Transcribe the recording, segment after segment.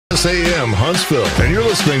6 a.m. Huntsville, and you're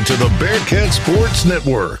listening to the Bearkat Sports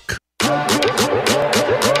Network.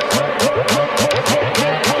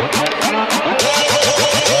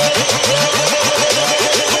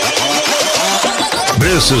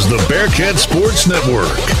 This is the Bearkat Sports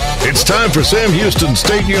Network. It's time for Sam Houston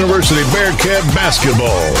State University Bearkat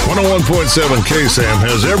basketball. 101.7 KSAM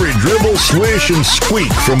has every dribble, swish, and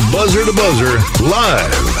squeak from buzzer to buzzer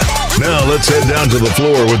live. Now let's head down to the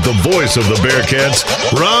floor with the voice of the Bearkats,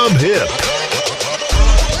 Rob Hipp.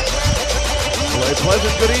 Well, a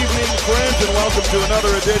pleasant good evening, friends, and welcome to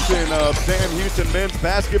another edition of Sam Houston Men's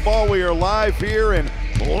Basketball. We are live here in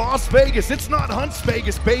Las Vegas. It's not Hunts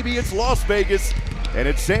Vegas, baby. It's Las Vegas. And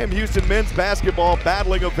it's Sam Houston men's basketball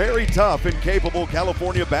battling a very tough and capable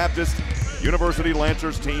California Baptist University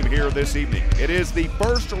Lancers team here this evening. It is the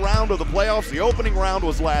first round of the playoffs. The opening round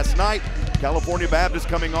was last night. California Baptist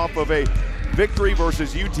coming off of a victory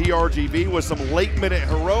versus UTRGV with some late-minute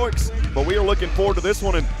heroics, but we are looking forward to this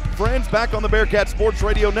one. And friends, back on the Bearkat Sports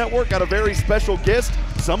Radio Network, got a very special guest.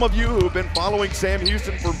 Some of you who have been following Sam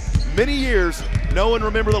Houston for many years know and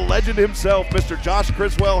remember the legend himself, Mr. Josh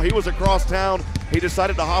Criswell. He was across town. He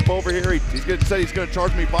decided to hop over here. He said he's going to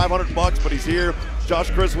charge me $500, but he's here.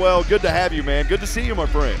 Josh Criswell, good to have you, man. Good to see you, my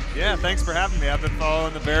friend. Yeah, thanks for having me. I've been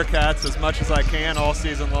following the Bearkats as much as I can all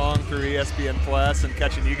season long through ESPN Plus and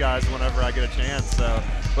catching you guys whenever I get a chance. So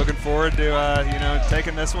looking forward to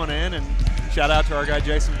taking this one in, and shout out to our guy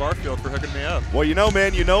Jason Barfield for hooking me up. Well,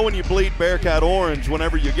 man, when you bleed Bearkat orange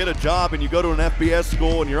whenever you get a job and you go to an FBS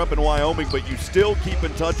school and you're up in Wyoming, but you still keep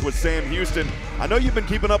in touch with Sam Houston. I know you've been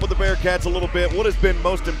keeping up with the Bearkats a little bit. What has been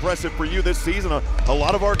most impressive for you this season? A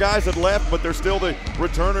lot of our guys have left, but they're still the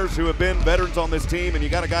returners who have been veterans on this team, and you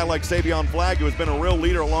got a guy like Savion Flagg who has been a real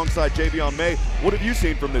leader alongside Javion May. What have you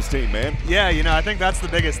seen from this team, man? Yeah, I think that's the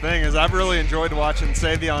biggest thing is I've really enjoyed watching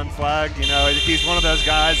Savion Flagg. He's one of those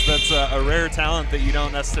guys that's a rare talent that you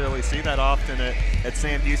don't necessarily see that often at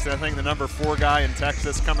Sam Houston. I think the number 4 guy in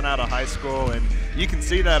Texas coming out of high school, and you can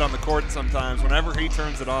see that on the court sometimes. Whenever he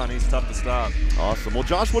turns it on, he's tough to stop. Awesome. Well,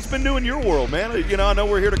 Josh, what's been new in your world, man? I know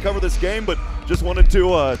we're here to cover this game, but just wanted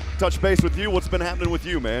to touch base with you. What's been happening with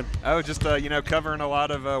you, man? Oh, just, covering a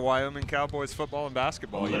lot of Wyoming Cowboys football and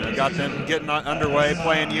basketball. Got them getting underway,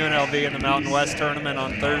 playing UNLV in the Mountain West tournament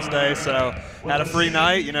on Thursday, so had a free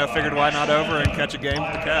night, figured why not over and catch a game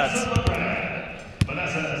with the Cats.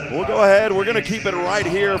 We'll go ahead. We're going to keep it right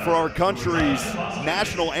here for our country's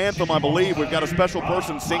national anthem, I believe. We've got a special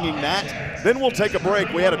person singing that. Then we'll take a break.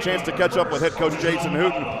 We had a chance to catch up with head coach Jason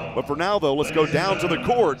Hooten. But for now, though, let's go down to the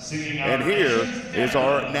court. And here is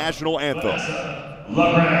our national anthem.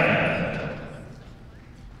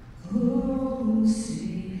 Oh,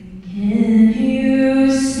 sing, can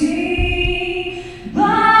you see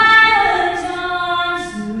by the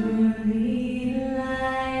dawn's early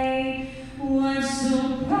light what so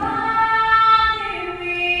proudly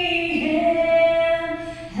we hailed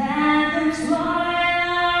at the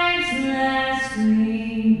twilight's last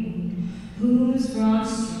gleaming, whose broad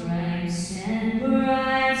stripes and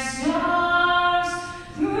bright stars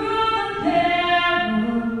through the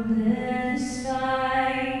perilous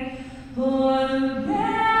fight o'er the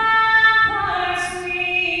ramparts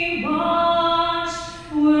we watched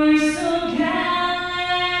were so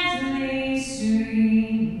gallantly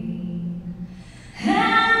streaming,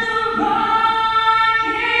 and the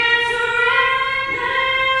rockets red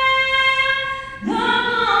there, the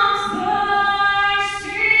bombs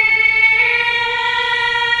bursting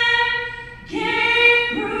gave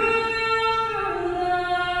proof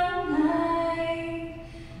through the night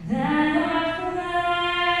that our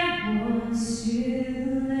flag was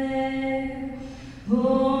still there.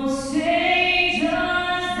 Oh, say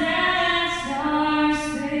does that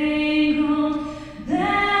star-spangled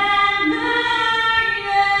banner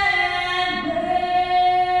yet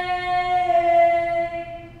wave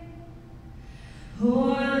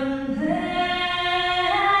o'er the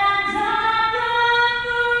land of the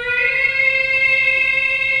free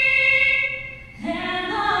and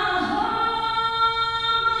the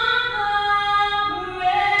home of the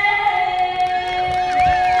brave.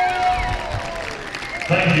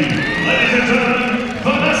 Thank you. Ladies and gentlemen,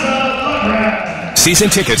 Vanessa Lundgren. Season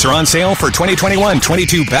tickets are on sale for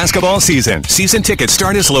 2021-22 basketball season. Season tickets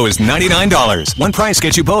start as low as $99. One price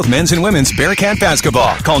gets you both men's and women's Bearkat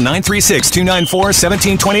basketball. Call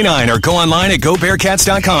 936-294-1729 or go online at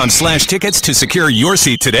gobearcats.com/tickets to secure your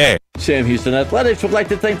seat today. Sam Houston Athletics would like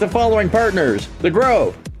to thank the following partners: The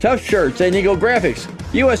Grove, Tough Shirts and Eagle Graphics,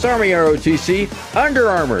 U.S. Army ROTC, Under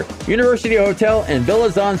Armour, University Hotel, and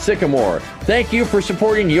Villas on Sycamore. Thank you for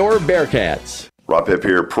supporting your Bearkats. Rob Hipp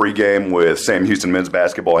here, pregame with Sam Houston men's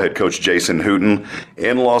basketball head coach Jason Hooten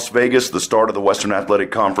in Las Vegas, the start of the Western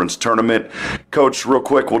Athletic Conference tournament. Coach, real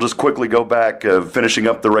quick, we'll just quickly go back, finishing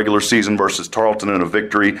up the regular season versus Tarleton in a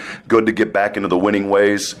victory. Good to get back into the winning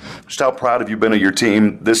ways. Just how proud have you been of your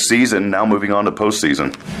team this season, now moving on to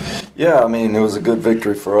postseason? Yeah, I mean, it was a good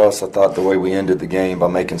victory for us. I thought the way we ended the game by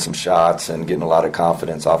making some shots and getting a lot of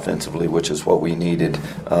confidence offensively, which is what we needed.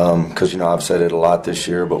 Because, I've said it a lot this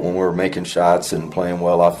year, but when we're making shots and playing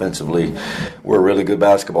well offensively, we're a really good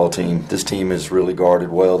basketball team. This team has really guarded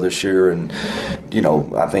well this year, and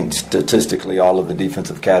I think statistically all of the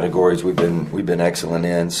defensive categories we've been excellent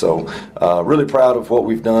in. So really proud of what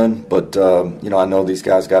we've done, but I know these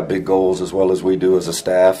guys got big goals as well as we do as a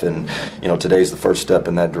staff, and today's the first step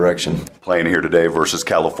in that direction. Playing here today versus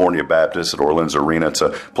California Baptist at Orleans Arena. It's a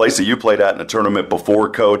place that you played at in a tournament before,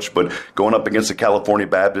 Coach, but going up against a California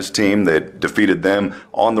Baptist team that defeated them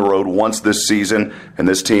on the road once this season, and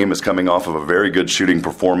this team is coming off of a very good shooting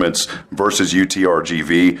performance versus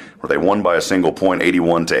UTRGV, where they won by a single point,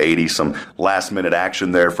 81-80. Some last-minute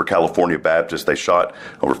action there for California Baptist. They shot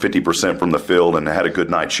over 50% from the field and had a good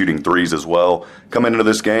night shooting threes as well. Coming into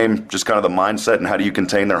this game, just kind of the mindset and how do you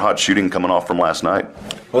contain their hot shooting coming off from last night?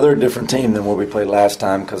 Well, they're a different team than what we played last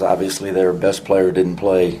time because obviously their best player didn't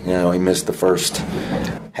play. He missed the first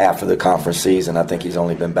half of the conference season. I think he's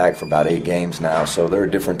only been back for about 8 games now. So they're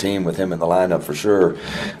a different team with him in the lineup for sure.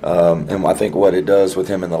 And I think what it does with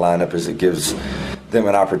him in the lineup is it gives them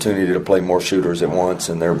an opportunity to play more shooters at once,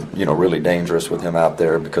 and they're really dangerous with him out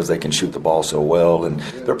there because they can shoot the ball so well, and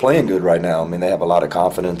they're playing good right now. I mean, they have a lot of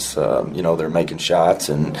confidence. They're making shots,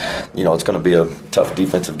 and it's going to be a tough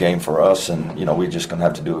defensive game for us, and we're just going to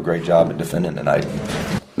have to do a great job at defending tonight.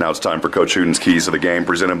 Now it's time for Coach Hooten's Keys to the Game,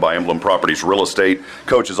 presented by Emblem Properties Real Estate.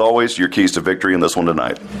 Coach, as always, your keys to victory in this one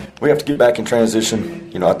tonight. We have to get back in transition.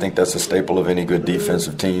 I think that's a staple of any good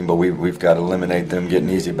defensive team, but we've got to eliminate them getting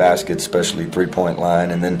easy baskets, especially three-point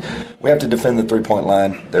line. And then we have to defend the three-point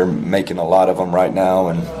line. They're making a lot of them right now,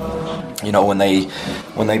 and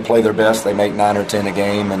when they play their best, they make 9 or 10 a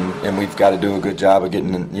game, and we've got to do a good job of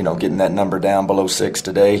getting that number down below 6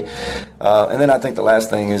 today. And then I think the last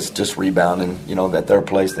thing is just rebounding. At their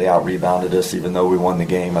place, they out-rebounded us, even though we won the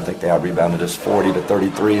game. I think they out-rebounded us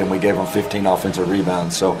 40-33, and we gave them 15 offensive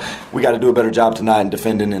rebounds. So we got to do a better job tonight in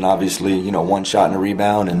defending, and obviously, one shot and a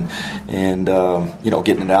rebound, and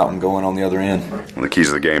getting it out and going on the other end. And the Keys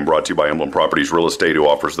of the Game brought to you by Emblem Properties Real Estate, who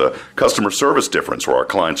offers the customer service difference where our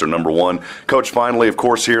clients are number one. Coach, finally, of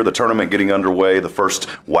course, here, the tournament getting underway, the first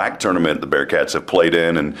WAC tournament the Bearkats have played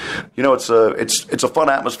in, and it's a fun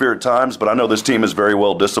atmosphere at times, but I know this team is very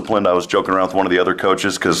well disciplined. I was joking around with one of the other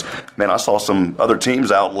coaches because, I saw some other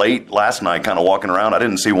teams out late last night kind of walking around. I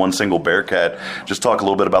didn't see one single Bearkat. Just talk a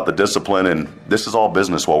little bit about the discipline, and this is all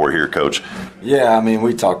business while we're here, Coach. Yeah,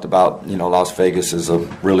 we talked about, Las Vegas is a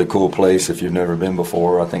really cool place if you've never been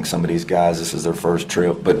before. I think some of these guys, this is their first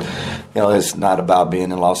trip, but, it's not about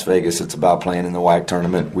being in Las Vegas. It's about playing in the WAC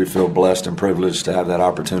tournament. We feel blessed and privileged to have that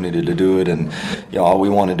opportunity to do it, and all we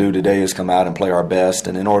want to do today is come out and play our best,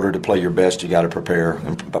 and in order to play your best, you got to prepare,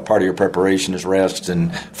 and part of your preparation is rest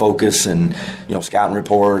and focus and scout and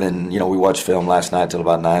report, and we watched film last night till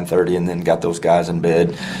about 9:30 and then got those guys in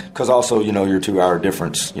bed because also your 2-hour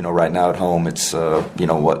difference. Right now at home it's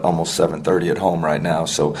almost 7:30 at home right now,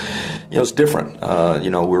 so it's different.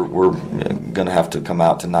 We're gonna have to come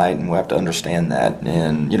out tonight, and we have to understand that,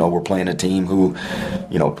 and we're playing a team who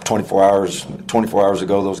 24 hours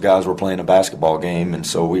ago those guys were playing a basketball game, and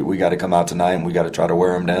so we got to come out tonight and we got to try to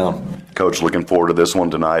wear them down. Coach, looking forward to this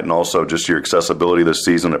one tonight, and also just your accessibility this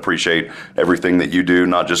season. Appreciate everything that you do,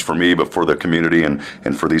 not just for me, but for the community and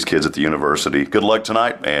for these kids at the university. Good luck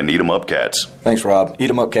tonight, and eat 'em up, Cats. Thanks, Rob. Eat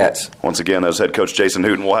 'em up, Cats. Once again, as head coach Jason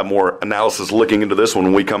Hooten, we'll have more analysis looking into this one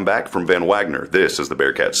when we come back from Van Wagner. This is the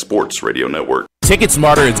Bearkat Sports Radio Network.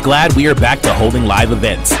 TicketSmarter is glad we are back to holding live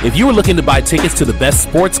events. If you are looking to buy tickets to the best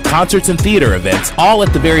sports, concerts, and theater events, all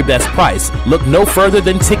at the very best price, look no further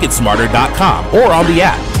than TicketSmarter.com or on the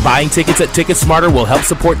app. Buying tickets at TicketSmarter will help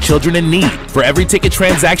support children in need. For every ticket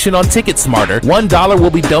transaction on TicketSmarter, $1 will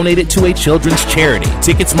be donated to a children's charity.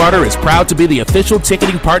 TicketSmarter is proud to be the official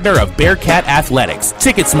ticketing partner of Bearkat Athletics.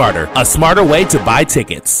 TicketSmarter, a smarter way to buy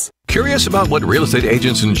tickets. Curious about what real estate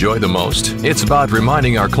agents enjoy the most? It's about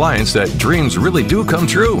reminding our clients that dreams really do come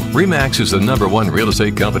true. RE/MAX is the #1 real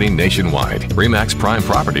estate company nationwide. RE/MAX Prime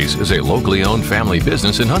Properties is a locally owned family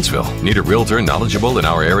business in Huntsville. Need a realtor knowledgeable in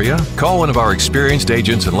our area? Call one of our experienced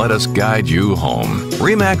agents and let us guide you home.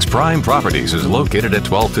 RE/MAX Prime Properties is located at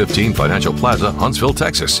 1215 Financial Plaza, Huntsville,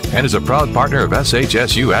 Texas, and is a proud partner of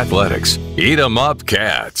SHSU Athletics. Eat 'em up,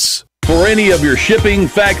 Cats. For any of your shipping,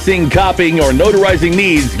 faxing, copying, or notarizing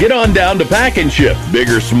needs, get on down to Pack and Ship. Big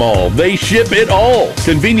or small, they ship it all.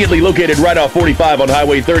 Conveniently located right off 45 on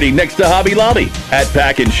Highway 30 next to Hobby Lobby. At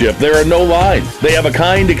Pack and Ship, there are no lines. They have a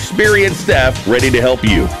kind, experienced staff ready to help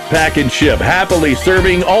you. Pack and Ship, happily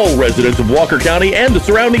serving all residents of Walker County and the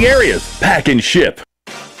surrounding areas. Pack and Ship.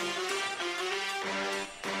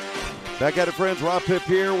 Back at it, friends. Rob Hipp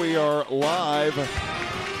here. We are live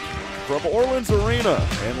from Orleans Arena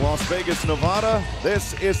in Las Vegas, Nevada.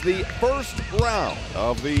 This is the first round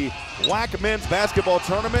of the WAC men's basketball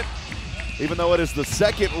tournament. Even though it is the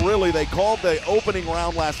second, really, they called the opening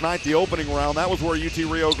round last night the opening round. That was where UT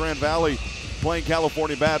Rio Grande Valley playing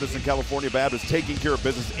California Baptist, and California Baptist taking care of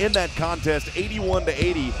business in that contest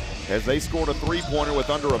 81-80 as they scored a three-pointer with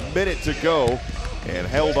under a minute to go and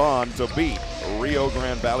held on to beat Rio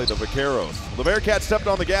Grande Valley, the Vaqueros. The Bearkats stepped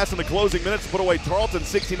on the gas in the closing minutes to put away Tarleton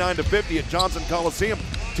 69-50 at Johnson Coliseum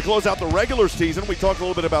to close out the regular season. We talked a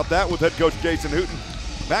little bit about that with head coach Jason Hooten.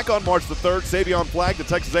 Back on March the 3rd, Savion Flagg, the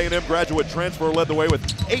Texas A&M graduate transfer, led the way with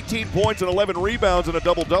 18 points and 11 rebounds in a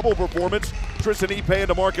double-double performance. Tristan Ipe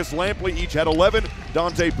and DeMarcus Lampley each had 11.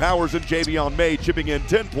 Dante Powers and Javion May chipping in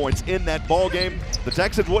 10 points in that ball game. The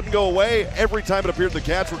Texans wouldn't go away. Every time it appeared the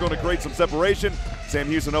Cats were going to create some separation. Sam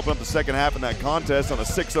Houston opened up the second half in that contest on a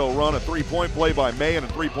 6-0 run, a three-point play by May and a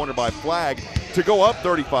three-pointer by Flagg to go up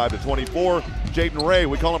 35-24. Jaden Ray,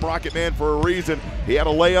 we call him Rocket Man for a reason. He had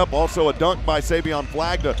a layup, also a dunk by Savion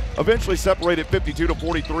Flagg to eventually separate it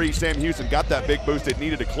 52-43. Sam Houston got that big boost it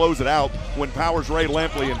needed to close it out when Powers, Ray,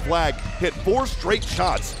 Lampley, and Flagg hit 4 straight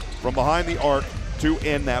shots from behind the arc to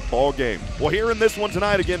end that ball game. Well, here in this one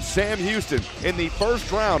tonight against Sam Houston in the first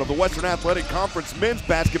round of the Western Athletic Conference men's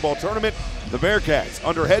basketball tournament, the Bearkats,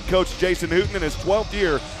 under head coach Jason Hooten in his 12th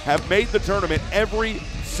year, have made the tournament every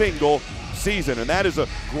single season, and that is a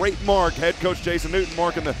great mark. Head coach Jason Hooten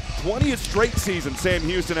marking the 20th straight season Sam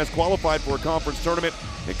Houston has qualified for a conference tournament,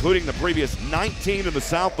 including the previous 19 in the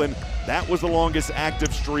Southland. That was the longest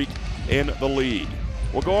active streak in the league.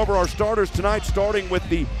 We'll go over our starters tonight, starting with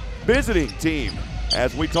the visiting team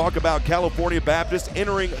as we talk about California Baptist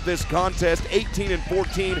entering this contest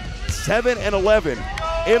 18-14,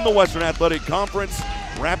 7-11 in the Western Athletic Conference,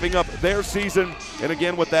 wrapping up their season. And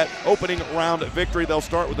again, with that opening round victory, they'll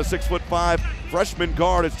start with the 6'5" freshman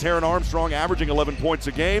guard. It's Taron Armstrong, averaging 11 points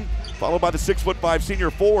a game, followed by the 6'5"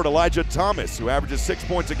 senior forward Elijah Thomas, who averages 6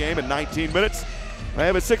 points a game in 19 minutes. They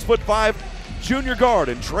have a 6'5" junior guard,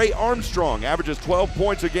 and Trey Armstrong averages 12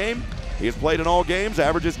 points a game. He has played in all games,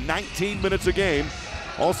 averages 19 minutes a game.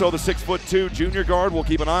 Also the 6'2" junior guard, we'll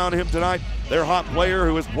keep an eye on him tonight. Their hot player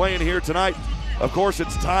who is playing here tonight, of course,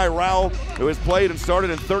 it's Ty Rowell, who has played and started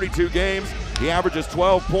in 32 games. He averages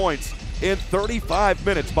 12 points in 35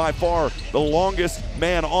 minutes, by far the longest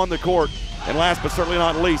man on the court. And last but certainly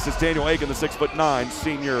not least is Daniel Aiken, the 6'9"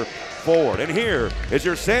 senior forward. And here is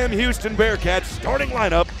your Sam Houston Bearkats starting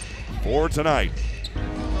lineup for tonight.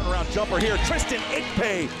 Turnaround jumper here, Tristan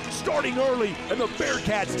Ipe starting early, and the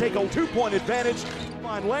Bearkats take a 2-point advantage.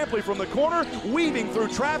 Find Lampley from the corner, weaving through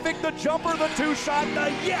traffic, the jumper, the 2-shot,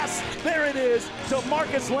 the yes, there it is, to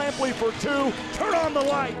Marcus Lampley for 2, turn on the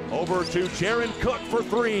light, over to Jaron Cook for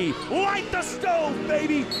 3, light the stove,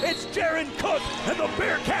 baby, it's Jaron Cook, and the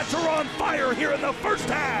Bearkats are on fire here in the first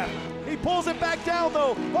half. He pulls it back down,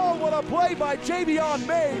 though. Oh, what a play by Javion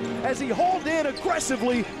May as he hauled in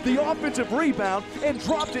aggressively the offensive rebound and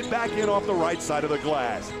dropped it back in off the right side of the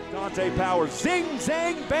glass. Dante Powers, zing,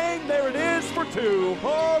 zang, bang, there it is for 2.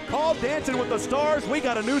 Oh, call Dancing with the Stars. We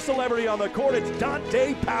got a new celebrity on the court. It's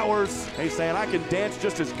Dante Powers. He's saying, I can dance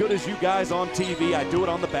just as good as you guys on TV. I do it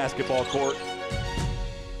on the basketball court.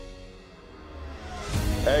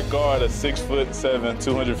 At guard, a 6'7",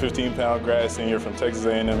 215-pound grad senior from Texas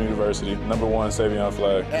A&M University, number 1, Savion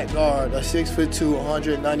Flagg. At guard, a 6'2",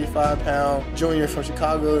 195-pound junior from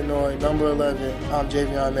Chicago, Illinois, number 11, I'm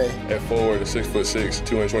Javion May. At forward, a 6'6",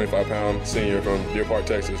 225-pound senior from Deer Park,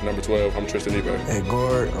 Texas, number 12, I'm Tristan Ipe. At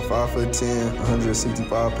guard, a 5'10",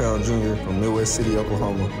 165-pound junior from Midwest City,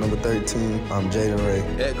 Oklahoma, number 13, I'm Jaden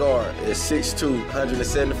Ray. At guard, a 6'2",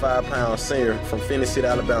 175-pound senior from Phoenix City,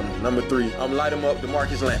 Alabama, number 3, I'm Light 'em Up,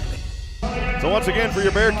 DeMarcus Lampley. So once again for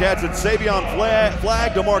your Bearkats, it's Savion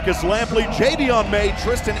Flagg, DeMarcus Lampley, Javion May,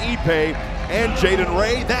 Tristan Ipe, and Jaden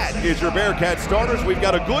Ray. That is your Bearkat starters. We've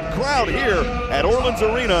got a good crowd here at Orleans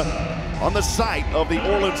Arena on the site of the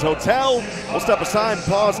Orleans Hotel. We'll step aside and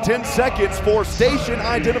pause 10 seconds for station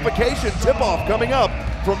identification. Tip-off coming up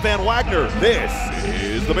from Van Wagner. This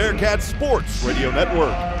is the Bearkat Sports Radio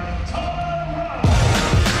Network.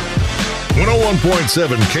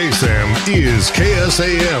 101.7 KSAM is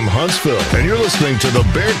KSAM Huntsville, and you're listening to the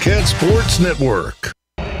Bearkat Sports Network.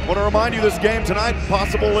 want to remind you this game tonight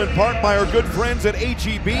possible in part by our good friends at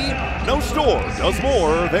HEB. No store does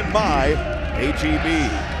more than buy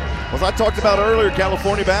HEB. As I talked about earlier,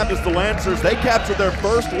 California Baptist, the Lancers, they captured their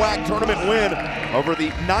first WAC tournament win over the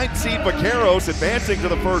 9th seed Vaqueros, advancing to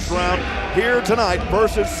the first round here tonight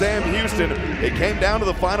versus Sam Houston. It came down to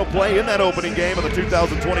the final play in that opening game of the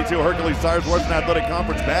 2022 Hercules Tires Western Athletic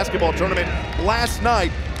Conference basketball tournament last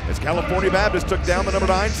night, as California Baptist took down the number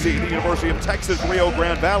 9 seed, the University of Texas Rio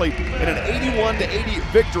Grande Valley, in an 81-80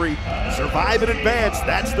 victory. Survive and advance,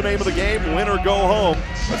 that's the name of the game, win or go home.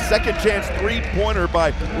 A second chance three-pointer by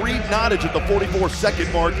Reed Nottage at the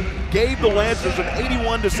 44-second mark gave the Lancers an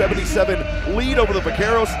 81-77 lead over the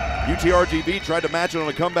Vaqueros. UTRGV tried to match it on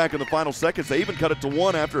a comeback in the final seconds. They even cut it to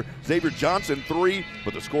 1 after Xavier Johnson 3,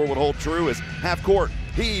 but the score would hold true as half-court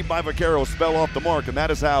heave by Vaqueros fell off the mark, and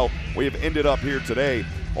that is how we have ended up here today.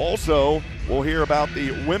 Also, we'll hear about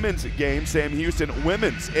the women's game. Sam Houston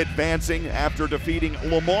women's advancing after defeating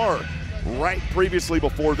Lamar right previously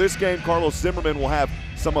before this game. Carlos Zimmerman will have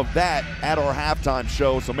some of that at our halftime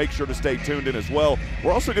show, so make sure to stay tuned in as well.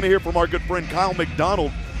 We're also going to hear from our good friend Kyle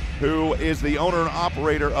McDonald, who is the owner and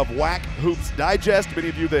operator of WAC Hoops Digest. Many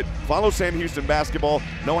of you that follow Sam Houston basketball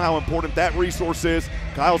know how important that resource is.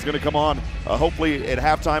 Kyle's going to come on hopefully at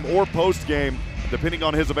halftime or post-game, depending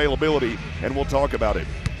on his availability, and we'll talk about it.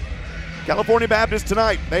 California Baptist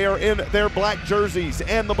tonight, they are in their black jerseys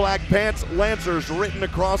and the black pants. Lancers written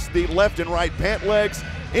across the left and right pant legs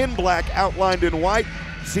in black, outlined in white.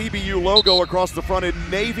 CBU logo across the front in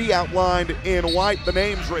navy, outlined in white. The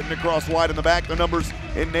names written across white in the back. The numbers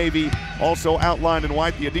in navy also outlined in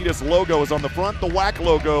white. The Adidas logo is on the front. The WAC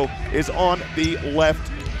logo is on the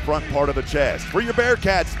left front part of the chest. For your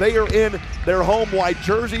Bearkats, they are in their home white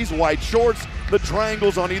jerseys, white shorts, the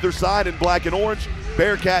triangles on either side in black and orange.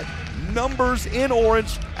 Bearkat numbers in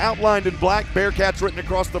orange, outlined in black. Bearkats written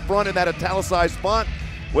across the front in that italicized font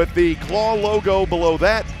with the claw logo below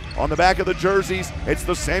that. On the back of the jerseys, it's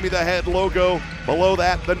the Sammy the Head logo. Below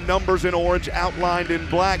that, the numbers in orange, outlined in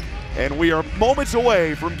black. And we are moments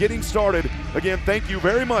away from getting started. Again, thank you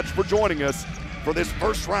very much for joining us for this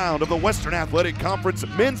first round of the Western Athletic Conference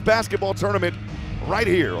men's basketball tournament right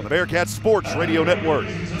here on the Bearkat Sports Radio Network.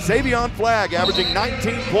 Savion Flagg averaging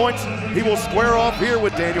 19 points. He will square off here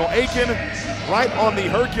with Daniel Aiken right on the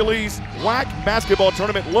Hercules WAC basketball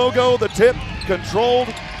tournament logo. The tip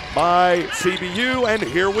controlled by CBU, and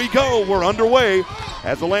here we go. We're underway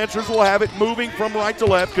as the Lancers will have it moving from right to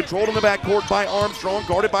left, controlled in the backcourt by Armstrong,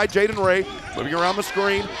 guarded by Jaden Ray, moving around the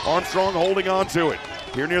screen. Armstrong holding on to it.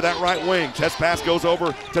 Here near that right wing, chest pass goes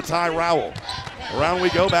over to Ty Rowell. Around we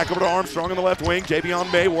go, back over to Armstrong on the left wing.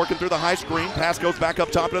 Javion May working through the high screen. Pass goes back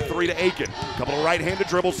up top to the 3 to Aiken. A couple of right-handed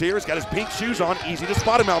dribbles here. He's got his pink shoes on. Easy to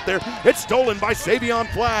spot him out there. It's stolen by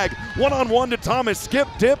Savion Flagg. One-on-one to Thomas. Skip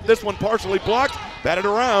tip. This one partially blocked. Batted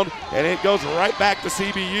around, and it goes right back to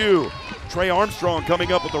CBU. Trey Armstrong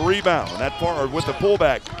coming up with the rebound. That far with the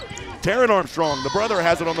pullback. Taryn Armstrong, the brother,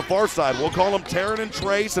 has it on the far side. We'll call them Taryn and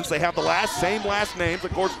Trey since they have the same last names.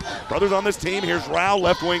 Of course, brothers on this team. Here's Rao,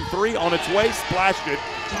 left wing 3 on its way, splashed it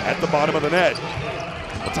at the bottom of the net.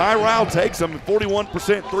 Well, Ty Rao takes him,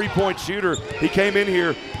 41% three-point shooter. He came in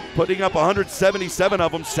here putting up 177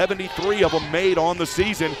 of them, 73 of them made on the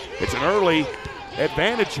season. It's an early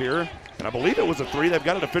advantage here. And I believe it was a 3. They've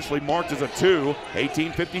got it officially marked as a 2.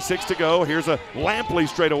 18:56 to go. Here's a Lampley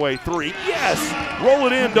straightaway 3. Yes! Roll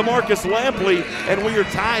it in, DeMarcus Lampley, and we are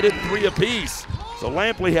tied at 3 apiece. So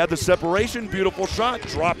Lampley had the separation. Beautiful shot.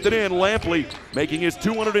 Dropped it in. Lampley making his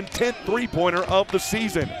 210th three-pointer of the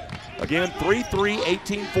season. Again, 3-3,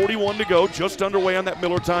 18:41 to go. Just underway on that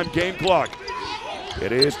Miller time game clock.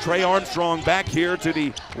 It is Trey Armstrong back here to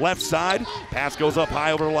the left side. Pass goes up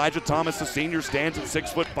high over Elijah Thomas. The senior stands at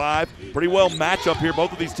 6'5". Pretty well match up here.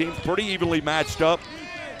 Both of these teams pretty evenly matched up.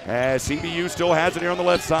 As CBU still has it here on the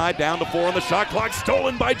left side. Down to 4 on the shot clock.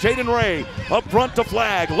 Stolen by Jaden Ray. Up front to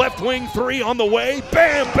Flagg. Left wing 3 on the way.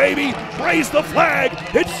 Bam, baby. Raise the flag.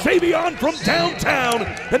 It's Savion from downtown.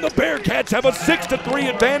 And the Bearkats have a 6-3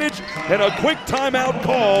 advantage. And a quick timeout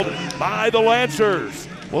called by the Lancers.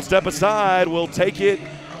 We'll step aside. We'll take it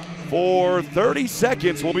for 30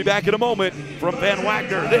 seconds. We'll be back in a moment from Van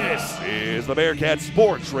Wagner. This is the Bearkat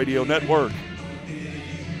Sports Radio Network.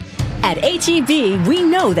 At At H-E-B, we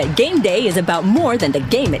know that game day is about more than the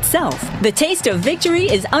game itself. The taste of victory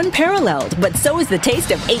is unparalleled, but so is the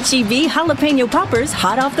taste of H-E-B jalapeno poppers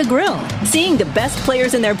hot off the grill. Seeing the best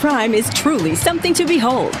players in their prime is truly something to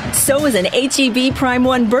behold. So is an H-E-B Prime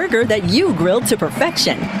 1 burger that you grilled to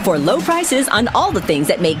perfection. For low prices on all the things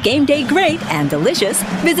that make game day great and delicious,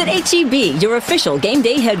 visit H-E-B, your official game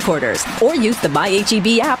day headquarters, or use the My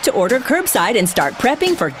H-E-B app to order curbside and start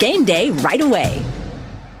prepping for game day right away.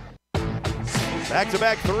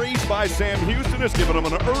 Back-to-back threes by Sam Houston has given them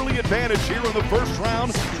an early advantage here in the first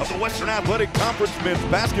round of the Western Athletic Conference men's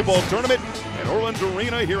basketball tournament at Orleans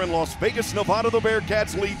Arena here in Las Vegas, Nevada. The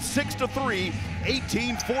Bearkats lead 6-3,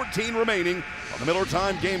 18-14 remaining on the Miller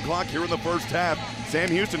Time game clock here in the first half. Sam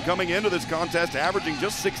Houston coming into this contest averaging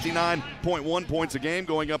just 69.1 points a game,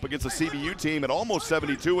 going up against a CBU team at almost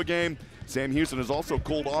 72 a game. Sam Houston has also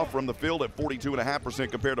cooled off from the field at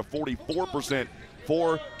 42.5% compared to 44%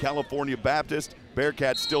 for California Baptist.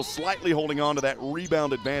 Bearkats still slightly holding on to that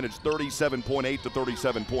rebound advantage, 37.8 to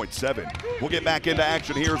 37.7. We'll get back into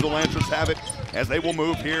action here as the Lancers have it, as they will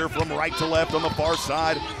move here from right to left on the far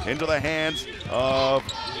side into the hands of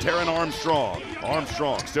Taron Armstrong.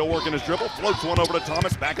 Armstrong still working his dribble, floats one over to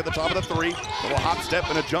Thomas, back at the top of the three. Little hop step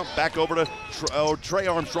and a jump back over to Trey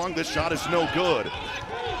Armstrong. This shot is no good.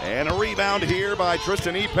 And a rebound here by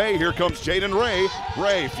Tristan Ipe. Here comes Jaden Ray.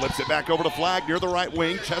 Ray flips it back over to Flag near the right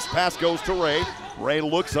wing. Chest pass goes to Ray. Ray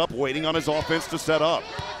looks up, waiting on his offense to set up.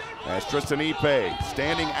 As Tristan Ipe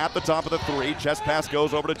standing at the top of the three. Chest pass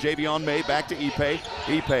goes over to Javion May, back to Ipe.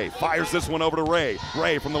 Ipe fires this one over to Ray.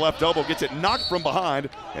 Ray from the left elbow gets it knocked from behind,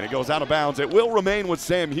 and it goes out of bounds. It will remain with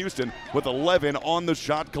Sam Houston with 11 on the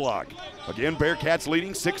shot clock. Again, Bearkats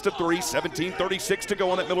leading 6-3, 17:36 to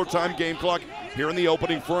go on that Miller Time game clock here in the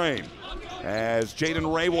opening frame. As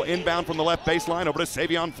Jaden Ray will inbound from the left baseline over to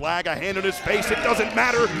Savion Flag. A hand in his face. It doesn't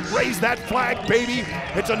matter. Raise that flag, baby.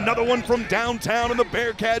 It's another one from downtown, and the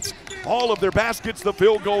Bearkats, all of their baskets, the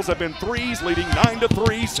field goals have been threes, leading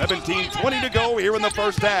 9-3, 17:20 to go here in the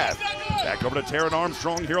first half. Back over to Taron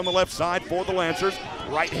Armstrong here on the left side for the Lancers.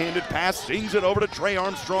 Right-handed pass, sings it over to Trey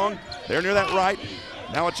Armstrong. They're near that right.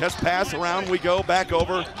 Now a chest pass, around we go, back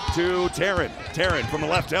over to Taron. Taron from the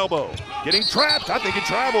left elbow, getting trapped. I think he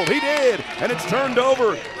traveled. He did, and it's turned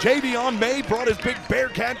over. Javion May brought his big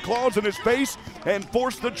Bearkat claws in his face and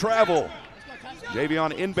forced the travel.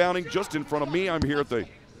 Javion inbounding just in front of me. I'm here at the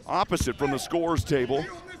opposite from the scores table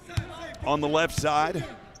on the left side.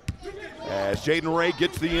 As Jaden Ray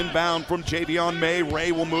gets the inbound from Javion May,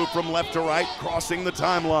 Ray will move from left to right, crossing the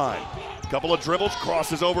timeline. Couple of dribbles,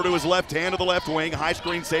 crosses over to his left hand to the left wing. High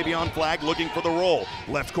screen, Savion Flag looking for the roll.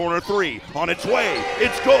 Left corner three, on its way,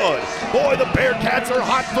 it's good. Boy, the Bearkats are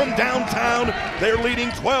hot from downtown. They're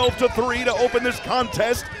leading 12-3 to open this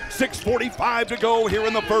contest. 6:45 to go here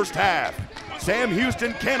in the first half. Sam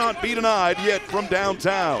Houston cannot be denied yet from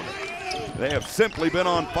downtown. They have simply been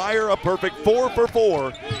on fire, a perfect 4 for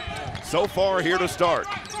 4 so far here to start.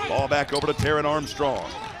 Ball back over to Taron Armstrong.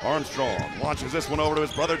 Armstrong launches this one over to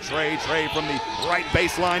his brother Trey. Trey from the right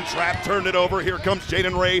baseline, trap, turned it over. Here comes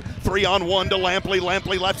Jaden Ray, 3-on-1 to Lampley.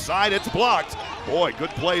 Lampley left side, it's blocked. Boy, good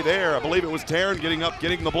play there. I believe it was Taron getting up,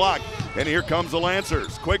 getting the block. And here comes the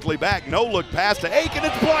Lancers. Quickly back, no look pass to Aiken.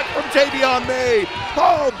 It's blocked from Javion May.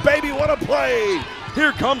 Oh, baby, what a play.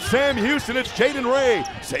 Here comes Sam Houston, it's Jaden Ray.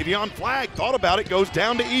 Savion Flag thought about it, goes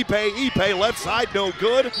down to Ipe. Ipe left side, no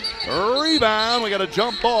good. Rebound, we got a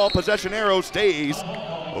jump ball. Possession arrow stays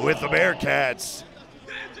with the Bearkats.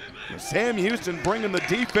 Sam Houston bringing the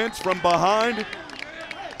defense from behind.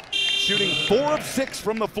 Shooting 4 of 6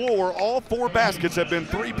 from the floor. All 4 baskets have been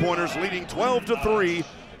three-pointers, leading 12-3.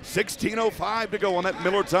 16:05 to go on that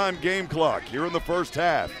Miller Time game clock here in the first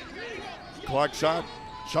half.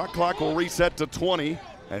 Shot clock will reset to 20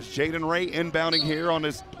 as Jaden Ray inbounding here on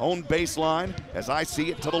his own baseline as I see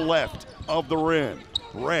it to the left of the rim.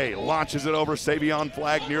 Ray launches it over Savion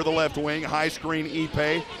Flag near the left wing. High screen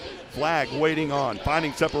Ipe. Flag waiting on,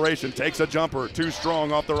 finding separation, takes a jumper, too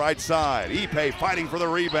strong off the right side. Ipe fighting for the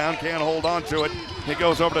rebound, can't hold on to it. It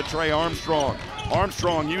goes over to Trey Armstrong.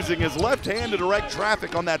 Armstrong using his left hand to direct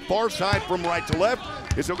traffic on that far side from right to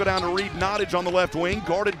left. This will go down to Reed Nottage on the left wing,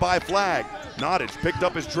 guarded by Flag. Nottage picked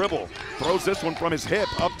up his dribble, throws this one from his hip,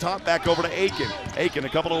 up top, back over to Aiken. Aiken, a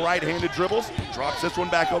couple of right-handed dribbles, drops this one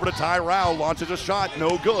back over to Ty Rao, launches a shot,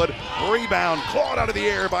 no good. Rebound, clawed out of the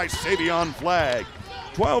air by Savion Flag.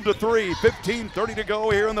 12-3, 15:30 to go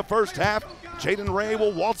here in the first half. Jaden Ray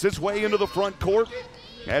will waltz his way into the front court.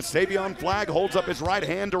 as Savion Flagg holds up his right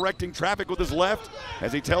hand, directing traffic with his left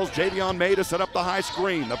as he tells Javion May to set up the high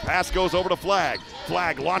screen. The pass goes over to Flagg.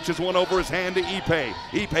 Flagg launches one over his hand to Ipe.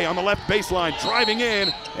 Ipe on the left baseline, driving in,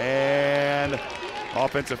 and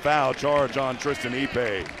offensive foul charge on Tristan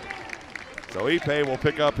Ipe. So Ipe will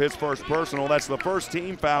pick up his first personal. That's the first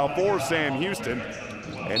team foul for Sam Houston.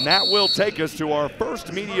 And that will take us to our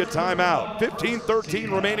first media timeout.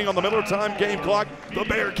 15-13 remaining on the Miller time game clock. The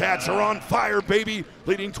Bearkats are on fire, baby,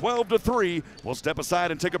 leading 12-3. We'll step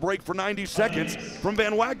aside and take a break for 90 seconds from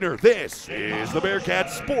Van Wagner. This is the Bearkat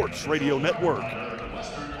Sports Radio Network.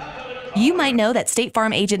 You might know that State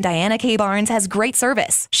Farm agent Diana K. Barnes has great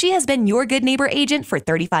service. She has been your good neighbor agent for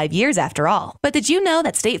 35 years after all. But did you know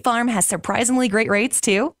that State Farm has surprisingly great rates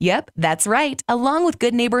too? Yep, that's right. Along with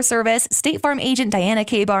good neighbor service, State Farm agent Diana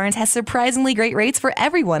K. Barnes has surprisingly great rates for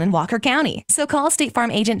everyone in Walker County. So call State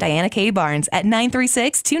Farm agent Diana K. Barnes at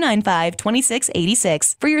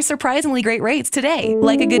 936-295-2686 for your surprisingly great rates today.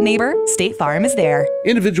 Like a good neighbor, State Farm is there.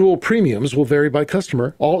 Individual premiums will vary by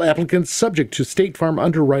customer. All applicants subject to State Farm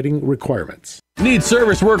underwriting requirements. Need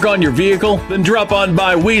service work on your vehicle? Then drop on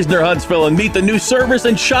by Wagner Huntsville and meet the new service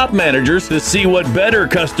and shop managers to see what better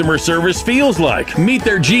customer service feels like. Meet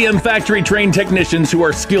their GM factory trained technicians who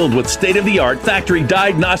are skilled with state-of-the-art factory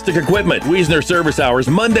diagnostic equipment. Wagner service hours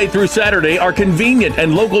Monday through Saturday are convenient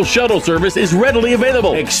and local shuttle service is readily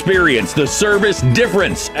available. Experience the service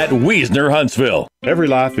difference at Wagner Huntsville. Every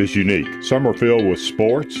life is unique. Some are filled with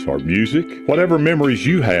sports or music. Whatever memories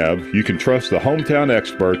you have, you can trust the hometown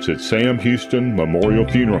experts at Sam Houston Memorial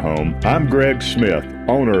Funeral Home. I'm Greg Smith,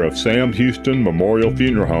 owner of Sam Houston Memorial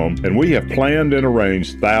Funeral Home, and we have planned and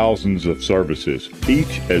arranged thousands of services,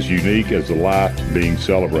 each as unique as the life being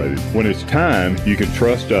celebrated. When it's time, you can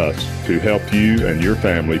trust us to help you and your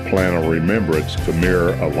family plan a remembrance to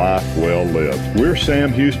mirror a life well lived. We're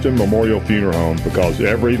Sam Houston Memorial Funeral Home because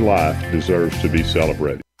every life deserves to be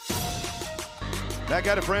celebrated. That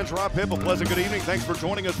guy to friends, Rob Hipp, a pleasant good evening. Thanks for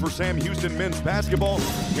joining us for Sam Houston men's basketball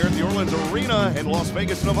here at the Orleans Arena in Las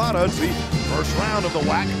Vegas, Nevada. It's the first round of the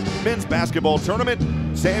WAC men's basketball tournament.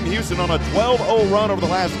 Sam Houston on a 12-0 run over the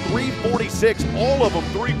last 346, all of them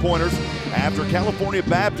three-pointers after California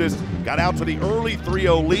Baptist got out to the early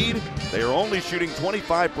 3-0 lead. They are only shooting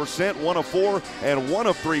 25%, 1 of 4, and 1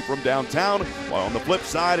 of 3 from downtown. While on the flip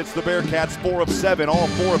side, it's the Bearkats 4 of 7, all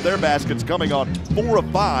 4 of their baskets coming on 4 of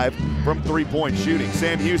 5 from three-point shooting.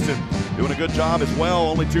 Sam Houston doing a good job as well.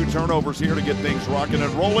 Only 2 turnovers here to get things rocking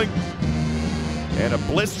and rolling. And a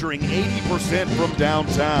blistering 80% from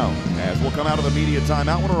downtown. As we'll come out of the media timeout,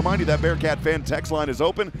 I want to remind you that Bearkat Fan Text Line is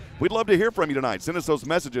open. We'd love to hear from you tonight. Send us those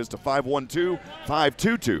messages to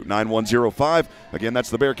 512-522-9105. Again, that's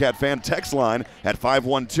the Bearkat Fan Text Line at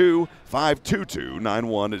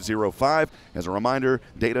 512-522-9105. As a reminder,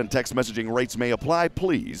 data and text messaging rates may apply.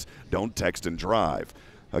 Please don't text and drive.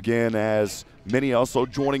 Again, as many also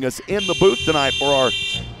joining us in the booth tonight for our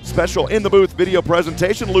special In the Booth video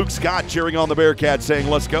presentation. Luke Scott cheering on the Bearkats saying,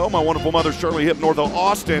 let's go. My wonderful mother, Shirley Hipp, north of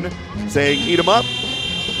Austin, saying, eat 'em up.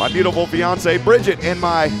 My beautiful fiance, Bridget, and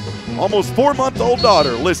my almost 4-month-old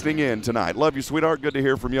daughter listening in tonight. Love you, sweetheart. Good to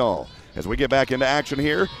hear from y'all. As we get back into action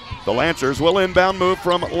here, the Lancers will inbound move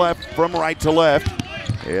from right to left.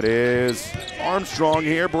 It is Armstrong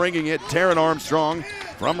here bringing it. Taryn Armstrong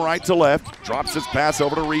from right to left, drops his pass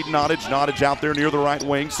over to Reed Nottage. Nottage out there near the right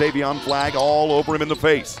wing. Savion Flagg all over him in the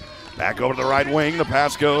face. Back over to the right wing. The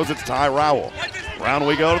pass goes. It's Ty Rowell. Round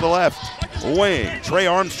we go to the left wing. Trey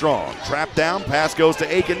Armstrong trapped down. Pass goes to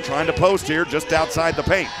Aiken, trying to post here just outside the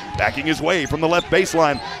paint. Backing his way from the left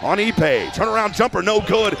baseline on Ipe. Turnaround jumper, no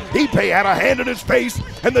good. Ipe had a hand in his face,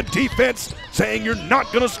 and the defense saying, you're not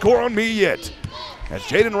going to score on me yet. As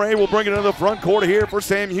Jaden Ray will bring it into the front court here for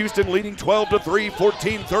Sam Houston, leading 12-3,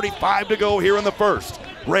 14:35 to go here in the first.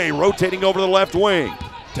 Ray rotating over to the left wing.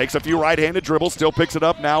 Takes a few right-handed dribbles, still picks it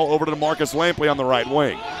up now over to Marcus Lampley on the right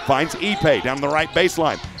wing. Finds Ipe down the right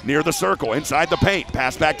baseline, near the circle, inside the paint.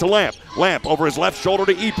 Pass back to Lamp. Lamp over his left shoulder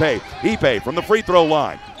to Ipe. Ipe from the free throw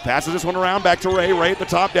line. Passes this one around, back to Ray. Ray at the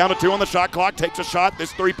top, down to 2 on the shot clock. Takes a shot.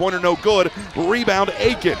 This three-pointer no good. Rebound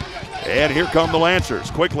Aiken. And here come the Lancers.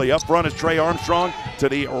 Quickly up front is Trey Armstrong to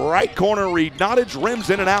the right corner. Reed Nottage rims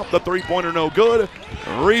in and out. The three-pointer no good.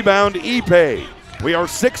 Rebound Ipe. We are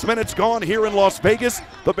 6 minutes gone here in Las Vegas.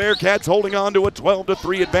 The Bearkats holding on to a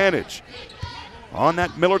 12-3 advantage. On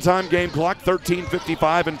that Miller time game clock,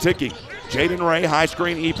 13:55 and ticking. Jaden Ray, high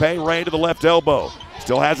screen Ipe. Ray to the left elbow.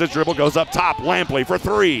 Still has his dribble, goes up top. Lampley for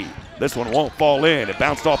 3. This one won't fall in. It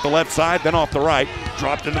bounced off the left side, then off the right.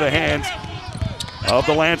 Dropped into the hands of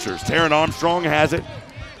the Lancers. Taryn Armstrong has it.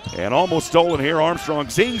 And almost stolen here. Armstrong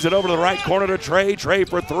zings it over to the right corner to Trey. Trey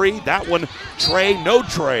for three. That one, Trey, no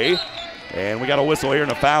Trey. And we got a whistle here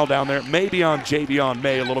and a foul down there. Maybe on Javion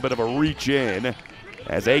May, a little bit of a reach in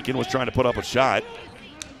as Aiken was trying to put up a shot.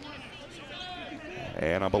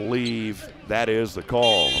 And I believe that is the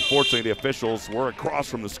call. Unfortunately, the officials were across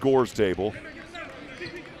from the scores table.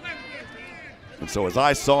 And so as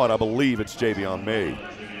I saw it, I believe it's Javion May.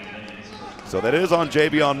 So that is on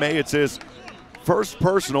Javion May. It's his first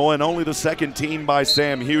personal and only the second team by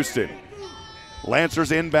Sam Houston. Lancers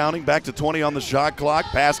inbounding, back to 20 on the shot clock.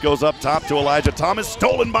 Pass goes up top to Elijah Thomas,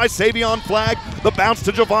 stolen by Savion Flagg. The bounce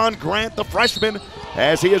to Javon Grant, the freshman,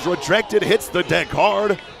 as he is rejected, hits the deck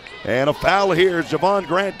hard. And a foul here. Javon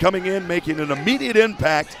Grant coming in, making an immediate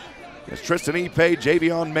impact as Tristan Ipe,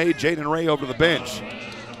 Javion May, Jaden Ray over to the bench.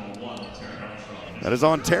 That is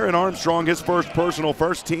on Taron Armstrong, his first personal,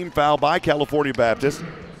 first team foul by California Baptist.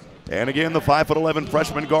 And again, the 5'11"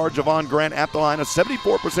 freshman guard, Javon Grant, at the line, a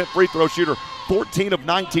 74% free throw shooter, 14 of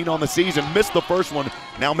 19 on the season. Missed the first one,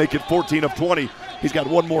 now make it 14 of 20. He's got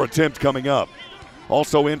one more attempt coming up.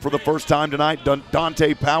 Also in for the first time tonight,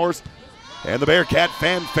 Dante Powers and the Bearkat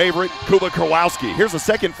fan favorite, Kuba Kowalski. Here's a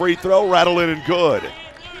second free throw, rattle in and good.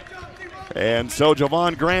 And so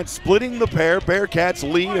Javon Grant splitting the pair. Bearcats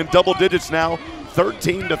lead in double digits now,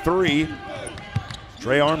 13-3.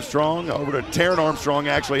 Trey Armstrong over to Taron Armstrong,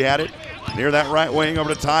 actually had it. Near that right wing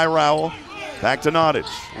over to Ty Rowell. Back to Nottage.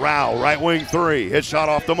 Rowell, right wing three. His shot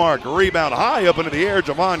off the mark. Rebound high up into the air.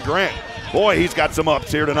 Javon Grant. Boy, he's got some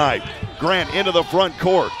ups here tonight. Grant into the front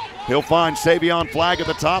court. He'll find Savion Flagg at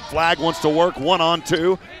the top. Flagg wants to work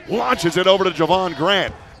 1-on-2. Launches it over to Javon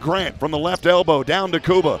Grant. Grant from the left elbow down to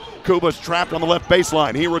Kuba. Kuba's trapped on the left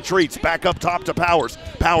baseline. He retreats back up top to Powers.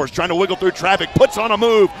 Powers trying to wiggle through traffic, puts on a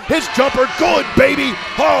move. His jumper, good, baby.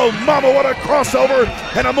 Oh, mama, what a crossover.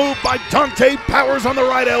 And a move by Dante Powers on the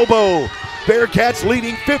right elbow. Bearcats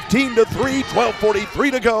leading 15-3,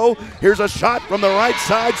 12:43 to go. Here's a shot from the right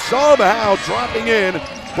side, somehow dropping in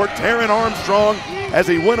for Taron Armstrong as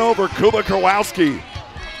he went over Kuba Kowalski.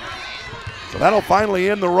 So that'll finally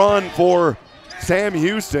end the run for Sam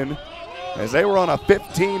Houston as they were on a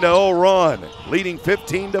 15-0 run, leading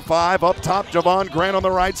 15-5. Up top, Javon Grant on the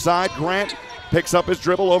right side. Grant picks up his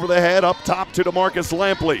dribble over the head, up top to DeMarcus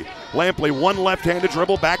Lampley. Lampley, one left-handed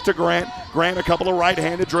dribble back to Grant. Grant, a couple of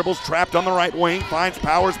right-handed dribbles, trapped on the right wing, finds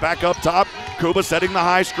Powers back up top. Kuba setting the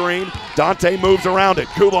high screen. Dante moves around it.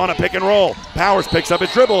 Kuba on a pick and roll. Powers picks up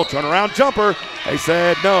his dribble, turnaround jumper. They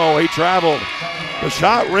said no, he traveled. The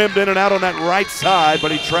shot rimmed in and out on that right side,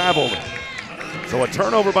 but he traveled. So a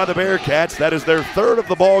turnover by the Bearcats. That is their third of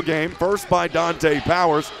the ball game. First by Dante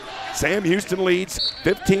Powers. Sam Houston leads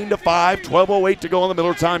 15-5, 12:08 to go on the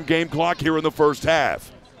Miller time game clock here in the first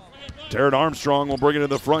half. Taron Armstrong will bring it to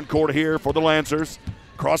the front court here for the Lancers.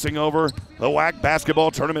 Crossing over the WAC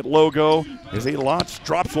basketball tournament logo as he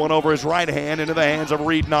drops one over his right hand into the hands of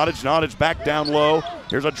Reed Nottage. Nottage back down low.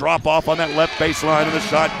 Here's a drop off on that left baseline and the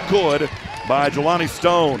shot good by Jelani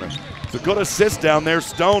Stone. It's a good assist down there.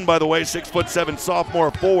 Stone, by the way, 6'7"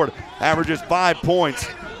 sophomore forward, averages 5 points.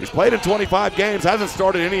 He's played in 25 games, hasn't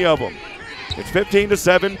started any of them. It's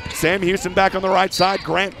 15-7. Sam Houston back on the right side.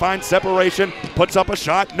 Grant finds separation, puts up a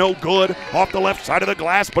shot, no good. Off the left side of the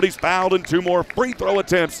glass, but he's fouled, and 2 more free throw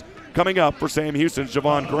attempts coming up for Sam Houston's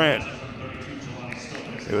Javon Grant.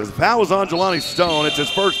 The foul was on Jelani Stone. It's his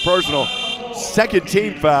first personal, second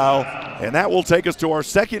team foul. And that will take us to our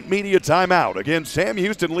second media timeout. Again, Sam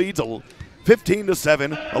Houston leads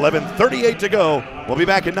 15-7, 11:38 to go. We'll be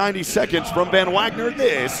back in 90 seconds from Van Wagner.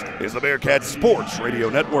 This is the Bearkat Sports Radio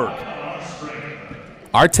Network.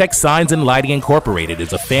 Our Tech Signs and Lighting Incorporated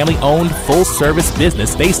is a family-owned, full-service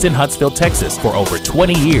business based in Huntsville, Texas for over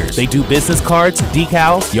 20 years. They do business cards,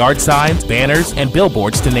 decals, yard signs, banners, and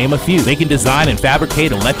billboards to name a few. They can design and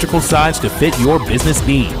fabricate electrical signs to fit your business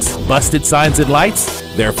needs. Busted signs and lights?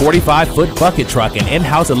 Their 45-foot bucket truck and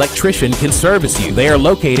in-house electrician can service you. They are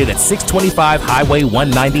located at 625 Highway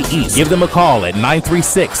 190 East. Give them a call at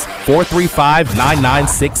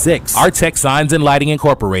 936-435-9966. Our Tech Signs and Lighting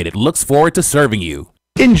Incorporated looks forward to serving you.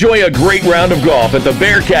 Enjoy a great round of golf at the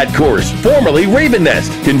Bearkat Course, formerly Raven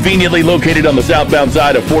Nest. Conveniently located on the southbound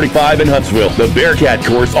side of 45 in Huntsville, the Bearkat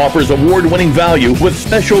Course offers award-winning value with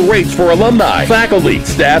special rates for alumni, faculty,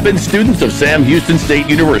 staff, and students of Sam Houston State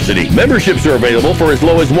University. Memberships are available for as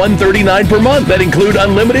low as $139 per month that include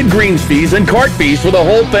unlimited greens fees and cart fees for the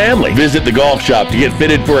whole family. Visit the golf shop to get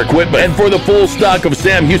fitted for equipment and for the full stock of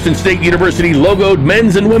Sam Houston State University logoed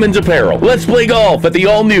men's and women's apparel. Let's play golf at the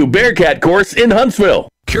all-new Bearkat Course in Huntsville.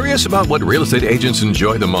 Curious about what real estate agents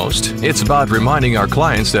enjoy the most? It's about reminding our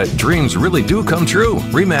clients that dreams really do come true.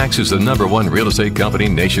 RE/MAX is the #1 real estate company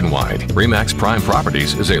nationwide. RE/MAX Prime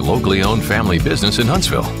Properties is a locally owned family business in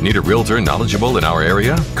Huntsville. Need a realtor knowledgeable in our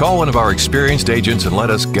area? Call one of our experienced agents and let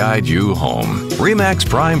us guide you home. RE/MAX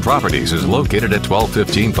Prime Properties is located at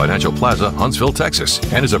 1215 Financial Plaza, Huntsville, Texas,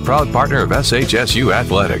 and is a proud partner of SHSU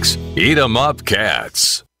Athletics. Eat 'em up,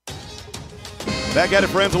 Cats. Back at it,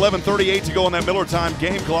 friends. 11:38 to go on that Miller Time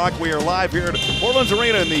game clock. We are live here at Portland's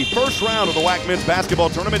Arena in the first round of the WAC men's basketball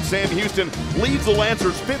tournament. Sam Houston leads the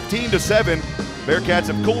Lancers 15-7. Bearkats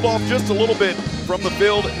have cooled off just a little bit from the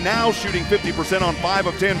field, now shooting 50% on 5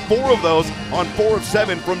 of 10, 4 of those on 4 of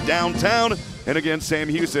 7 from downtown. And again, Sam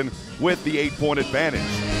Houston with the 8-point advantage.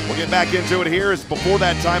 We'll get back into it here. As before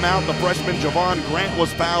that timeout, the freshman Javon Grant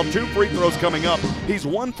was fouled. 2 free throws coming up. He's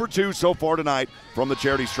 1 for 2 so far tonight from the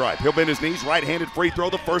charity stripe. He'll bend his knees, right-handed free throw.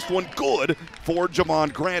 The first one good for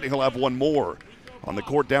Javon Grant. He'll have 1 more. On the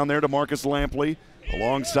court down there, DeMarcus Lampley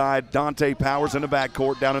alongside Dante Powers in the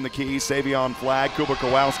backcourt. Down in the key, Savion Flagg, Cooper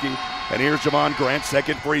Kowalski. And here's Javon Grant,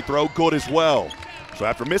 second free throw, good as well. So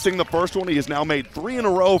after missing the first one, he has now made 3 in a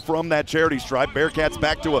row from that charity stripe. Bearkats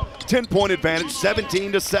back to a 10-point advantage,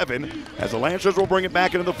 17-7, as the Lancers will bring it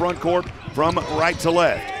back into the front court from right to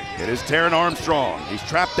left. It is Taron Armstrong. He's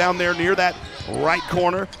trapped down there near that right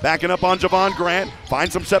corner, backing up on Javon Grant.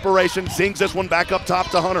 Finds some separation, sings this one back up top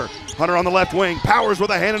to Hunter. Hunter on the left wing, Powers with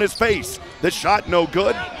a hand in his face. This shot no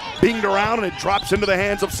good. Binged around, and it drops into the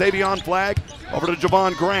hands of Savion Flagg. Over to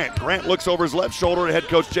Javon Grant. Grant looks over his left shoulder at head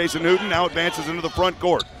coach Jason Newton, now advances into the front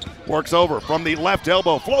court. Works over from the left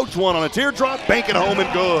elbow, floats one on a teardrop, bank it home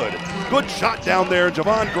and good. Good shot down there.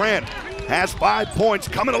 Javon Grant has 5 points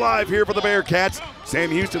coming alive here for the Bearkats. Sam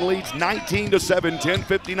Houston leads 19-7,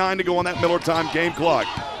 10:59 to go on that Miller Time game clock.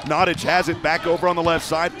 Nottage has it back over on the left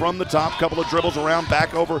side from the top. Couple of dribbles around,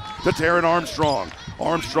 back over to Taron Armstrong.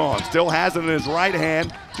 Armstrong still has it in his right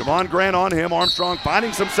hand. Javon Grant on him. Armstrong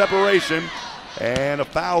finding some separation. And a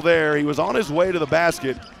foul there. He was on his way to the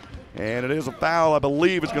basket. And it is a foul, I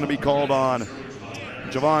believe, is going to be called on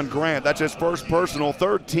Javon Grant. That's his first personal,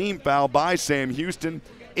 3rd team foul by Sam Houston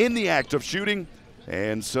in the act of shooting.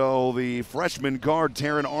 And so the freshman guard,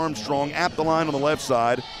 Taron Armstrong, at the line on the left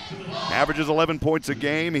side. Averages 11 points a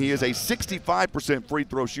game. He is a 65% free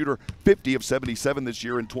throw shooter, 50 of 77 this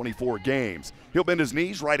year in 24 games. He'll bend his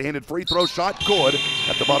knees, right-handed free throw shot, good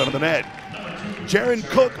at the bottom of the net. Jaron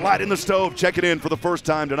Cook lighting the stove, checking in for the first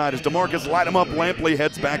time tonight as DeMarcus light him up. Lampley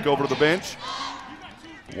heads back over to the bench.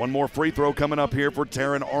 1 more free throw coming up here for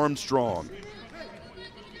Taron Armstrong.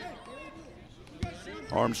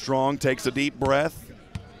 Armstrong takes a deep breath,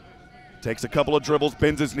 takes a couple of dribbles,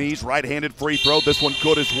 bends his knees, right-handed free throw. This one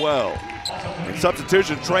good as well. In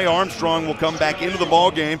substitution, Trey Armstrong will come back into the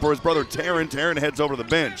ball game for his brother Taron. Taron heads over to the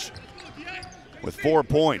bench with 4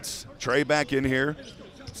 points. Trey back in here.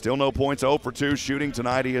 Still no points, 0 for 2 shooting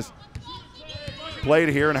tonight. He has played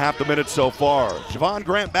here in half the minutes so far. Javon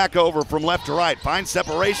Grant back over from left to right. Finds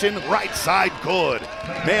separation, right side good.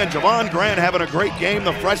 Man, Javon Grant having a great game.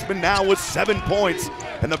 The freshman now with 7 points.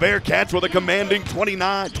 And the Bearkats with a commanding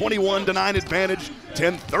 21-9 advantage.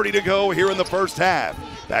 10:30 to go here in the first half.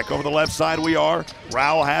 Back over the left side we are.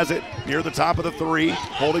 Rowell has it near the top of the 3.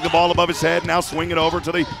 Holding the ball above his head. Now swinging over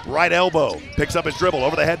to the right elbow. Picks up his dribble.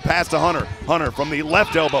 Over the head pass to Hunter. Hunter from the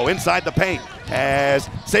left elbow inside the paint. As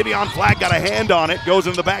Savion Flagg got a hand on it. Goes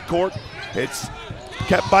into the backcourt. It's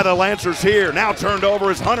kept by the Lancers here. Now turned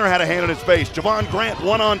over as Hunter had a hand in his face. Javon Grant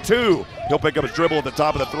 1-on-2. He'll pick up his dribble at the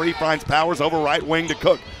top of the 3. Finds Powers over right wing to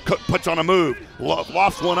Cook. Cook puts on a move.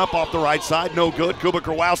 Lofts one up off the right side. No good. Cooper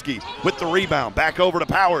Kowalski with the rebound. Back over to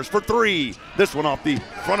Powers for 3. This one off the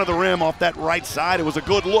front of the rim off that right side. It was a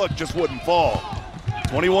good look. Just wouldn't fall.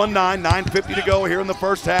 21-9. 9:50 to go here in the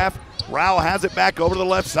first half. Rowell has it back over to the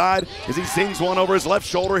left side as he sings one over his left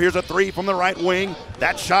shoulder. Here's a 3 from the right wing.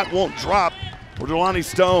 That shot won't drop for Jelani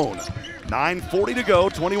Stone. 9:40 to go.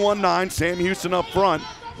 21-9. Sam Houston up front.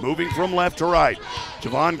 Moving from left to right.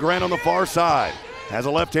 Javon Grant on the far side. Has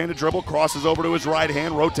a left-handed dribble, crosses over to his right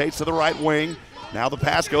hand, rotates to the right wing. Now the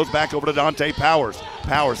pass goes back over to Dante Powers.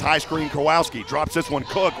 Powers, high screen, Kowalski, drops this one.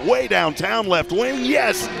 Cook, way downtown, left wing.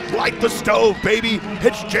 Yes, light the stove, baby.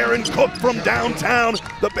 It's Jaron Cook from downtown.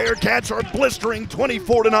 The Bearkats are blistering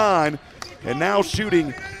 24-9. And now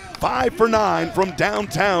shooting 5 for 9 from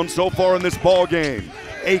downtown so far in this ball game.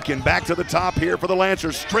 Aiken back to the top here for the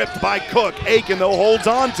Lancers, stripped by Cook. Aiken, though, holds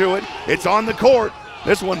on to it. It's on the court.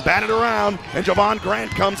 This one batted around, and Javon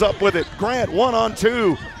Grant comes up with it. Grant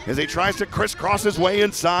 1-on-2. as he tries to crisscross his way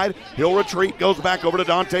inside. He'll retreat, goes back over to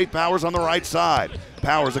Dante Powers on the right side.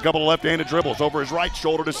 Powers, a couple of left-handed dribbles over his right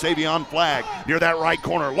shoulder to Savion Flagg. Near that right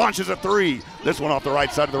corner, launches a three. This one off the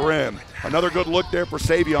right side of the rim. Another good look there for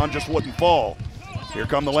Savion, just wouldn't fall. Here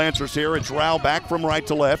come the Lancers here. It's Rao back from right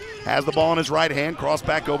to left. Has the ball in his right hand. Cross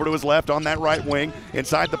back over to his left on that right wing.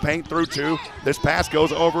 Inside the paint through two. This pass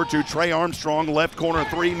goes over to Trey Armstrong. Left corner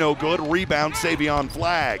three, no good. Rebound, Savion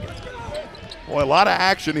Flagg. Boy, a lot of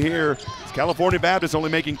action here. It's California Baptist only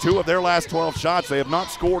making 2 of their last 12 shots. They have not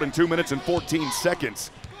scored in 2 minutes and 14 seconds.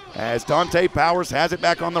 As Dante Powers has it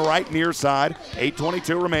back on the right near side.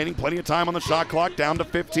 8:22 remaining. Plenty of time on the shot clock. Down to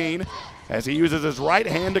 15. As he uses his right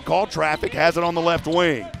hand to call traffic. Has it on the left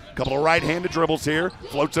wing. Couple of right-handed dribbles here.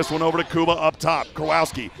 Floats this one over to Kuba up top.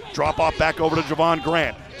 Kowalski drop off back over to Javon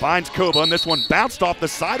Grant. Finds Kuba, and this one bounced off the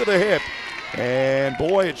side of the hip. And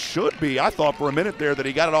boy, it should be. I thought for a minute there that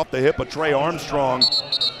he got it off the hip of Trey Armstrong.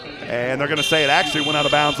 And they're going to say it actually went out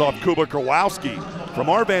of bounds off Kuba Kowalski. From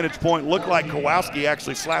our vantage point, looked like Kowalski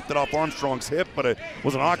actually slapped it off Armstrong's hip, but it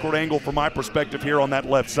was an awkward angle from my perspective here on that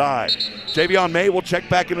left side. Javion May will check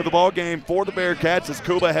back into the ball game for the Bearkats as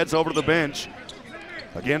Kuba heads over to the bench.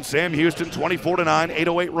 Again, Sam Houston, 24-9,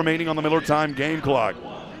 8:08 remaining on the Miller Time game clock.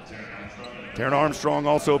 Taron Armstrong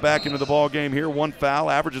also back into the ball game here. 1 foul,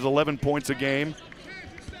 averages 11 points a game.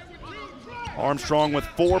 Armstrong with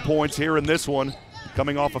 4 points here in this one,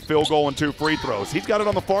 coming off a field goal and 2 free throws. He's got it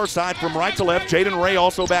on the far side from right to left. Jaden Ray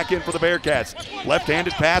also back in for the Bearcats.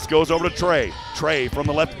 Left-handed pass goes over to Trey. Trey from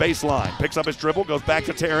the left baseline. Picks up his dribble, goes back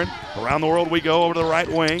to Taron. Around the world we go over to the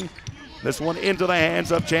right wing. This one into the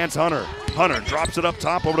hands of Chance Hunter. Hunter drops it up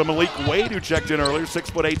top over to Malik Wade, who checked in earlier,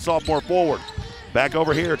 6'8" sophomore forward. Back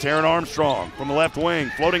over here, Taron Armstrong from the left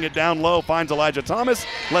wing, floating it down low, finds Elijah Thomas,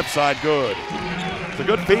 left side good. It's a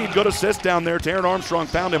good feed, good assist down there. Taron Armstrong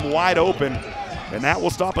found him wide open, and that will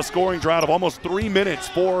stop a scoring drought of almost 3 minutes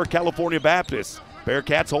for California Baptist.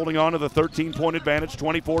 Bearcats holding on to the 13-point advantage,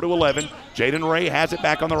 24-11. Jaden Ray has it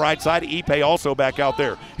back on the right side. Ipe also back out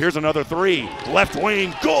there. Here's another three. Left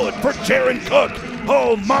wing, good for Jaron Cook.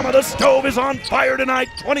 Oh, mama, the stove is on fire tonight,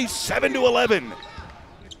 27-11.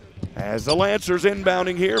 As the Lancers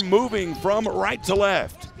inbounding here, moving from right to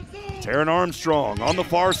left. Taron Armstrong on the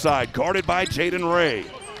far side, guarded by Jaden Ray.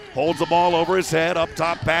 Holds the ball over his head. Up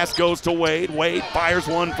top pass goes to Wade. Wade fires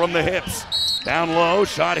one from the hips. Down low,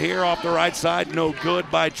 shot here off the right side. No good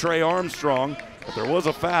by Trey Armstrong. But there was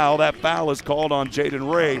a foul. That foul is called on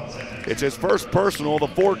Jaden Ray. It's his first personal, the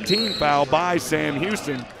 14th foul by Sam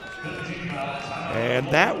Houston. And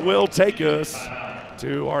that will take us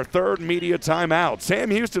to our third media timeout. Sam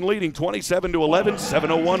Houston leading 27-11,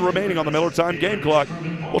 7:01 remaining on the Miller Time game clock.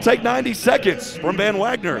 We'll take 90 seconds from Van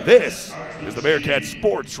Wagner. This is the Bearkat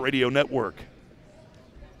Sports Radio Network.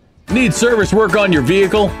 Need service work on your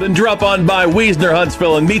vehicle? Then drop on by Wiesner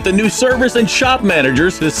Huntsville and meet the new service and shop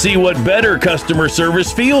managers to see what better customer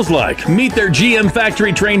service feels like. Meet their GM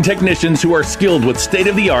factory-trained technicians who are skilled with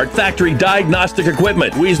state-of-the-art factory diagnostic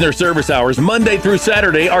equipment. Wiesner service hours Monday through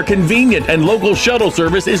Saturday are convenient and local shuttle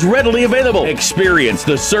service is readily available. Experience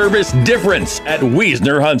the service difference at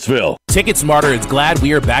Wiesner Huntsville. TicketSmarter is glad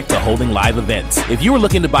we are back to holding live events. If you are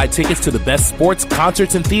looking to buy tickets to the best sports,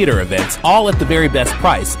 concerts, and theater events, all at the very best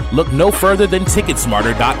price, look no further than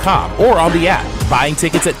TicketSmarter.com or on the app. Buying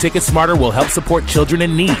tickets at TicketSmarter will help support children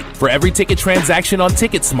in need. For every ticket transaction on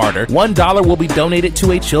TicketSmarter, $1 will be donated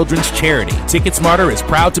to a children's charity. TicketSmarter is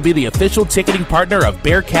proud to be the official ticketing partner of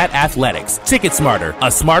Bearkat Athletics. TicketSmarter,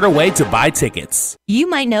 a smarter way to buy tickets. You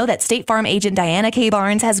might know that State Farm agent Diana K.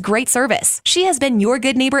 Barnes has great service. She has been your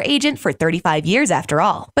good neighbor agent for 35 years after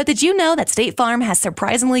all. But did you know that State Farm has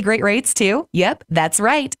surprisingly great rates too? Yep, that's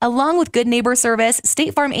right. Along with good neighbor service,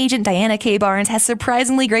 State Farm agent Diana K. Barnes has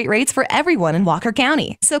surprisingly great rates for everyone in Walker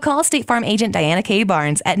County. So call State Farm agent Diana K.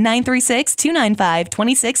 Barnes at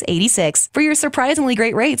 936-295-2686 for your surprisingly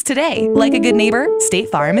great rates today. Like a good neighbor, State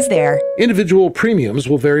Farm is there. Individual premiums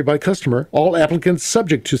will vary by customer. All applicants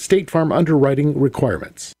subject to State Farm underwriting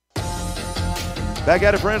requirements. Back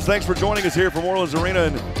at it, friends. Thanks for joining us here from Orleans Arena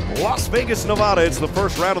in Las Vegas, Nevada. It's the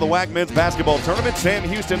first round of the WAC men's basketball tournament. Sam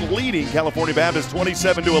Houston leading California Baptist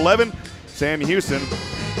 27-11. Sam Houston,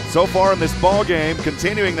 so far in this ball game,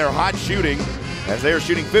 continuing their hot shooting as they are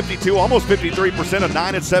shooting 52, almost 53%, of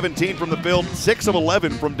 9 of 17 from the field, 6 of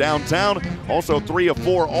 11 from downtown, also 3 of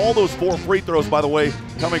 4. All those 4 free throws, by the way,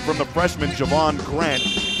 coming from the freshman Javon Grant.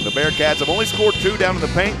 The Bearcats have only scored 2 down in the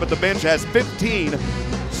paint, but the bench has 15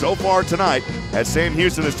 so far tonight, as Sam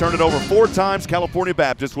Houston has turned it over 4 times. California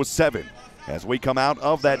Baptist was 7. As we come out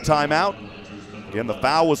of that timeout, again, the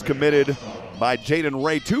foul was committed by Jaden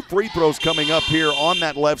Ray. 2 free throws coming up here on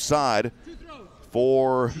that left side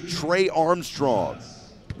for Trey Armstrong,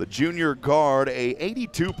 the junior guard, a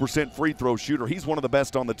 82% free throw shooter. He's one of the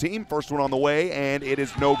best on the team. First one on the way, and it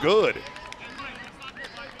is no good.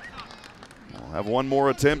 We'll have one more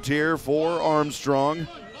attempt here for Armstrong.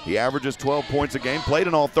 He averages 12 points a game, played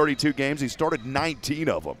in all 32 games. He started 19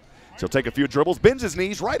 of them. So he'll take a few dribbles, bends his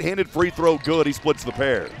knees, right-handed free throw, good. He splits the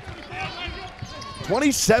pair.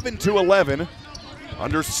 27-11.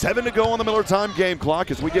 Under 7 to go on the Miller time game clock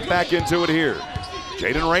as we get back into it here.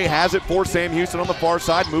 Jaden Ray has it for Sam Houston on the far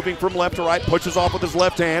side, moving from left to right, pushes off with his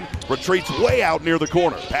left hand, retreats way out near the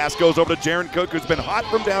corner. Pass goes over to Jaron Cook, who's been hot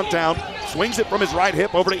from downtown, swings it from his right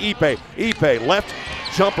hip over to Ipe. Ipe, left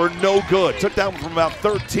jumper, no good. Took that one from about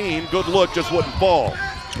 13, good look, just wouldn't fall.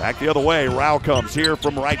 Back the other way, Rao comes here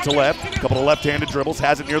from right to left. A couple of left-handed dribbles,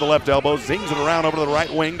 has it near the left elbow, zings it around over to the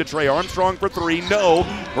right wing to Trey Armstrong for three, no.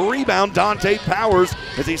 Rebound, Dante Powers,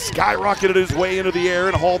 as he skyrocketed his way into the air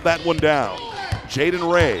and hauled that one down.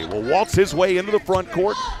 Jaden Ray will waltz his way into the front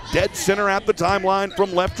court, dead center at the timeline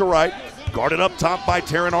from left to right. Guarded up top by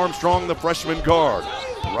Taron Armstrong, the freshman guard.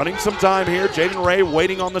 Running some time here, Jaden Ray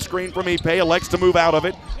waiting on the screen from Ipe, elects to move out of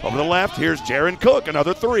it. Over the left, here's Jaron Cook,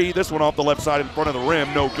 another three. This one off the left side in front of the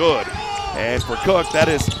rim, no good. And for Cook, that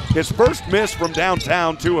is his first miss from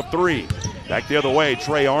downtown, 2 of 3. Back the other way,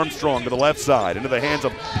 Trey Armstrong to the left side, into the hands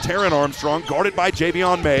of Taron Armstrong, guarded by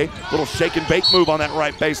Javion May. Little shake and bake move on that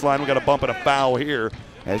right baseline. We got a bump and a foul here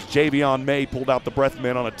as Javion May pulled out the breath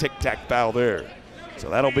mint on a tic-tac foul there. So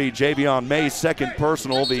that'll be Javion May's second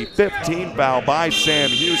personal, the 15th foul by Sam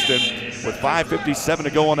Houston with 5:57 to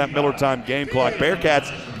go on that Miller time game clock.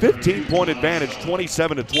 Bearkats 15-point advantage,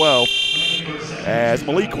 27-12, as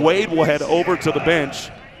Malik Wade will head over to the bench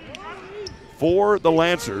for the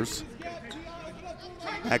Lancers.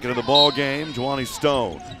 Back into the ball game, Jelani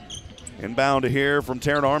Stone. Inbound to here from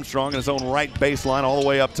Taron Armstrong in his own right baseline, all the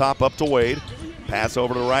way up top, up to Wade. Pass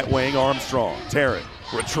over to the right wing, Armstrong. Taron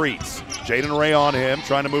retreats. Jaden Ray on him,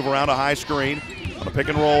 trying to move around a high screen. On a pick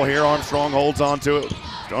and roll here, Armstrong holds on to it.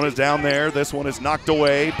 Stone is down there. This one is knocked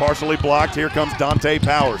away, partially blocked. Here comes Dante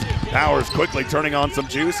Powers. Powers quickly turning on some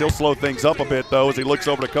juice. He'll slow things up a bit, though, as he looks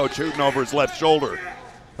over to Coach Hooten over his left shoulder.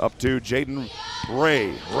 Up to Jaden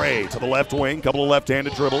Ray. Ray to the left wing, couple of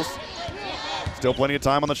left-handed dribbles. Still plenty of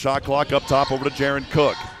time on the shot clock. Up top over to Jaron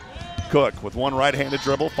Cook. Cook with one right-handed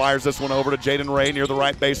dribble, fires this one over to Jaden Ray near the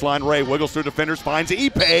right baseline. Ray wiggles through defenders, finds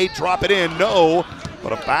Ipe, drop it in, no.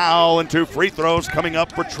 But a foul and 2 free throws coming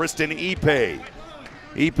up for Tristan Ipe.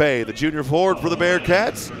 Ipe, the junior forward for the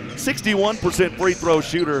Bearkats, 61% free throw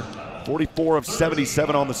shooter, 44 of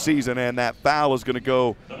 77 on the season, and that foul is going to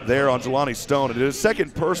go there on Jelani Stone. It is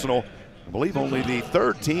second personal, I believe only the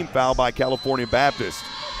 3rd team foul by California Baptist.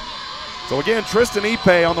 So again, Tristan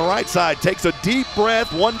Ipe on the right side takes a deep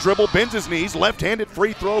breath, one dribble, bends his knees, left-handed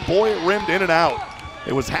free throw, boy, it rimmed in and out.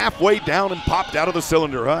 It was halfway down and popped out of the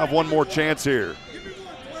cylinder. I'll have one more chance here.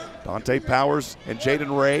 Dante Powers and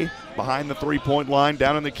Jaden Ray behind the three-point line,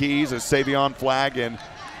 down in the keys as Savion Flagg and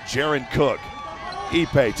Jaron Cook.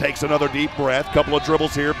 Ipe takes another deep breath, couple of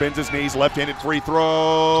dribbles here, bends his knees, left-handed free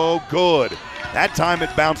throw, good. That time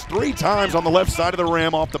it bounced 3 times on the left side of the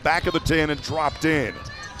rim off the back of the 10 and dropped in.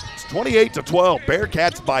 28-12,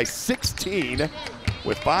 Bearkats by 16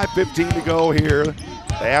 with 5:15 to go here.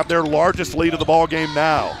 They have their largest lead of the ball game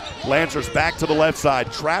now. Lancers back to the left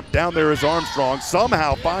side, trapped down there is Armstrong,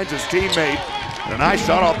 somehow finds his teammate, and a nice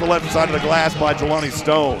shot off the left side of the glass by Jelani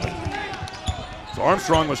Stone. So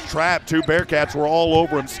Armstrong was trapped, 2 Bearkats were all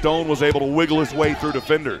over him. Stone was able to wiggle his way through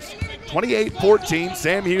defenders. 28-14,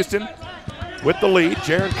 Sam Houston with the lead.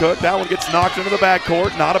 Jaron Cook, that one gets knocked into the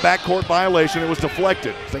backcourt. Not a backcourt violation, it was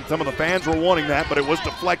deflected. I think some of the fans were wanting that, but it was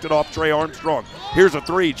deflected off Trey Armstrong. Here's a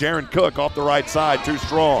 3, Jaron Cook off the right side, too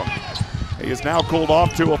strong. He is now cooled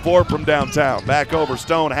off to a 4 from downtown. Back over,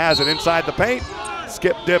 Stone has it inside the paint.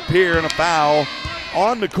 Skip dip here and a foul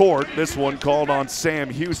on the court. This one called on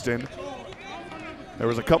Sam Houston. There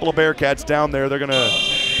was a couple of Bearkats down there. They're going to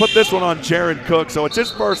put this one on Jaron Cook, so it's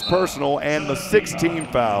his first personal and the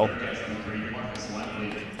 6th foul.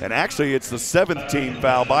 And actually, it's the 7th team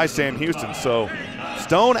foul by Sam Houston. So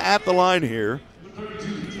Stone at the line here.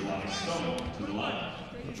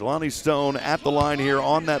 Jelani Stone at the line here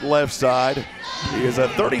on that left side. He is a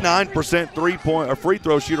 39% free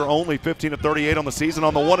throw shooter, only 15 of 38 on the season.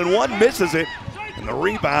 On the 1-and-1, misses it. And the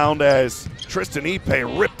rebound as Tristan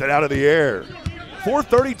Ipe ripped it out of the air.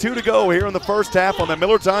 4:32 to go here in the first half on the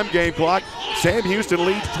Miller time game clock. Sam Houston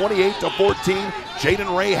leads 28-14.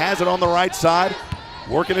 Jaden Ray has it on the right side.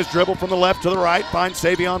 Working his dribble from the left to the right, finds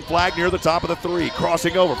Savion Flagg near the top of the 3.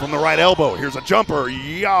 Crossing over from the right elbow. Here's a jumper.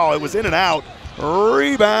 It was in and out.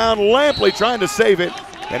 Rebound, Lampley trying to save it.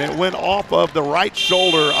 and it went off of the right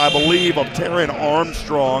shoulder, I believe, of Taryn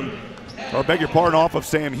Armstrong. Or beg your pardon, off of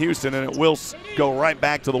Sam Houston, and it will go right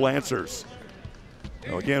back to the Lancers.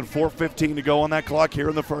 So again, 4:15 to go on that clock here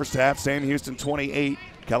in the first half. Sam Houston 28,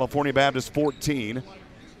 California Baptist 14.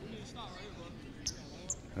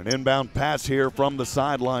 An inbound pass here from the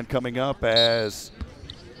sideline coming up as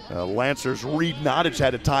Lancers Reed Nottage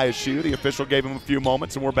had to tie his shoe. The official gave him a few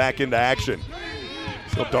moments, and we're back into action.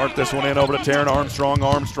 He'll dart this one in over to Taryn Armstrong.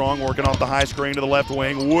 Armstrong working off the high screen to the left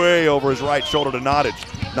wing, way over his right shoulder to Nottage.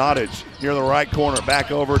 Nottage near the right corner,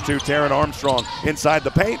 back over to Taryn Armstrong. Inside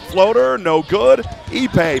the paint, floater, no good.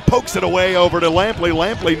 Ipe pokes it away over to Lampley.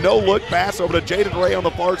 Lampley, no look pass over to Jaden Ray on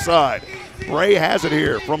the far side. Ray has it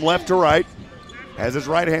here from left to right. Has his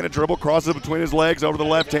right-handed dribble, crosses between his legs over the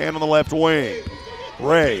left hand on the left wing.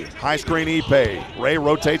 Ray, high screen Ipe. Ray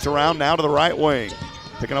rotates around now to the right wing.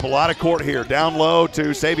 Picking up a lot of court here. Down low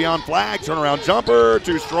to Savion Flagg. Turnaround jumper,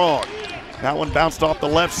 too strong. That one bounced off the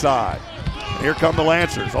left side. And here come the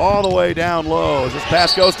Lancers all the way down low. As this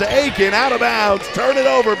pass goes to Aiken, out of bounds. Turn it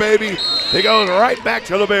over, baby. It goes right back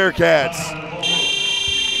to the Bearkats.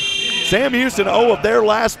 Sam Houston, 0 of their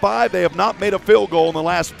last 5. They have not made a field goal in the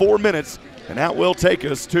last 4 minutes. And that will take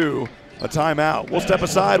us to a timeout. We'll step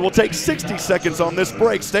aside. We'll take 60 seconds on this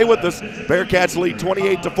break. Stay with us. Bearkats lead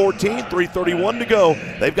 28-14, 3:31 to go.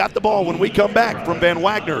 They've got the ball when we come back from Van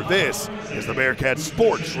Wagner. This is the Bearkats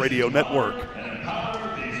Sports Radio Network.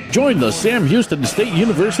 Join the Sam Houston State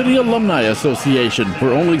University Alumni Association.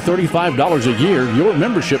 For only $35 a year, your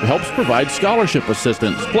membership helps provide scholarship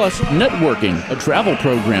assistance, plus networking, a travel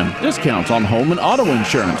program, discounts on home and auto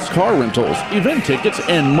insurance, car rentals, event tickets,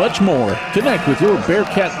 and much more. Connect with your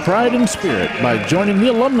Bearkat pride and spirit by joining the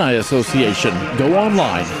Alumni Association. Go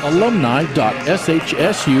online,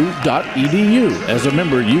 alumni.shsu.edu. As a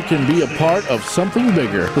member, you can be a part of something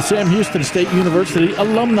bigger. The Sam Houston State University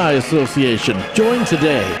Alumni Association. Join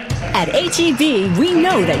today. At HEB, we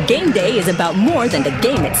know that game day is about more than the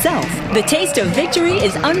game itself. The taste of victory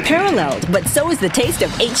is unparalleled, but so is the taste of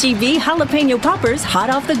HEB jalapeno poppers hot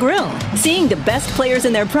off the grill. Seeing the best players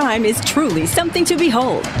in their prime is truly something to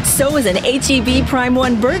behold. So is an HEB Prime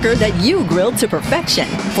 1 burger that you grilled to perfection.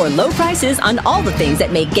 For low prices on all the things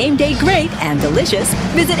that make game day great and delicious,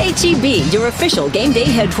 visit HEB, your official game day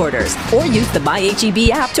headquarters, or use the Buy HEB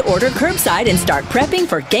app to order curbside and start prepping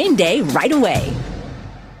for game day right away.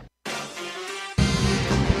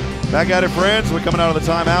 Back at it, friends. We're coming out of the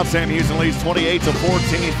timeout. Sam Houston leads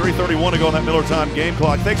 28-14, 3:31 to go on that Miller time game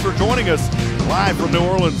clock. Thanks for joining us live from New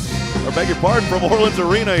Orleans, or beg your pardon, from Orleans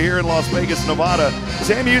Arena here in Las Vegas, Nevada.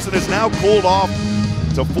 Sam Houston is now cooled off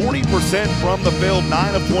to 40% from the field,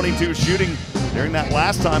 9 of 22 shooting. During that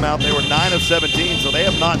last timeout, they were 9 of 17, so they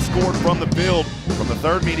have not scored from the field from the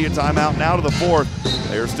third media timeout now to the fourth.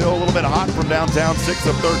 They are still a little bit hot from downtown, 6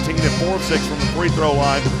 of 13 and 4 of 6 from the free throw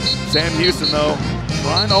line. Sam Houston, though,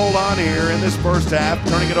 trying to hold on here in this first half,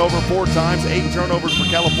 turning it over 4 times, 8 turnovers for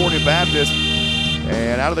California Baptist.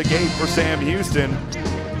 And out of the gate for Sam Houston,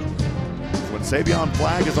 when Savion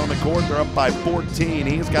Flagg is on the court, they're up by 14.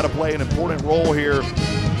 He has got to play an important role here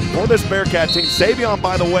for this Bearkat team. Savion,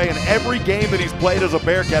 by the way, in every game that he's played as a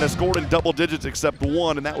Bearkat has scored in double digits except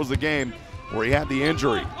one, and that was the game where he had the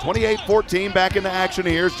injury. 28-14 back into action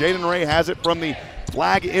here. Jaden Ray has it from the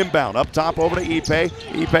Flagg inbound. Up top over to Ipe.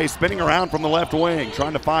 Ipe spinning around from the left wing,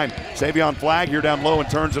 trying to find Savion Flagg here down low and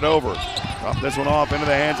turns it over. Drop this one off into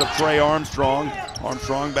the hands of Trey Armstrong.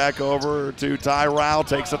 Armstrong back over to Ty Rowell,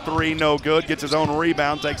 takes a 3, no good, gets his own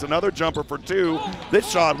rebound, takes another jumper for 2. This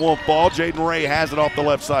shot won't fall. Jaden Ray has it off the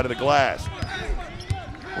left side of the glass.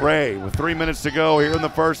 Ray with 3 minutes to go here in the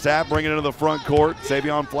first half, bringing it into the front court.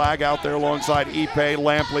 Savion Flagg out there alongside Ipe,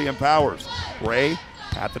 Lampley, and Powers. Ray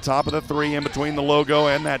at the top of the 3, in between the logo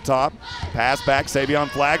and that top. Pass back, Savion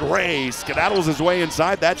Flagg. Ray skedaddles his way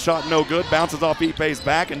inside. That shot no good. Bounces off Ipe's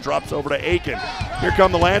back and drops over to Aiken. Here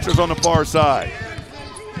come the Lancers on the far side.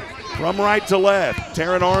 From right to left,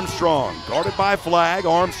 Taryn Armstrong, guarded by Flagg.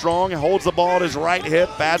 Armstrong holds the ball at his right hip,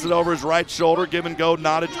 passes it over his right shoulder, give and go,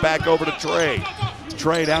 Nottage back over to Trey.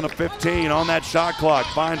 Trey down to 15 on that shot clock,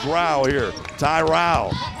 finds Rao here. Ty Rao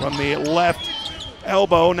from the left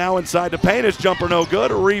elbow, now inside the paint. His jumper no good,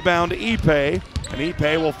 a rebound to Ipe, and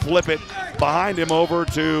Ipe will flip it behind him over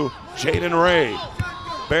to Jaden Ray.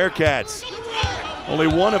 Bearkats, only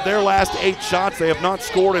one of their last 8 shots. They have not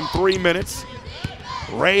scored in 3 minutes.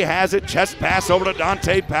 Ray has it, chest pass over to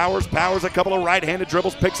Dante Powers. Powers a couple of right-handed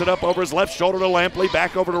dribbles, picks it up over his left shoulder to Lampley,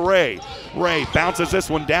 back over to Ray. Ray bounces this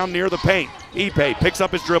one down near the paint. Ipe picks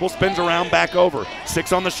up his dribble, spins around, back over.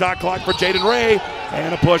 6 on the shot clock for Jaden Ray,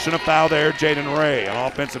 and a push and a foul there, Jaden Ray, an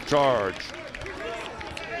offensive charge.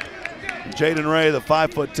 Jaden Ray, the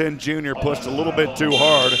 5'10" junior, pushed a little bit too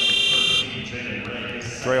hard.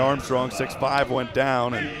 Trey Armstrong, 6'5", went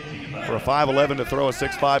down, and for a 5'11" to throw a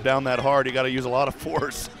 6'5" down that hard, you got to use a lot of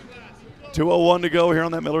force. 2:01 to go here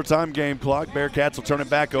on that Miller time game clock. Bearkats will turn it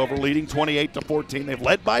back over, leading 28-14. They've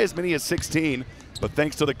led by as many as 16, but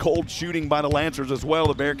thanks to the cold shooting by the Lancers as well,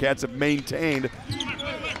 the Bearkats have maintained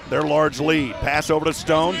their large lead. Pass over to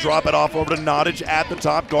Stone, drop it off over to Nottage at the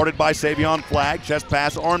top, guarded by Savion Flagg. Chest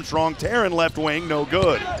pass, Armstrong, Taryn left wing, no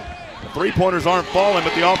good. The three-pointers aren't falling,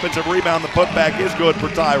 but the offensive rebound, the putback is good for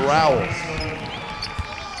Ty Rowell.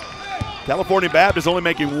 California Baptist only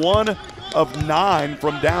making 1 of 9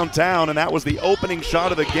 from downtown, and that was the opening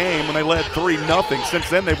shot of the game when they led 3-0. Since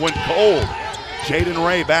then, they've went cold. Jaden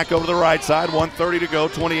Ray back over to the right side, 1:30 to go,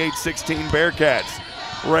 28-16 Bearkats.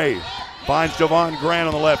 Ray finds Javon Grant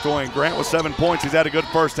on the left wing. Grant with 7 points. He's had a good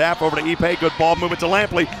first half. Over to Ipe, good ball movement to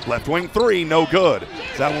Lampley. Left wing three, no good.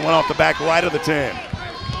 That one went off the back right of the 10.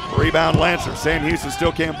 Rebound Lancers. Sam Houston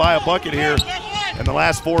still can't buy a bucket here. In the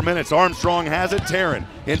last 4 minutes, Armstrong has it. Taryn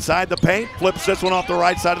inside the paint, flips this one off the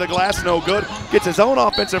right side of the glass, no good. Gets his own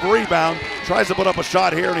offensive rebound, tries to put up a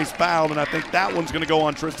shot here, and he's fouled, and I think that one's going to go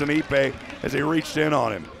on Tristan Ipe as he reached in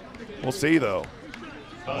on him. We'll see, though.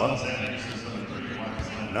 Well,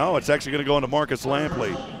 no, it's actually going to go into Marcus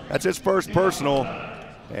Lampley. That's his first personal,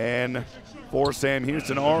 and for Sam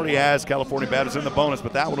Houston already has California Baptist in the bonus,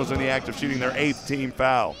 but that one was in the act of shooting their 8th team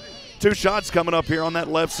foul. 2 shots coming up here on that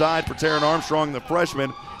left side for Taryn Armstrong, the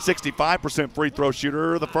freshman, 65% free throw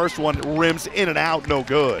shooter. The first one rims in and out, no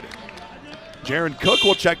good. Jaron Cook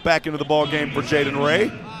will check back into the ball game for Jaden Ray.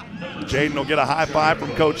 Jaden will get a high five from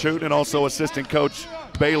Coach Hoot and also assistant Coach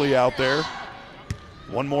Bailey out there.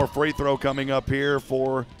 One more free throw coming up here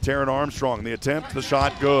for Taryn Armstrong. The attempt, the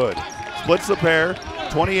shot, good. Splits the pair,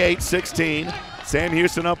 28-16. Sam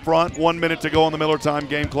Houston up front, 1 minute to go on the Miller time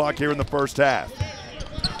game clock here in the first half.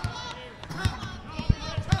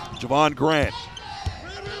 Javon Grant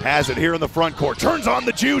has it here in the front court. Turns on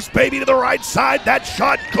the juice, baby, to the right side. That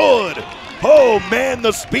shot good. Oh, man,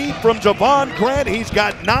 the speed from Javon Grant. He's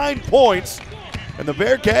got 9 points. And the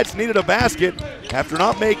Bearkats needed a basket after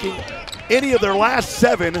not making any of their last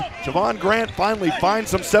 7. Javon Grant finally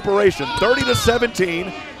finds some separation.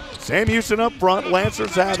 30-17. Sam Houston up front.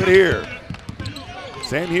 Lancers have it here.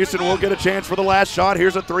 Sam Houston will get a chance for the last shot.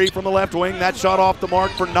 Here's a 3 from the left wing. That shot off the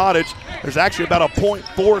mark for Nottage. There's actually about a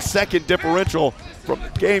 0.4 second differential from the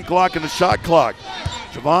game clock and the shot clock.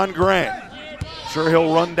 Javon Grant, sure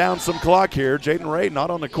he'll run down some clock here. Jaden Ray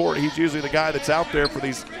not on the court. He's usually the guy that's out there for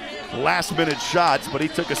these last minute shots, but he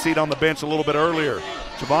took a seat on the bench a little bit earlier.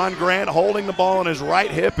 Javon Grant holding the ball on his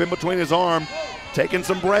right hip in between his arm, taking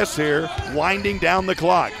some breaths here, winding down the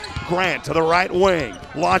clock. Grant to the right wing,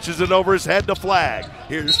 launches it over his head to Flagg.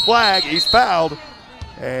 Here's Flagg, he's fouled.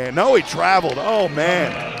 And no, he traveled. Oh,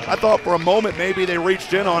 man. I thought for a moment maybe they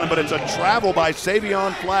reached in on him, but it's a travel by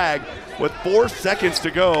Savion Flagg with 4 seconds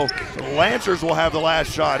to go. The Lancers will have the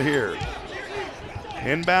last shot here.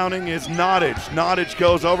 Inbounding is Nottage. Nottage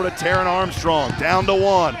goes over to Taryn Armstrong, down to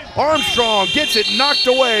 1. Armstrong gets it knocked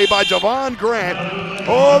away by Javon Grant.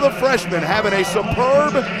 Oh, the freshman having a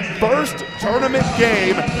superb first tournament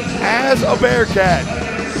game as a Bearkat.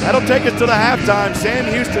 That'll take us to the halftime. Sam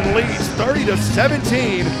Houston leads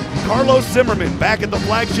 30-17. Carlos Zimmerman back at the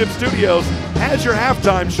flagship studios has your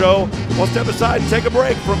halftime show. We'll step aside and take a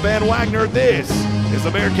break from Van Wagner. This is the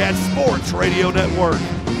Bearkat Sports Radio Network.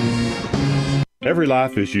 Every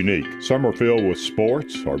life is unique. Some are filled with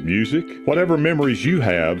sports or music. Whatever memories you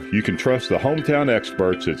have, you can trust the hometown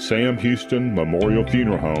experts at Sam Houston Memorial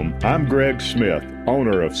Funeral Home. I'm Greg Smith,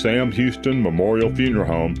 owner of Sam Houston Memorial Funeral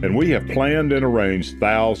Home, and we have planned and arranged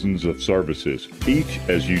thousands of services, each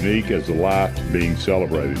as unique as the life being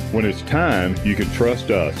celebrated. When it's time, you can trust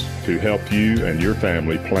us to help you and your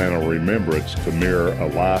family plan a remembrance to mirror a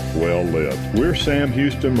life well lived. We're Sam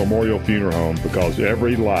Houston Memorial Funeral Home because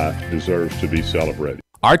every life deserves to be celebrated.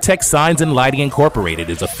 Our Text Signs and Lighting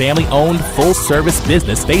Incorporated is a family-owned, full-service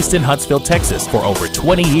business based in Huntsville, Texas for over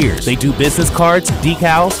 20 years. They do business cards,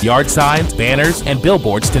 decals, yard signs, banners, and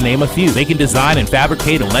billboards to name a few. They can design and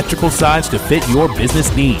fabricate electrical signs to fit your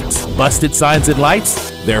business needs. Busted signs and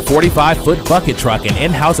lights? Their 45-foot bucket truck and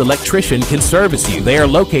in-house electrician can service you. They are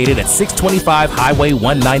located at 625 Highway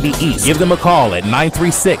 190 East. Give them a call at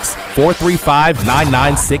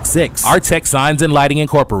 936-435-9966. Our Text Signs and Lighting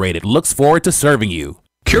Incorporated looks forward to serving you.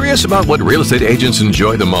 Curious about what real estate agents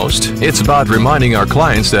enjoy the most? It's about reminding our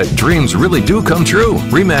clients that dreams really do come true.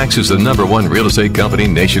 RE/MAX is the #1 real estate company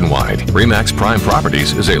nationwide. RE/MAX Prime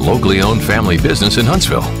Properties is a locally owned family business in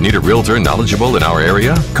Huntsville. Need a realtor knowledgeable in our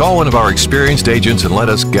area? Call one of our experienced agents and let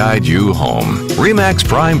us guide you home. RE/MAX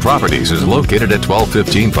Prime Properties is located at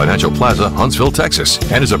 1215 Financial Plaza, Huntsville, Texas,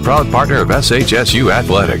 and is a proud partner of SHSU